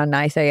based on how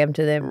nice I am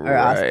to them are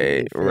asking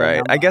me for the Right. I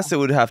number. guess it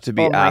would have to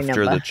be Or my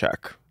after the number.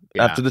 check.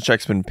 Yeah. After the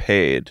check's been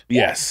paid.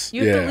 Yes.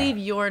 You have to leave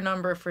your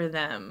number for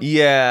them.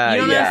 Yeah,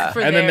 You don't yeah. ask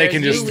for And then they theirs,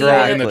 can you just leave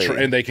throw it it. in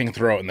the and they can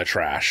throw it in the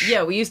trash.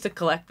 Yeah, we used to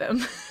collect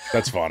them.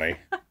 That's funny.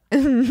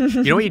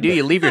 You know what you do?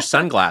 You leave your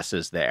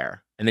sunglasses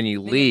there, and then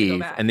you Then you have to go leave,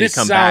 back. and then This you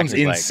come back. sounds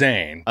and it's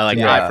insane. Like,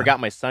 Yeah. I forgot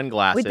my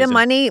sunglasses. With the and-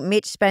 money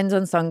Mitch spends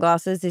on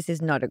sunglasses, this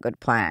is not a good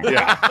plan.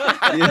 Yeah.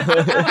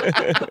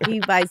 He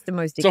buys the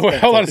most So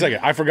expensive. hold on a second.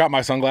 I forgot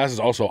my sunglasses.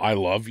 Also, I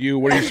love you.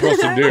 What are you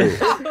supposed to do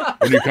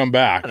when you come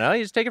back? I don't know.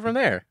 You just take it from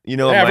there. You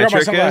know Hey, I what my forgot my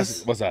trick sunglasses.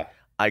 is? What's that?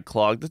 I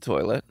clog the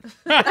toilet.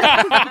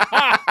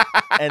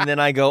 And then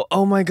I go,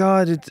 oh my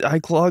God, I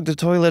clogged the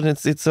toilet and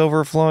it's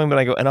overflowing. But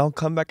I go, and I'll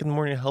come back in the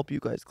morning and help you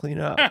guys clean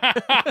up.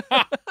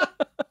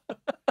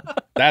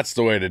 That's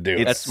the way to do it.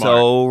 It's That's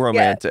so Yeah.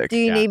 romantic. Do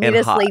you Yeah. need me And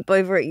to hot. sleep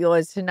over at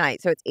yours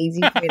tonight so it's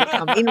easy for me to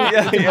come in with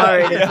Yeah, you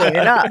tomorrow to clean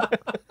it up?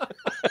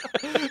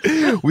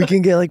 We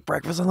can get like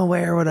breakfast on the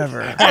way or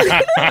whatever.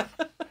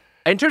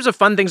 In terms of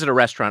fun things at a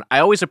restaurant, I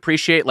always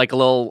appreciate like a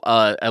little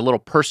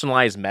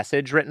personalized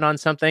message written on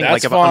something. That's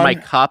like if on my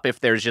fun. cup, if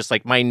there's just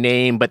like my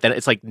name, but then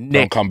it's like Don't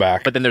Nick, come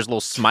back. but then there's a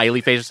little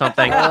smiley face or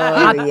something.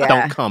 Oh, yeah.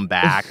 Don't come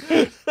back.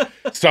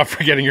 Stop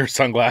forgetting your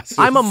sunglasses.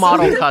 I'm a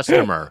model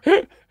customer.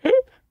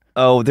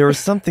 Oh, there was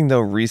something though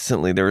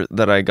recently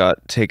that I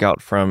got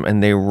takeout from,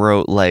 and they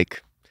wrote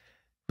like,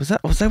 was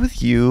that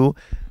with you?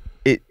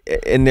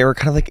 And they were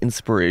kind of like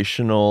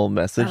inspirational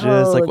messages,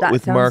 Oh, like that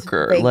with sounds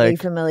marker, vaguely like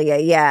familiar.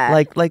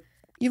 Yeah. like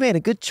you made a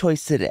good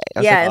choice today. I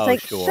was yeah,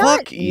 like, it's oh, like, sure. shut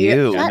Fuck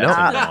you. Shut No.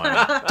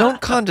 up.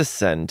 don't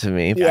condescend to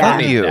me. Yeah.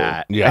 Fuck you.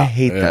 That. I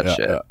hate that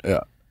shit.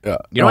 Yeah.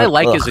 You know what I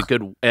like is ugh. a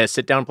good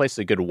sit down place,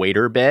 a good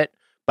waiter bit,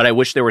 but I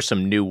wish there were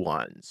some new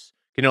ones.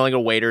 You know, like a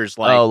waiter's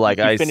like, oh, like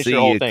you I finish see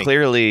your whole you thing.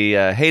 clearly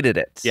hated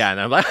it. Yeah, and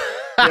I'm like,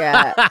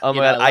 Yeah. Oh You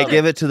my know, God, I love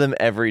give it to them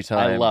every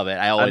time. I love it.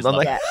 I always I'm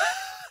love like- it.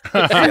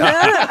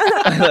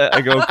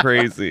 I go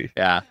crazy.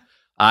 Yeah.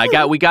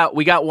 We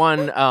got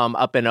one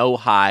up in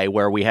Ojai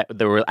where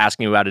they were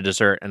asking about a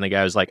dessert, and the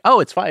guy was like, "Oh,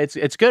 it's fine.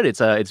 It's good.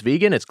 It's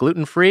vegan. It's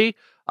gluten free.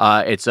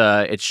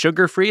 It's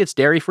sugar free. It's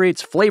dairy free.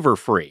 It's flavor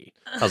free."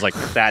 I was like,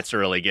 "That's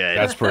really good."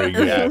 That's pretty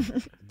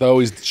good. Though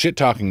he's shit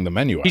talking the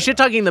menu. He's shit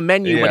talking the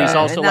menu, but he's Yeah.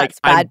 also And like, that's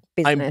bad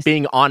I'm business.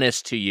 being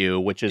honest to you,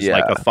 which is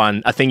like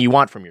Yeah. a thing you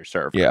want from your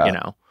server. Yeah. You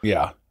know.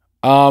 Yeah.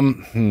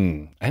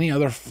 Any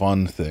other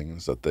fun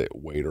things that the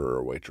waiter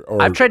or waitress?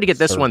 Or I've tried to get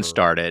this one server-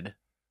 started,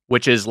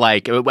 which is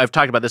like I've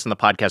talked about this in the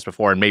podcast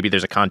before, and maybe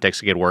there's a context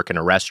to get work in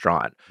a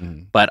restaurant.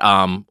 Mhm. But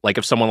like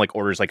if someone like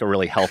orders like a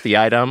really healthy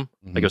item,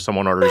 like if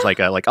someone orders like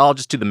I'll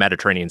just do the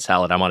Mediterranean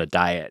salad. I'm on a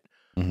diet.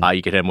 Mhm.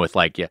 You get him with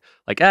like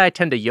I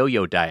tend to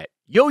yo-yo diet.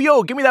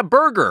 Yo-yo, give me that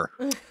burger.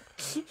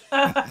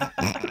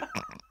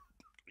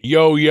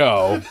 Yo.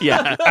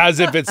 Yeah. As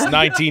if it's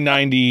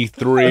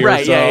 1993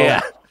 Right. or so.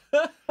 Yeah.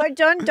 But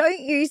John, don't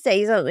you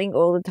say something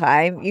all the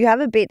time? You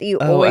have a bit that you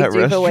Oh, always at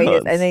do for waiters,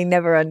 restaurants. and they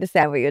never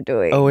understand what you're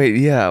doing. Oh wait,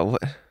 yeah.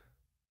 What?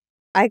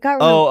 I can't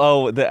remember.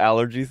 Oh, the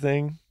allergy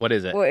thing. What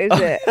is it? What is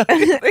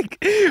it? Like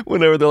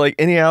whenever they're like,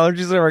 any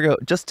allergies, whatever, I go,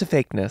 just to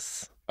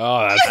fakeness.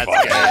 Oh, that's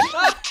funny.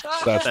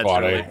 That's That's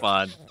funny. really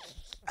fun.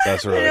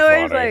 That's And really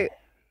I was funny. like,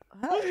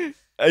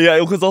 huh? Yeah,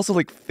 because also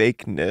like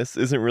fakeness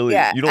isn't really.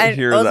 Yeah, You don't and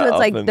hear also that it's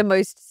often. like the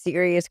most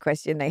serious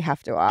question they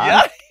have to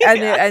ask. Yeah.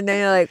 And then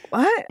you're like,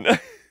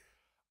 what?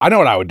 I know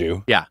what I would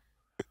do. Yeah.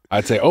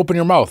 I'd say, open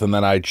your mouth, and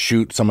then I'd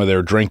shoot some of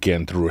their drink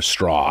in through a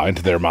straw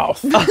into their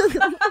mouth.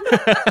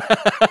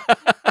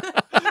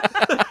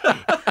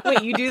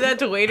 Wait, you do that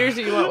to waiters,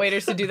 or you want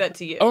waiters to do that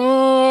to you?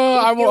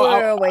 I you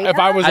were a waiter? if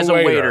I was As a a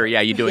waiter. waiter,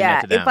 yeah, you doing Yeah,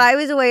 that to them. if I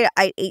was a waiter,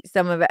 I'd eat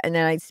some of it and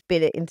then I'd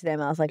spit it into their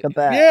mouth like a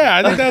bird.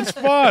 Yeah, I think that's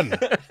fun.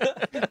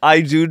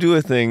 I do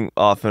a thing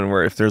often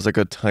where if there's like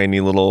a tiny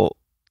little,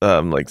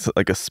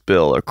 like a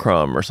spill, a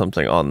crumb or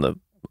something on the,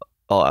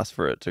 I'll ask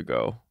for it to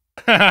go.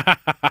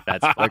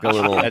 That's Like a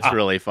little. That's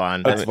really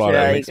fun. That's funny.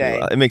 really makes me good.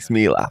 laugh. It makes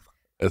me laugh.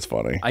 It's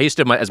funny. I used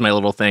to as my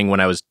little thing when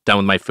I was done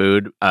with my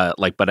food,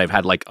 but I've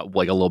had like a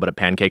little bit of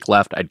pancake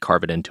left. I'd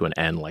carve it into an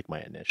N like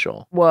my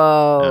initial.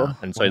 Whoa. Yeah.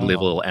 And so I'd leave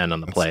a little N on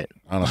the plate.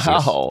 Honestly,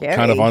 it's Wow.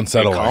 kind of Scary.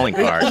 unsettling. Calling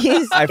card.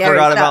 I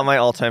forgot about my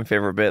all-time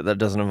favorite bit that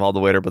doesn't involve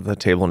the waiter, but the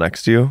table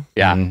next to you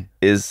Yeah, Mhm.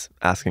 is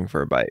asking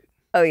for a bite.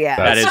 Oh, yeah.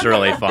 that is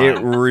really fun. It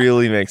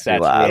really makes me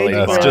That's laugh. really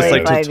It's fun. just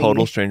like to Really total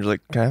funny. strangers,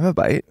 like, can I have a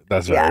bite?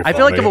 That's Yeah. very I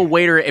feel like if funny. a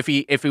waiter, if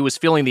he was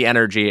feeling the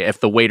energy, if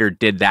the waiter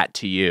did that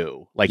to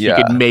you, like Yeah.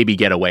 you could maybe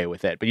get away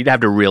with it, but you'd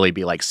have to really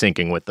be like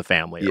syncing with the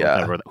family or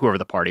Yeah. whoever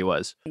the party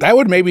was. That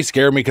would maybe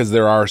scare me because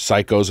there are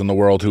psychos in the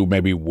world who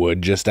maybe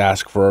would just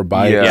ask for a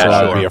bite. Yeah, so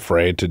I would sure. be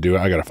afraid to do it.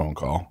 I got a phone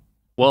call.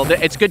 Well,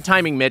 it's good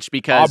timing, Mitch,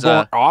 because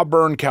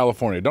Auburn,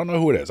 California. Don't know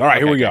who it is. All right,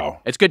 here we go.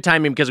 It's good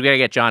timing because we got to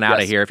get John out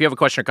of here. If you have a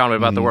question or comment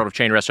about the world of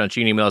chain restaurants,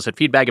 you can email us at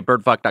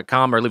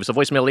feedback@birdfuck.com or leave us a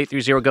voicemail at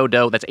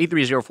 830-GO-DOUGH. That's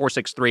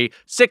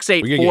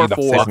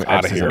 830-463-6844.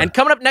 Out of here. And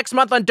coming up next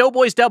month on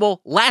Doughboys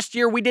Double, last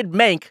year we did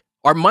Mank,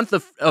 our month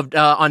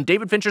on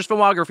David Fincher's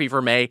filmography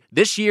for May.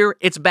 This year,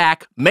 it's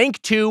back. Mank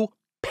 2,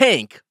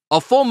 Pank. A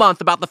full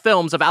month about the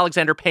films of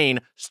Alexander Payne,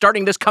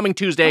 starting this coming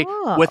Tuesday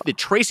with the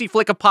Tracy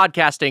Flick of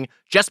podcasting,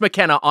 Jess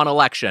McKenna on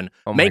election.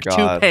 Make 2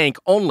 Pank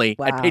only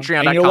at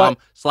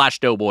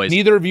patreon.com/doughboys.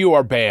 Neither of you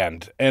are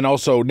banned. And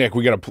also, Nick,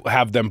 we got to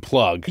have them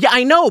plug. Yeah,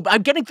 I know.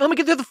 Let me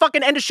get through the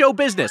fucking end of show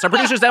business. Our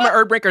producers, Emma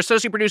Erdbrink. Our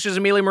associate producers,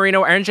 Amelia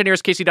Marino. Our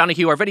engineers, Casey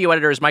Donahue. Our video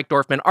editor is Mike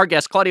Dorfman. Our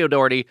guest, Claudia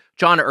O'Doherty,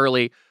 John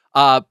Early.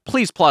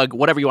 Please plug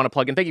whatever you want to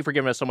plug, and thank you for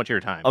giving us so much of your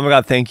time. Oh my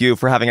God, thank you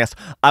for having us.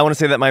 I want to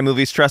say that my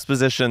movie Stress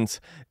Positions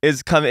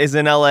is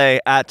in LA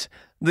at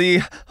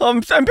the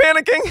I'm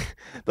panicking.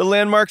 The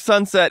Landmark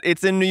Sunset.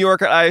 It's in New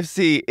York at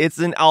IFC. It's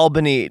in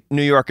Albany,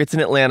 New York. It's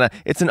in Atlanta.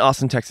 It's in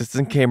Austin, Texas. It's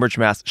in Cambridge,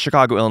 Mass.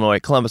 Chicago, Illinois.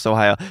 Columbus,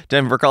 Ohio.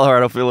 Denver,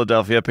 Colorado.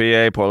 Philadelphia,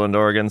 PA. Portland,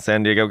 Oregon.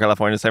 San Diego,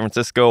 California. San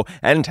Francisco,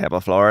 and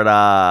Tampa,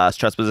 Florida.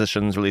 Stress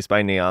Positions released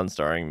by Neon,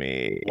 starring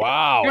me.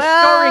 Wow. You're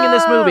starring in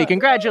this movie.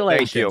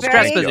 Congratulations. Thank you. Stress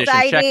Very Positions.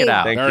 exciting. Check it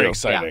out. Thank Very you.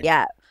 exciting.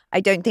 Yeah. I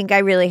don't think I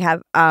really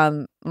have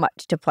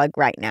much to plug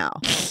right now.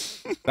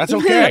 That's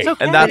okay. And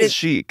But that's it's-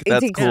 chic.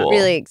 That's It's cool.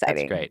 really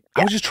exciting. That's great.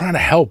 I was just trying to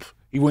help.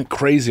 You went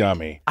crazy on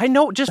me. I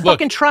know. Just Look.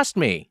 fucking trust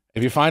me.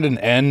 If you find an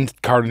end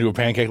carved into a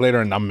pancake later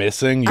and I'm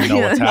missing, you know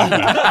what's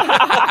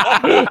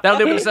happening. That'll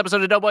do it for this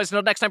episode of Doughboys.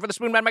 Until next time, for the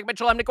Spoon Man, Mike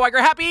Mitchell, I'm Nick Weiger.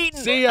 Happy eating.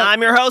 See ya.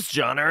 I'm your host,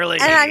 John Early.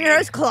 And I'm your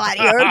host,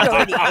 Claudia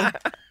O'Doherty.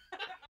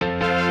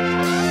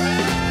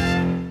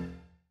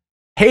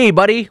 Hey,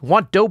 buddy,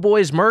 want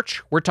Doughboys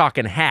merch? We're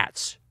talking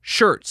hats,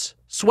 shirts,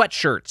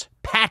 sweatshirts,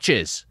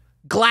 patches,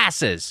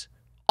 glasses,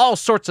 all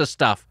sorts of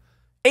stuff.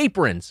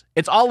 Aprons.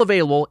 It's all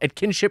available at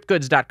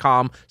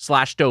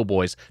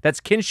kinshipgoods.com/doughboys.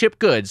 That's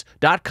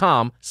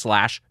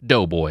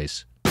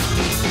kinshipgoods.com/doughboys.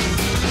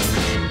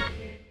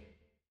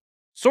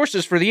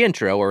 Sources for the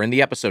intro are in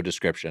the episode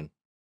description.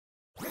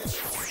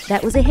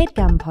 That was a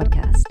Headgum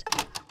podcast.